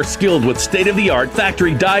technicians who are skilled with state-of-the-art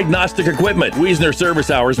factory diagnostic equipment. Wagner service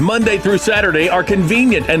hours Monday through Saturday are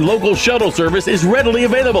convenient and local shuttle service is readily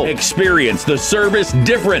available. Experience the service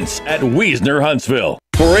difference at Wagner Huntsville.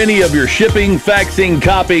 For any of your shipping, faxing,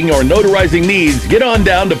 copying, or notarizing needs, get on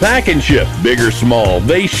down to Pack and Ship. Big or small,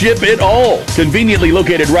 they ship it all. Conveniently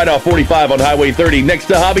located right off 45 on Highway 30 next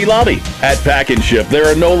to Hobby Lobby. At Pack and Ship, there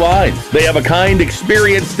are no lines. They have a kind,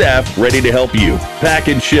 experienced staff ready to help you. Pack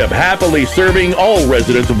and Ship, happily serving all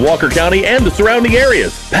residents of Walker County and the surrounding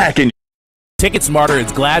areas. Pack and TicketSmarter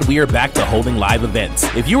is glad we are back to holding live events.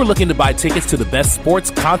 If you are looking to buy tickets to the best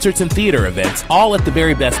sports, concerts, and theater events, all at the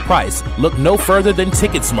very best price, look no further than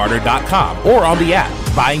TicketSmarter.com or on the app.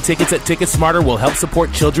 Buying tickets at TicketSmarter will help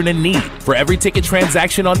support children in need. For every ticket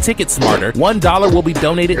transaction on TicketSmarter, $1 will be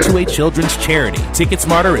donated to a children's charity.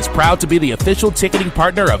 TicketSmarter is proud to be the official ticketing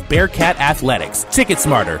partner of Bearkat Athletics.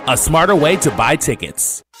 TicketSmarter, a smarter way to buy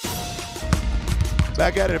tickets.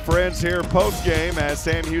 Back at it, friends, here post-game as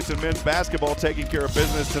Sam Houston men's basketball taking care of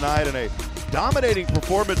business tonight in a dominating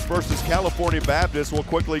performance versus California Baptist. We'll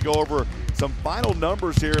quickly go over some final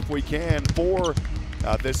numbers here if we can for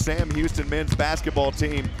this Sam Houston men's basketball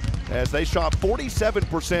team as they shot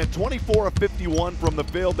 47%, 24 of 51 from the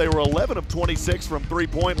field. They were 11 of 26 from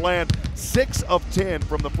three-point land, 6 of 10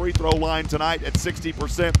 from the free throw line tonight at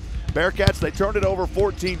 60%. Bearkats, they turned it over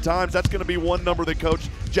 14 times. That's going to be one number that Coach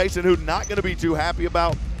Jason Hooten not going to be too happy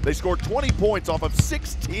about. They scored 20 points off of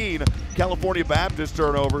 16 California Baptist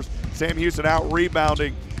turnovers. Sam Houston out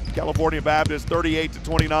rebounding California Baptist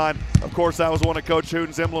 38-29. Of course, that was one of Coach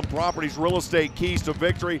Hooten's Emblem Properties real estate keys to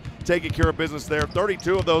victory, taking care of business there.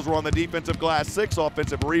 32 of those were on the defensive glass, 6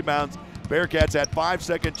 offensive rebounds. Bearkats had 5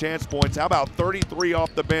 second chance points. How about 33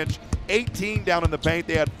 off the bench, 18 down in the paint.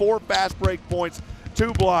 They had 4 fast break points,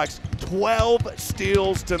 2 blocks, 12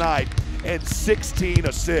 steals tonight, and 16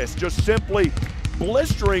 assists. Just simply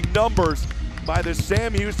blistering numbers by the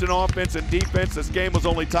Sam Houston offense and defense. This game was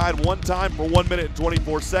only tied one time for 1 minute and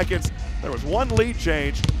 24 seconds. There was one lead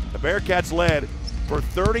change. The Bearkats led for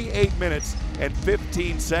 38 minutes and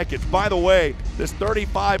 15 seconds. By the way, this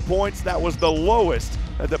 35 points, that was the lowest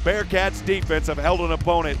that the Bearkats defense have held an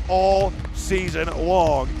opponent all season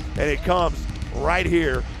long, and it comes right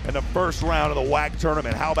here in the first round of the WAC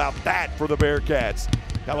tournament. How about that for the Bearkats?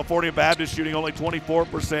 California Baptist shooting only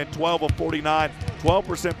 24%, 12 of 49,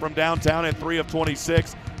 12% from downtown and 3 of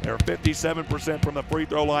 26. They were 57% from the free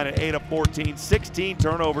throw line and 8 of 14, 16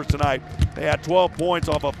 turnovers tonight. They had 12 points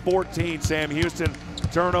off of 14 Sam Houston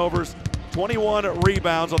turnovers, 21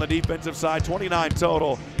 rebounds on the defensive side, 29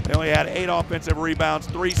 total. They only had 8 offensive rebounds,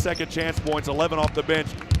 3 second chance points, 11 off the bench,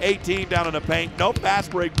 18 down in the paint, no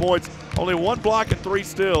fast break points, only 1 block and 3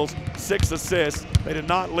 steals, 6 assists. They did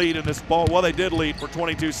not lead in this ball. Well, they did lead for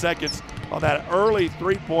 22 seconds on that early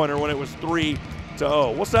three-pointer when it was 3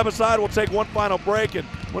 toe. We'll step aside. We'll take one final break, and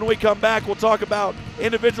when we come back, we'll talk about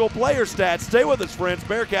individual player stats. Stay with us, friends.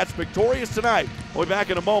 Bearkats victorious tonight. We'll be back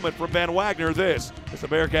in a moment from Van Wagner. This is the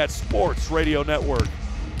Bearkat Sports Radio Network.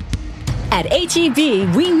 At H-E-B,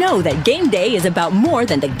 we know that game day is about more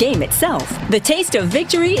than the game itself. The taste of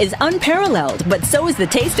victory is unparalleled, but so is the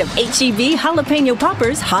taste of H-E-B jalapeno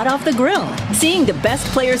poppers hot off the grill. Seeing the best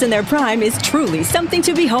players in their prime is truly something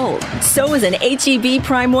to behold. So is an H-E-B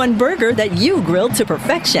Prime 1 burger that you grilled to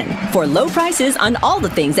perfection. For low prices on all the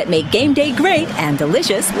things that make game day great and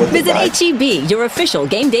delicious, visit H-E-B, your official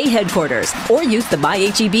game day headquarters, or use the My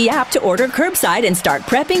H-E-B app to order curbside and start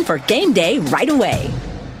prepping for game day right away.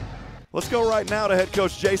 Let's go right now to head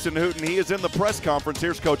coach Jason Hooten. He is in the press conference.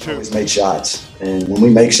 Here's Coach Hooten. Always make shots. And when we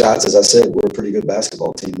make shots, as I said, we're a pretty good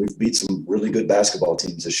basketball team. We've beat some really good basketball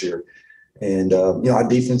teams this year. And, our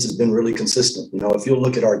defense has been really consistent. If you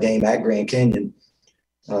look at our game at Grand Canyon,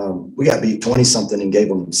 we got beat 20-something and gave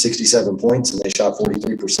them 67 points, and they shot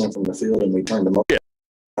 43% from the field, and we turned them over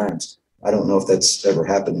times. I don't know if that's ever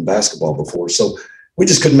happened in basketball before. So we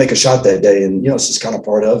just couldn't make a shot that day, and, it's just kind of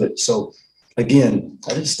part of it. So, again,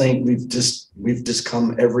 I just think we've just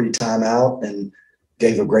come every time out and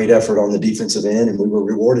gave a great effort on the defensive end, and we were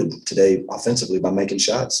rewarded today offensively by making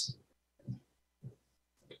shots.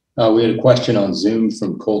 We had a question on Zoom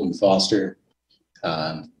from Colton Foster.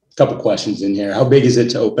 A couple questions in here. How big is it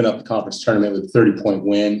to open up the conference tournament with a 30-point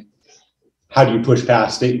win? How do you push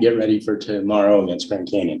past it and get ready for tomorrow against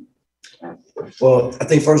Grand Canyon? Well, I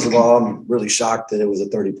think, first of all, I'm really shocked that it was a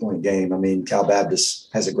 30-point game. I mean, Cal Baptist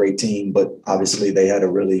has a great team, but obviously they had a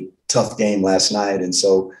really tough game last night. And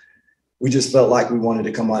so we just felt like we wanted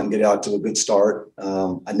to come out and get out to a good start.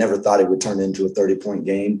 I never thought it would turn into a 30-point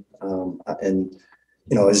game.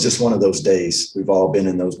 It's just one of those days. We've all been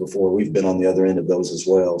in those before. We've been on the other end of those as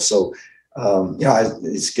well. So,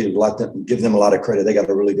 it's give them a lot of credit. They got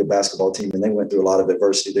a really good basketball team, and they went through a lot of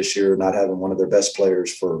adversity this year, not having one of their best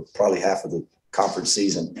players for probably half of the conference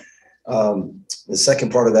season. The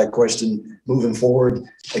second part of that question, moving forward,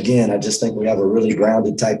 again, I just think we have a really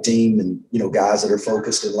grounded type team and, guys that are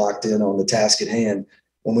focused and locked in on the task at hand.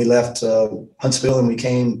 When we left Huntsville and we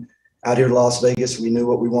came out here to Las Vegas, we knew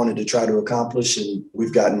what we wanted to try to accomplish, and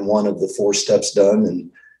we've gotten one of the 4 steps done.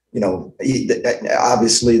 And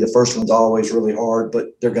obviously the first one's always really hard,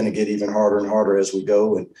 but they're going to get even harder and harder as we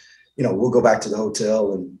go. And, we'll go back to the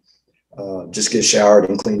hotel and just get showered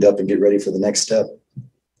and cleaned up and get ready for the next step.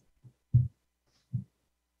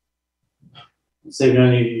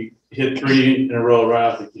 Savion, you hit 3 in a row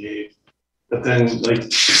right out the gate. But then, like I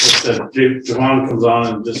said, Javon comes on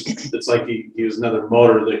and it's like he was another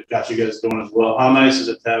motor that got you guys going as well. How nice is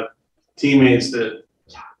it to have teammates that,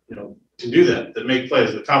 can do that make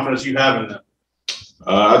plays, the confidence you have in them?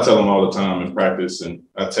 I tell them all the time in practice, and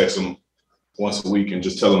I text them once a week and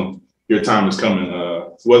just tell them your time is coming.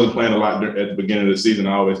 Wasn't playing a lot at the beginning of the season.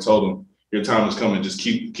 I always told them your time is coming. Just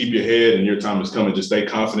keep your head, and your time is coming. Just stay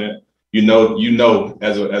confident. You know,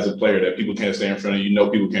 as a player that people can't stay in front of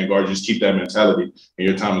you. People can't guard you. Just keep that mentality, and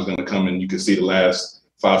your time is going to come. And you can see the last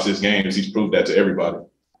 5-6 games, he's proved that to everybody.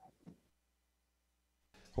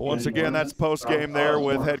 Once again, that's post-game there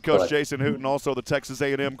with head coach Jason Hooten, also the Texas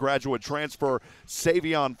A&M graduate transfer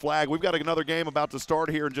Savion Flagg. We've got another game about to start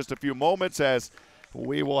here in just a few moments as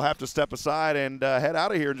we will have to step aside and head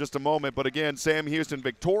out of here in just a moment. But again, Sam Houston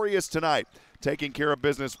victorious tonight, taking care of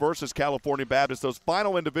business versus California Baptist. Those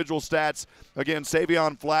final individual stats, again,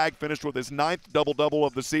 Savion Flagg finished with his 9th double-double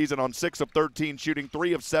of the season on 6 of 13, shooting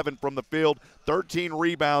 3 of 7 from the field, 13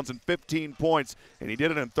 rebounds and 15 points, and he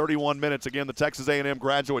did it in 31 minutes. Again, the Texas A&M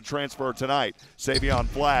graduate transfer tonight, Savion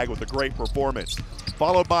Flagg, with a great performance.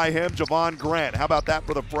 Followed by him, Javon Grant. How about that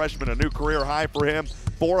for the freshman? A new career high for him.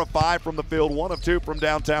 4 of 5 from the field, 1 of 2 from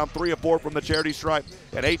downtown, 3 of 4 from the charity stripe.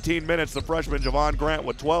 At 18 minutes, the freshman Javon Grant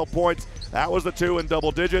with 12 points. That was the 2 in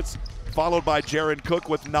double digits. Followed by Jaron Cook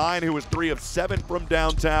with 9, who was 3 of 7 from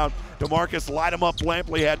downtown. DeMarcus Light-em-up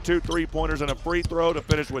Lampley had 2 3-pointers and a free throw to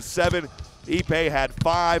finish with 7. Ipe had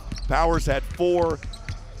 5. Powers had 4.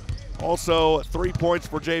 Also, 3 points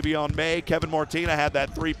for Javion May. Kevin Martina had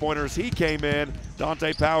that 3-pointer as he came in.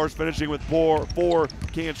 Dante Powers finishing with 4.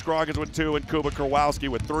 Kean Scroggins with 2, and Kuba Kowalski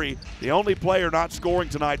with 3. The only player not scoring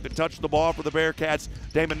tonight that touched the ball for the Bearkats,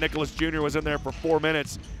 Damon Nicholas Jr., was in there for 4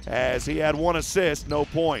 minutes as he had 1 assist, no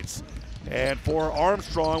points. And for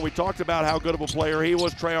Armstrong, we talked about how good of a player he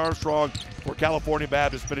was. Trey Armstrong for California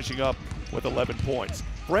Baptist finishing up with 11 points.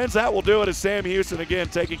 Friends, that will do it as Sam Houston again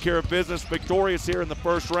taking care of business, victorious here in the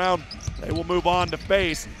first round. They will move on to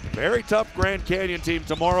face a very tough Grand Canyon team.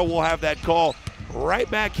 Tomorrow we'll have that call right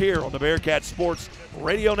back here on the Bearkat Sports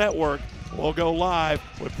Radio Network We'll go live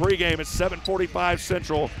with pregame at 7:45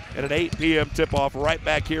 Central and an 8 p.m. tip-off right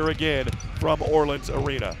back here again from Orleans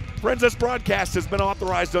Arena. Friends, this broadcast has been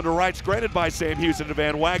authorized under rights granted by Sam Houston to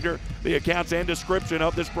Van Wagner. The accounts and description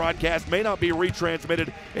of this broadcast may not be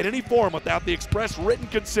retransmitted in any form without the express written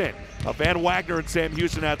consent of Van Wagner and Sam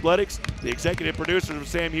Houston Athletics. The executive producers of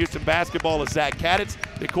Sam Houston Basketball is Zach Kaditz.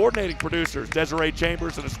 The coordinating producers, Desiree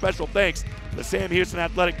Chambers, and a special thanks to the Sam Houston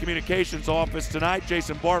Athletic Communications Office tonight,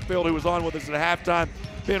 Jason Barfield, who was on with us at halftime,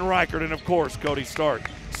 Ben Reichert, and of course, Cody Stark.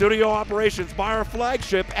 Studio operations by our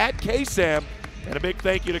flagship at KSAM. And a big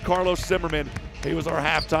thank you to Carlos Zimmerman. He was our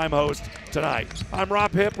halftime host tonight. I'm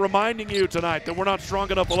Rob Hipp, reminding you tonight that we're not strong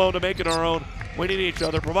enough alone to make it our own. We need each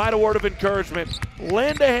other. Provide a word of encouragement.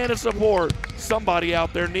 Lend a hand of support. Somebody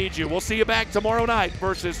out there needs you. We'll see you back tomorrow night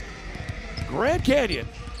versus Grand Canyon.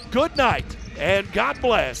 Good night and God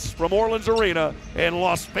bless from Orleans Arena in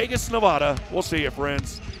Las Vegas, Nevada. We'll see you,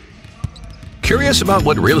 friends. Curious about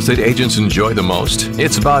what real estate agents enjoy the most?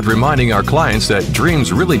 It's about reminding our clients that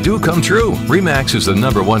dreams really do come true. RE/MAX is the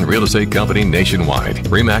 #1 real estate company nationwide.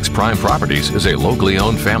 RE/MAX Prime Properties is a locally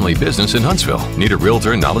owned family business in Huntsville. Need a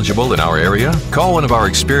realtor knowledgeable in our area? Call one of our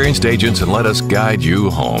experienced agents and let us guide you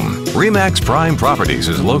home. RE/MAX Prime Properties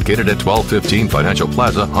is located at 1215 Financial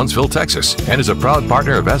Plaza, Huntsville, Texas, and is a proud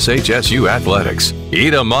partner of SHSU Athletics.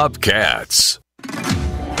 Eat 'em up, Cats.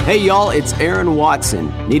 Hey y'all, it's Aaron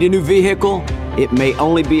Watson. Need a new vehicle? It may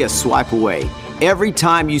only be a swipe away. Every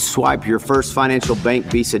time you swipe your First Financial Bank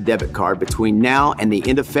Visa debit card between now and the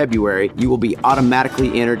end of February, you will be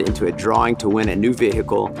automatically entered into a drawing to win a new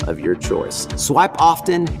vehicle of your choice. Swipe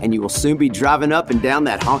often and you will soon be driving up and down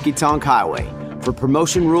that honky-tonk highway. For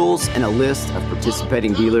promotion rules and a list of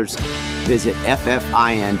participating dealers, visit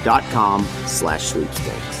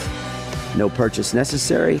ffin.com/sweepstakes. No purchase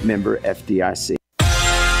necessary. Member FDIC.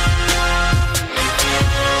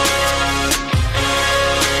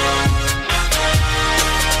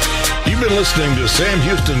 You've been listening to Sam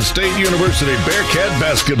Houston State University Bearkat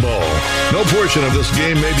Basketball. No portion of this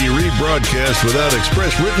game may be rebroadcast without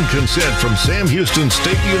express written consent from Sam Houston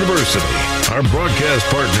State University, our broadcast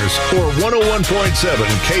partners, or 101.7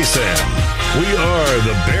 KSAM. We are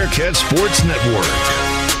the Bearkat Sports Network.